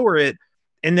going to lower it.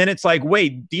 And then it's like,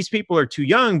 wait, these people are too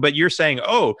young, but you're saying,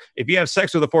 oh, if you have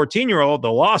sex with a 14-year-old,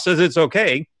 the law says it's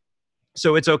okay.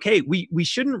 So it's okay. We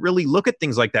shouldn't really look at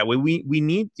things like that. We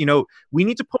need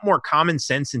to put more common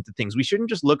sense into things. We shouldn't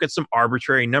just look at some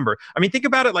arbitrary number. I mean, think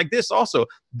about it like this also.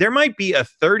 There might be a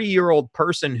 30-year-old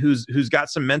person who's got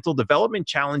some mental development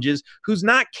challenges, who's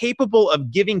not capable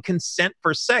of giving consent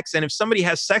for sex. And if somebody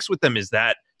has sex with them, is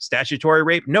that statutory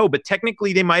rape? No, but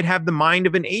technically they might have the mind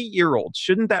of an 8-year-old.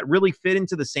 Shouldn't that really fit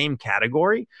into the same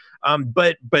category?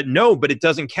 But it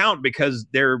doesn't count because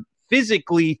they're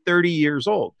physically 30 years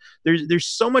old. There's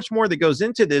so much more that goes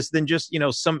into this than just,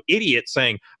 some idiot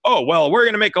saying, oh, well, we're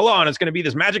going to make a law and it's going to be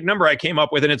this magic number I came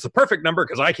up with and it's the perfect number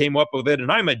because I came up with it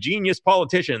and I'm a genius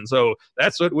politician. So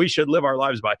that's what we should live our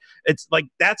lives by. It's like,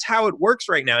 that's how it works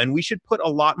right now. And we should put a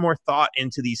lot more thought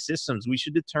into these systems. We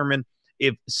should determine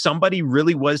if somebody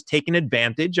really was taken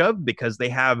advantage of because they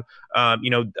have,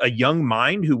 a young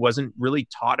mind who wasn't really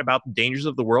taught about the dangers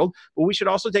of the world. But we should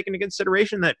also take into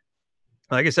consideration that,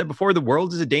 like I said before, the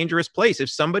world is a dangerous place. If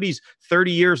somebody's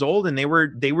 30 years old and they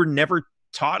were never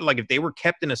taught, like if they were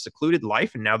kept in a secluded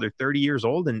life and now they're 30 years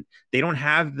old and they don't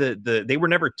have they were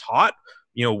never taught,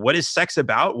 what is sex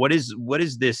about? What is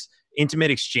this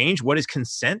intimate exchange? What is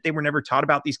consent? They were never taught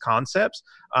about these concepts.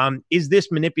 Is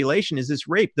this manipulation? Is this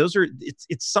rape?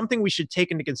 It's something we should take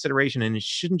into consideration, and it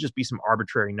shouldn't just be some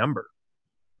arbitrary number.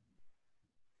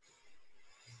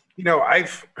 I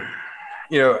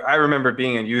remember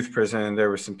being in youth prison, and there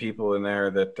were some people in there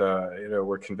that,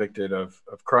 were convicted of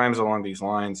crimes along these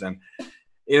lines. And,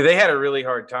 they had a really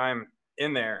hard time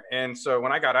in there. And so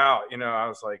when I got out, I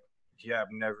was like, yeah,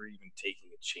 I've never even taken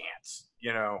a chance,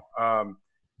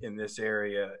 in this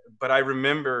area. But I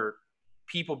remember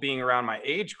people being around my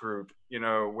age group,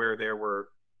 where there were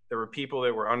people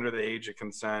that were under the age of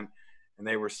consent and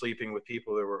they were sleeping with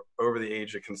people that were over the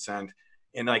age of consent.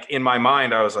 And like in my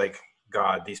mind, I was like,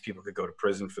 God, these people could go to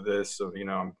prison for this. So,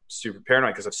 I'm super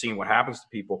paranoid because I've seen what happens to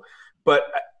people. But,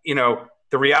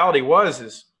 the reality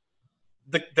is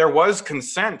there was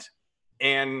consent,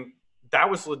 and that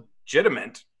was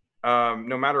legitimate,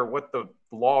 no matter what the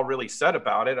law really said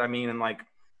about it. I mean, and like,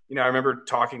 I remember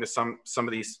talking to some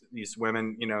of these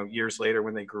women, years later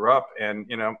when they grew up, and,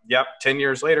 10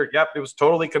 years later, it was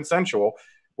totally consensual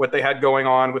what they had going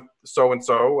on with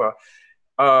so-and-so.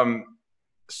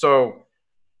 So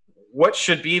what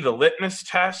should be the litmus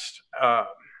test?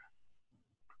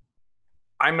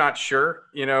 I'm not sure,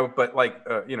 but like,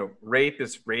 rape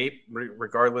is rape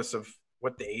regardless of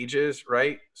what the age is,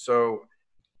 right? So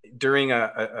during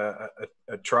a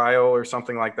trial or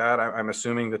something like that, I'm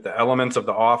assuming that the elements of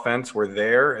the offense were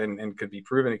there and could be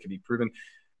proven. It could be proven.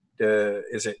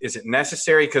 Is it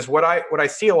necessary? Because what I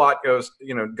see a lot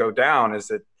go down is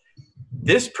that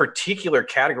this particular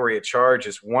category of charge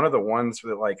is one of the ones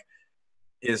that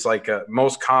is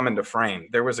most common to frame.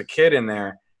 There was a kid in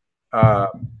there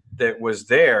that was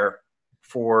there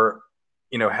for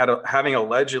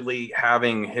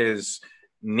having his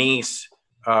niece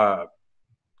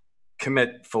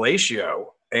commit fellatio,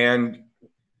 and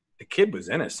the kid was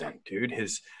innocent, dude.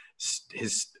 His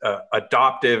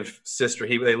adoptive sister,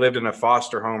 they lived in a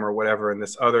foster home or whatever, and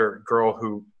this other girl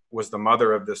who was the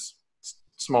mother of this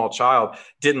small child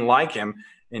didn't like him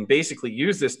and basically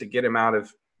used this to get him out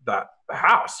of the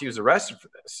house. He was arrested for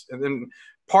this. And then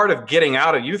part of getting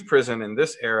out of youth prison in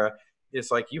this era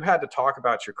is you had to talk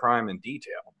about your crime in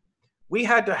detail. We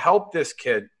had to help this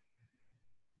kid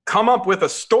come up with a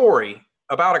story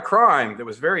about a crime that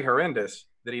was very horrendous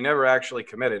that he never actually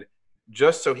committed,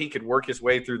 just so he could work his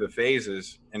way through the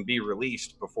phases and be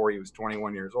released before he was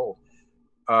 21 years old.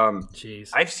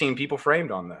 I've seen people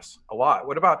framed on this a lot.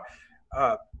 What about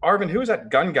Arvin? Who was that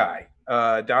gun guy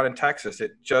down in Texas?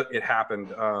 It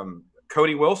happened.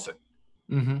 Cody Wilson.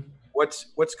 Mm-hmm.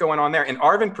 What's going on there? And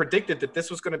Arvin predicted that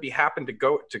this was going to be happen to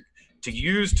go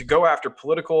after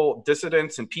political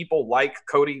dissidents and people like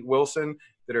Cody Wilson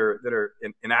that are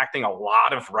enacting a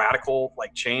lot of radical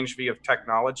change via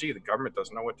technology. The government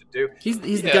doesn't know what to do. He's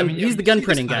the gun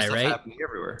printing guy, right?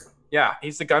 Everywhere. Yeah,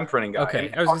 he's the gun printing guy.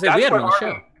 Okay, I was going to say we had him on the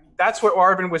show. That's what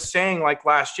Arvin was saying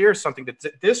last year. Something that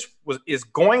this is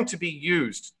going to be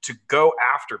used to go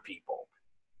after people.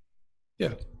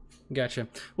 Yeah, gotcha.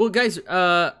 Well, guys,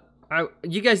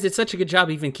 you guys did such a good job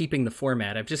even keeping the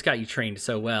format. I've just got you trained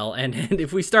so well. And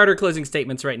if we start our closing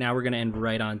statements right now, we're going to end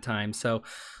right on time. So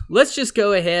let's just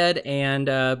go ahead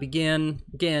and begin.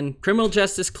 Again, criminal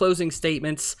justice closing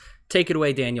statements. Take it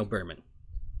away, Daniel Behrman.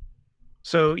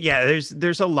 So yeah,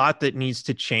 there's a lot that needs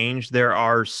to change. There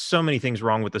are so many things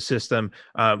wrong with the system.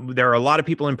 There are a lot of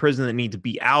people in prison that need to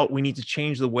be out. We need to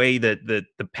change the way that the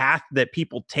path that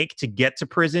people take to get to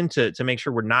prison to make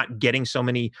sure we're not getting so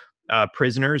many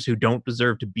prisoners who don't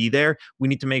deserve to be there. We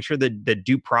need to make sure that the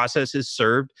due process is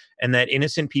served and that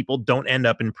innocent people don't end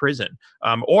up in prison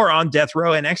or on death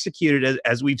row and executed,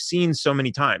 as we've seen so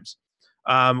many times.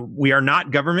 We are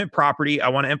not government property. I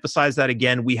want to emphasize that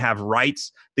again. We have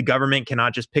rights. The government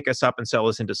cannot just pick us up and sell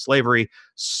us into slavery.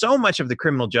 So much of the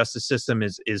criminal justice system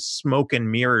is smoke and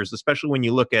mirrors, especially when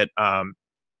you look at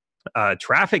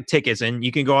traffic tickets. And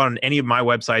you can go on any of my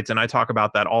websites, and I talk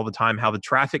about that all the time, how the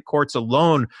traffic courts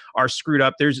alone are screwed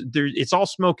up. It's all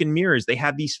smoke and mirrors. They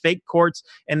have these fake courts,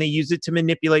 and they use it to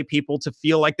manipulate people to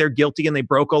feel like they're guilty and they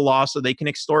broke a law so they can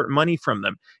extort money from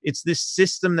them. It's this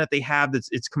system that they have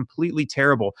it's completely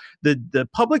terrible. The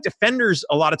public defenders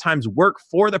a lot of times work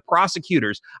for the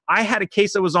prosecutors. I had a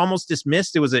case that was almost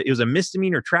dismissed. It was a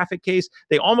misdemeanor traffic case.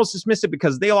 They almost dismissed it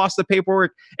because they lost the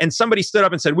paperwork, and somebody stood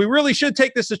up and said, "We really should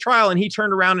take this to trial." And he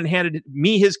turned around and handed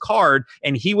me his card,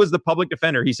 and he was the public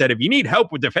defender. He said, "If you need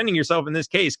help with defending yourself in this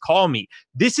case, call me."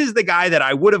 This is the guy that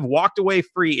I would have walked away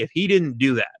free if he didn't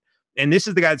do that. And this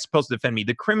is the guy that's supposed to defend me.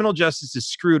 The criminal justice is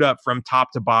screwed up from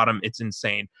top to bottom. It's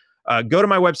insane. Go to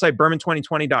my website,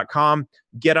 Behrman2020.com.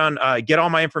 Get all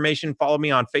my information. Follow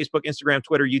me on Facebook, Instagram,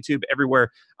 Twitter, YouTube,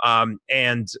 everywhere.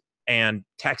 And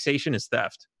taxation is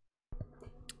theft.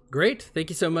 Great. Thank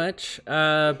you so much,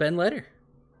 Ben Leder.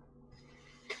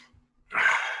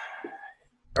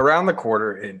 Around the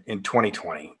quarter in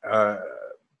 2020,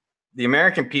 the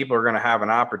American people are going to have an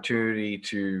opportunity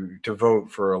to vote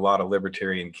for a lot of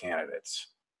libertarian candidates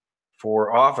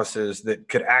for offices that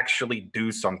could actually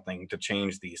do something to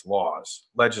change these laws.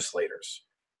 Legislators,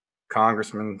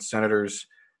 congressmen, senators,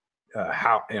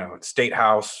 state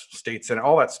house, state senate,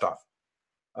 all that stuff.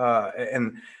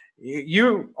 And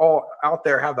you all out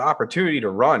there have the opportunity to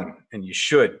run, and you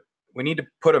should. We need to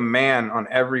put a man on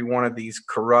every one of these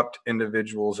corrupt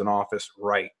individuals in office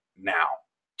right now.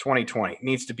 2020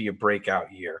 needs to be a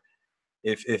breakout year.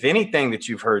 If anything that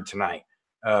you've heard tonight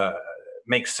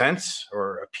makes sense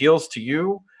or appeals to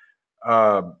you,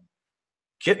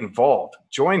 get involved.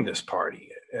 Join this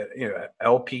party.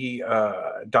 lp.org/join.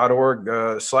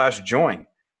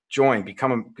 Join.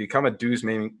 Become a dues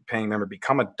paying member.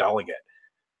 Become a delegate.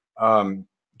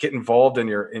 Get involved in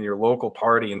your local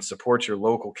party and support your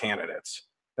local candidates.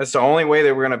 That's the only way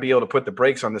that we're going to be able to put the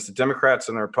brakes on this. The Democrats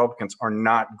and the Republicans are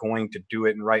not going to do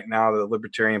it. And right now, the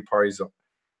Libertarian parties are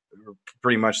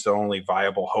pretty much the only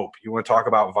viable hope. You want to talk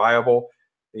about viable?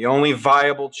 The only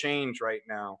viable change right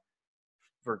now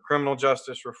for criminal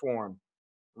justice reform,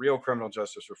 real criminal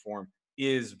justice reform,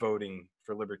 is voting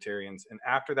for Libertarians. And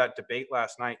after that debate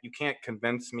last night, you can't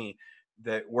convince me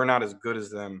that we're not as good as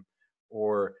them,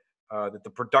 or that the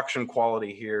production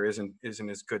quality here isn't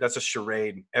as good. That's a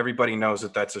charade. Everybody knows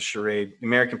that that's a charade. The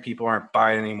American people aren't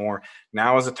buying anymore.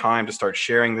 Now is the time to start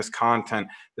sharing this content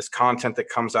that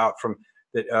comes out from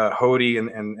that Hody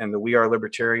and the We Are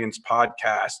Libertarians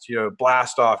podcast,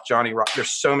 Blast Off, Johnny Rock.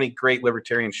 There's so many great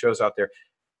libertarian shows out there.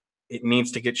 It needs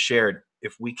to get shared.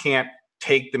 If we can't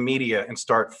take the media and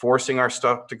start forcing our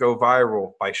stuff to go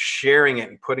viral by sharing it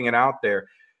and putting it out there,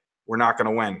 we're not going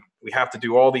to win. We have to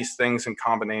do all these things in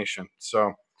combination.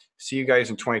 So see you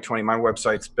guys in 2020. My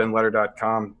website's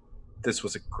benleder.com. This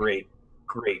was a great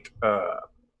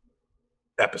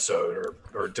episode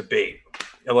or debate.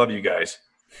 I love you guys.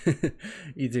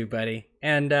 You do, buddy.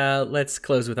 And let's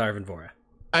close with Arvin Vohra.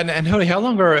 And Hody, how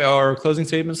long are our closing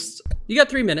statements? You got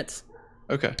 3 minutes.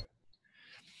 Okay.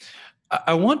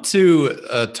 I want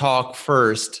to talk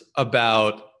first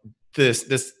about this.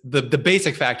 The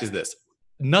basic fact is this.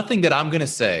 Nothing that I'm going to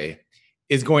say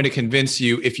is going to convince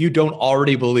you, if you don't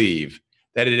already believe,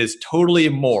 that it is totally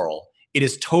immoral, it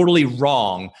is totally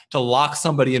wrong to lock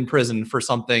somebody in prison for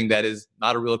something that is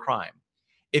not a real crime.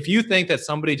 If you think that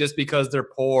somebody, just because they're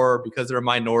poor, because they're a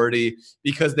minority,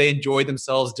 because they enjoy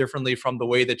themselves differently from the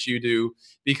way that you do,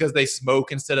 because they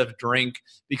smoke instead of drink,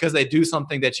 because they do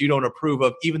something that you don't approve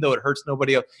of, even though it hurts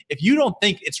nobody else, if you don't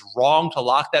think it's wrong to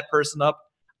lock that person up,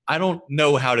 I don't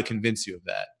know how to convince you of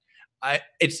that.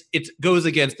 It goes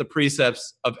against the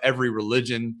precepts of every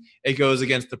religion. It goes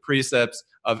against the precepts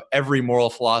of every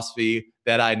moral philosophy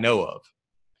that I know of.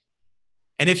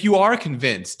 And if you are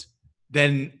convinced,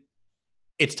 then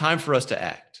it's time for us to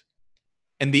act.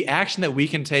 And the action that we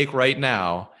can take right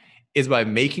now is by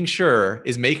making sure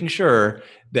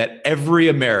that every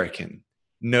American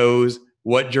knows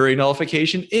what jury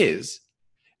nullification is,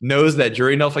 knows that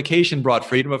jury nullification brought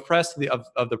freedom of press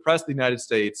of the press of the United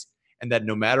States, and that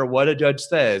no matter what a judge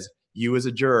says, you as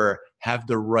a juror have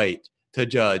the right to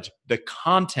judge the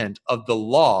content of the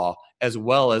law as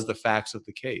well as the facts of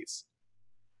the case.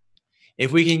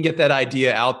 If we can get that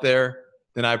idea out there,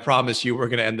 then I promise you we're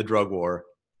going to end the drug war.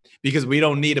 Because we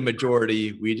don't need a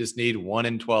majority. We just need 1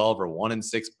 in 12 or 1 in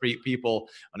 6 people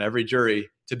on every jury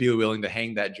to be willing to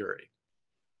hang that jury.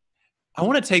 I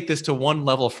want to take this to one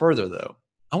level further, though.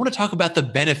 I want to talk about the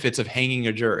benefits of hanging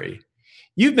a jury.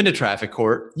 You've been to traffic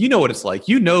court. You know what it's like.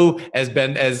 You know, as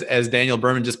Daniel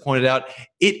Behrman just pointed out,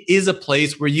 it is a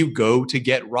place where you go to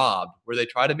get robbed, where they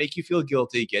try to make you feel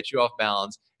guilty, get you off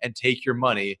balance, and take your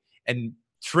money. And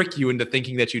trick you into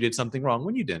thinking that you did something wrong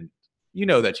when you didn't. You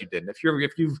know that you didn't. If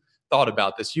you've thought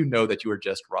about this, you know that you were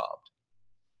just robbed.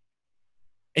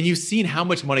 And you've seen how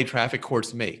much money traffic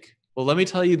courts make. Well, let me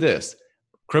tell you this.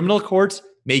 Criminal courts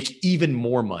make even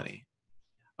more money.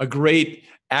 A great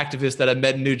activist that I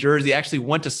met in New Jersey actually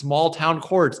went to small town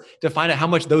courts to find out how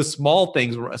much those small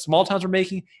towns were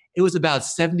making. It was about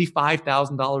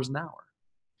 $75,000 an hour.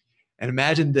 And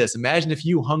imagine this. Imagine if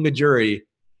you hung a jury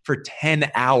for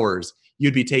 10 hours,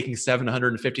 you'd be taking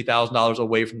 $750,000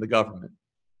 away from the government.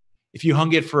 If you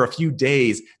hung it for a few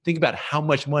days, think about how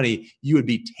much money you would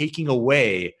be taking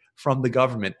away from the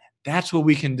government. That's what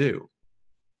we can do.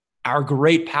 Our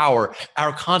great power,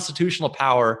 our constitutional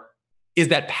power, is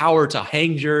that power to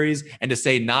hang juries and to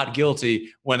say not guilty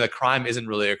when a crime isn't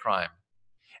really a crime.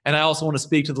 And I also want to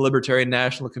speak to the Libertarian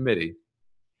National Committee.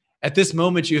 At this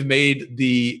moment, you've made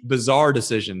the bizarre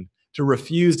decision to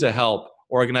refuse to help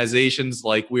organizations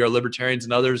like We Are Libertarians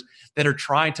and others that are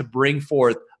trying to bring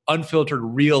forth unfiltered,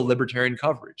 real libertarian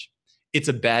coverage. It's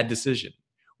a bad decision.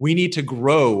 We need to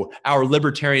grow our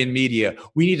libertarian media.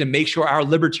 We need to make sure our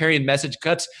libertarian message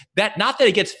cuts that, not that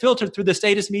it gets filtered through the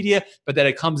status media, but that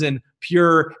it comes in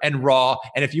pure and raw.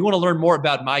 And if you want to learn more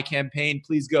about my campaign,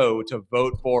 please go to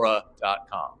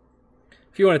votevohra.com.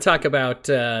 If you want to talk about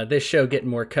this show getting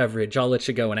more coverage, I'll let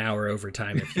you go an hour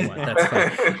overtime if you want. That's fine.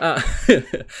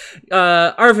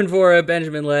 Arvin Vohra,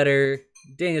 Benjamin Letter,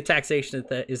 Daniel Taxation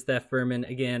is Theft Behrman.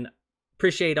 Again,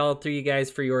 appreciate all three of you guys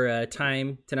for your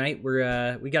time tonight.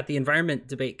 We got the environment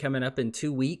debate coming up in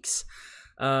 2 weeks.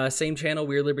 Same channel,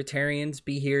 We're Libertarians.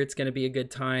 Be here. It's going to be a good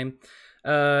time.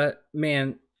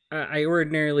 Man, I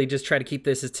ordinarily just try to keep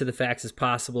this as to the facts as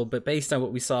possible, but based on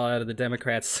what we saw out of the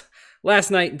Democrats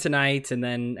last night and tonight, and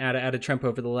then out of Trump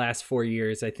over the last 4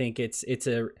 years, I think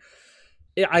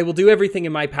I will do everything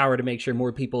in my power to make sure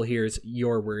more people hears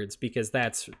your words, because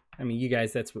you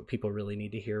guys, that's what people really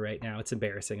need to hear right now. It's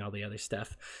embarrassing, all the other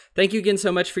stuff. Thank you again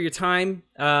so much for your time.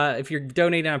 If you're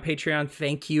donating on Patreon,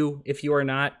 thank you. If you are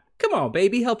not, come on,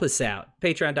 baby, help us out.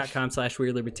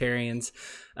 Patreon.com/WeAreLibertarians.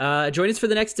 Join us for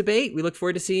the next debate. We look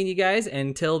forward to seeing you guys.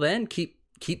 Until then, keep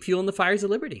fueling the fires of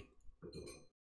liberty.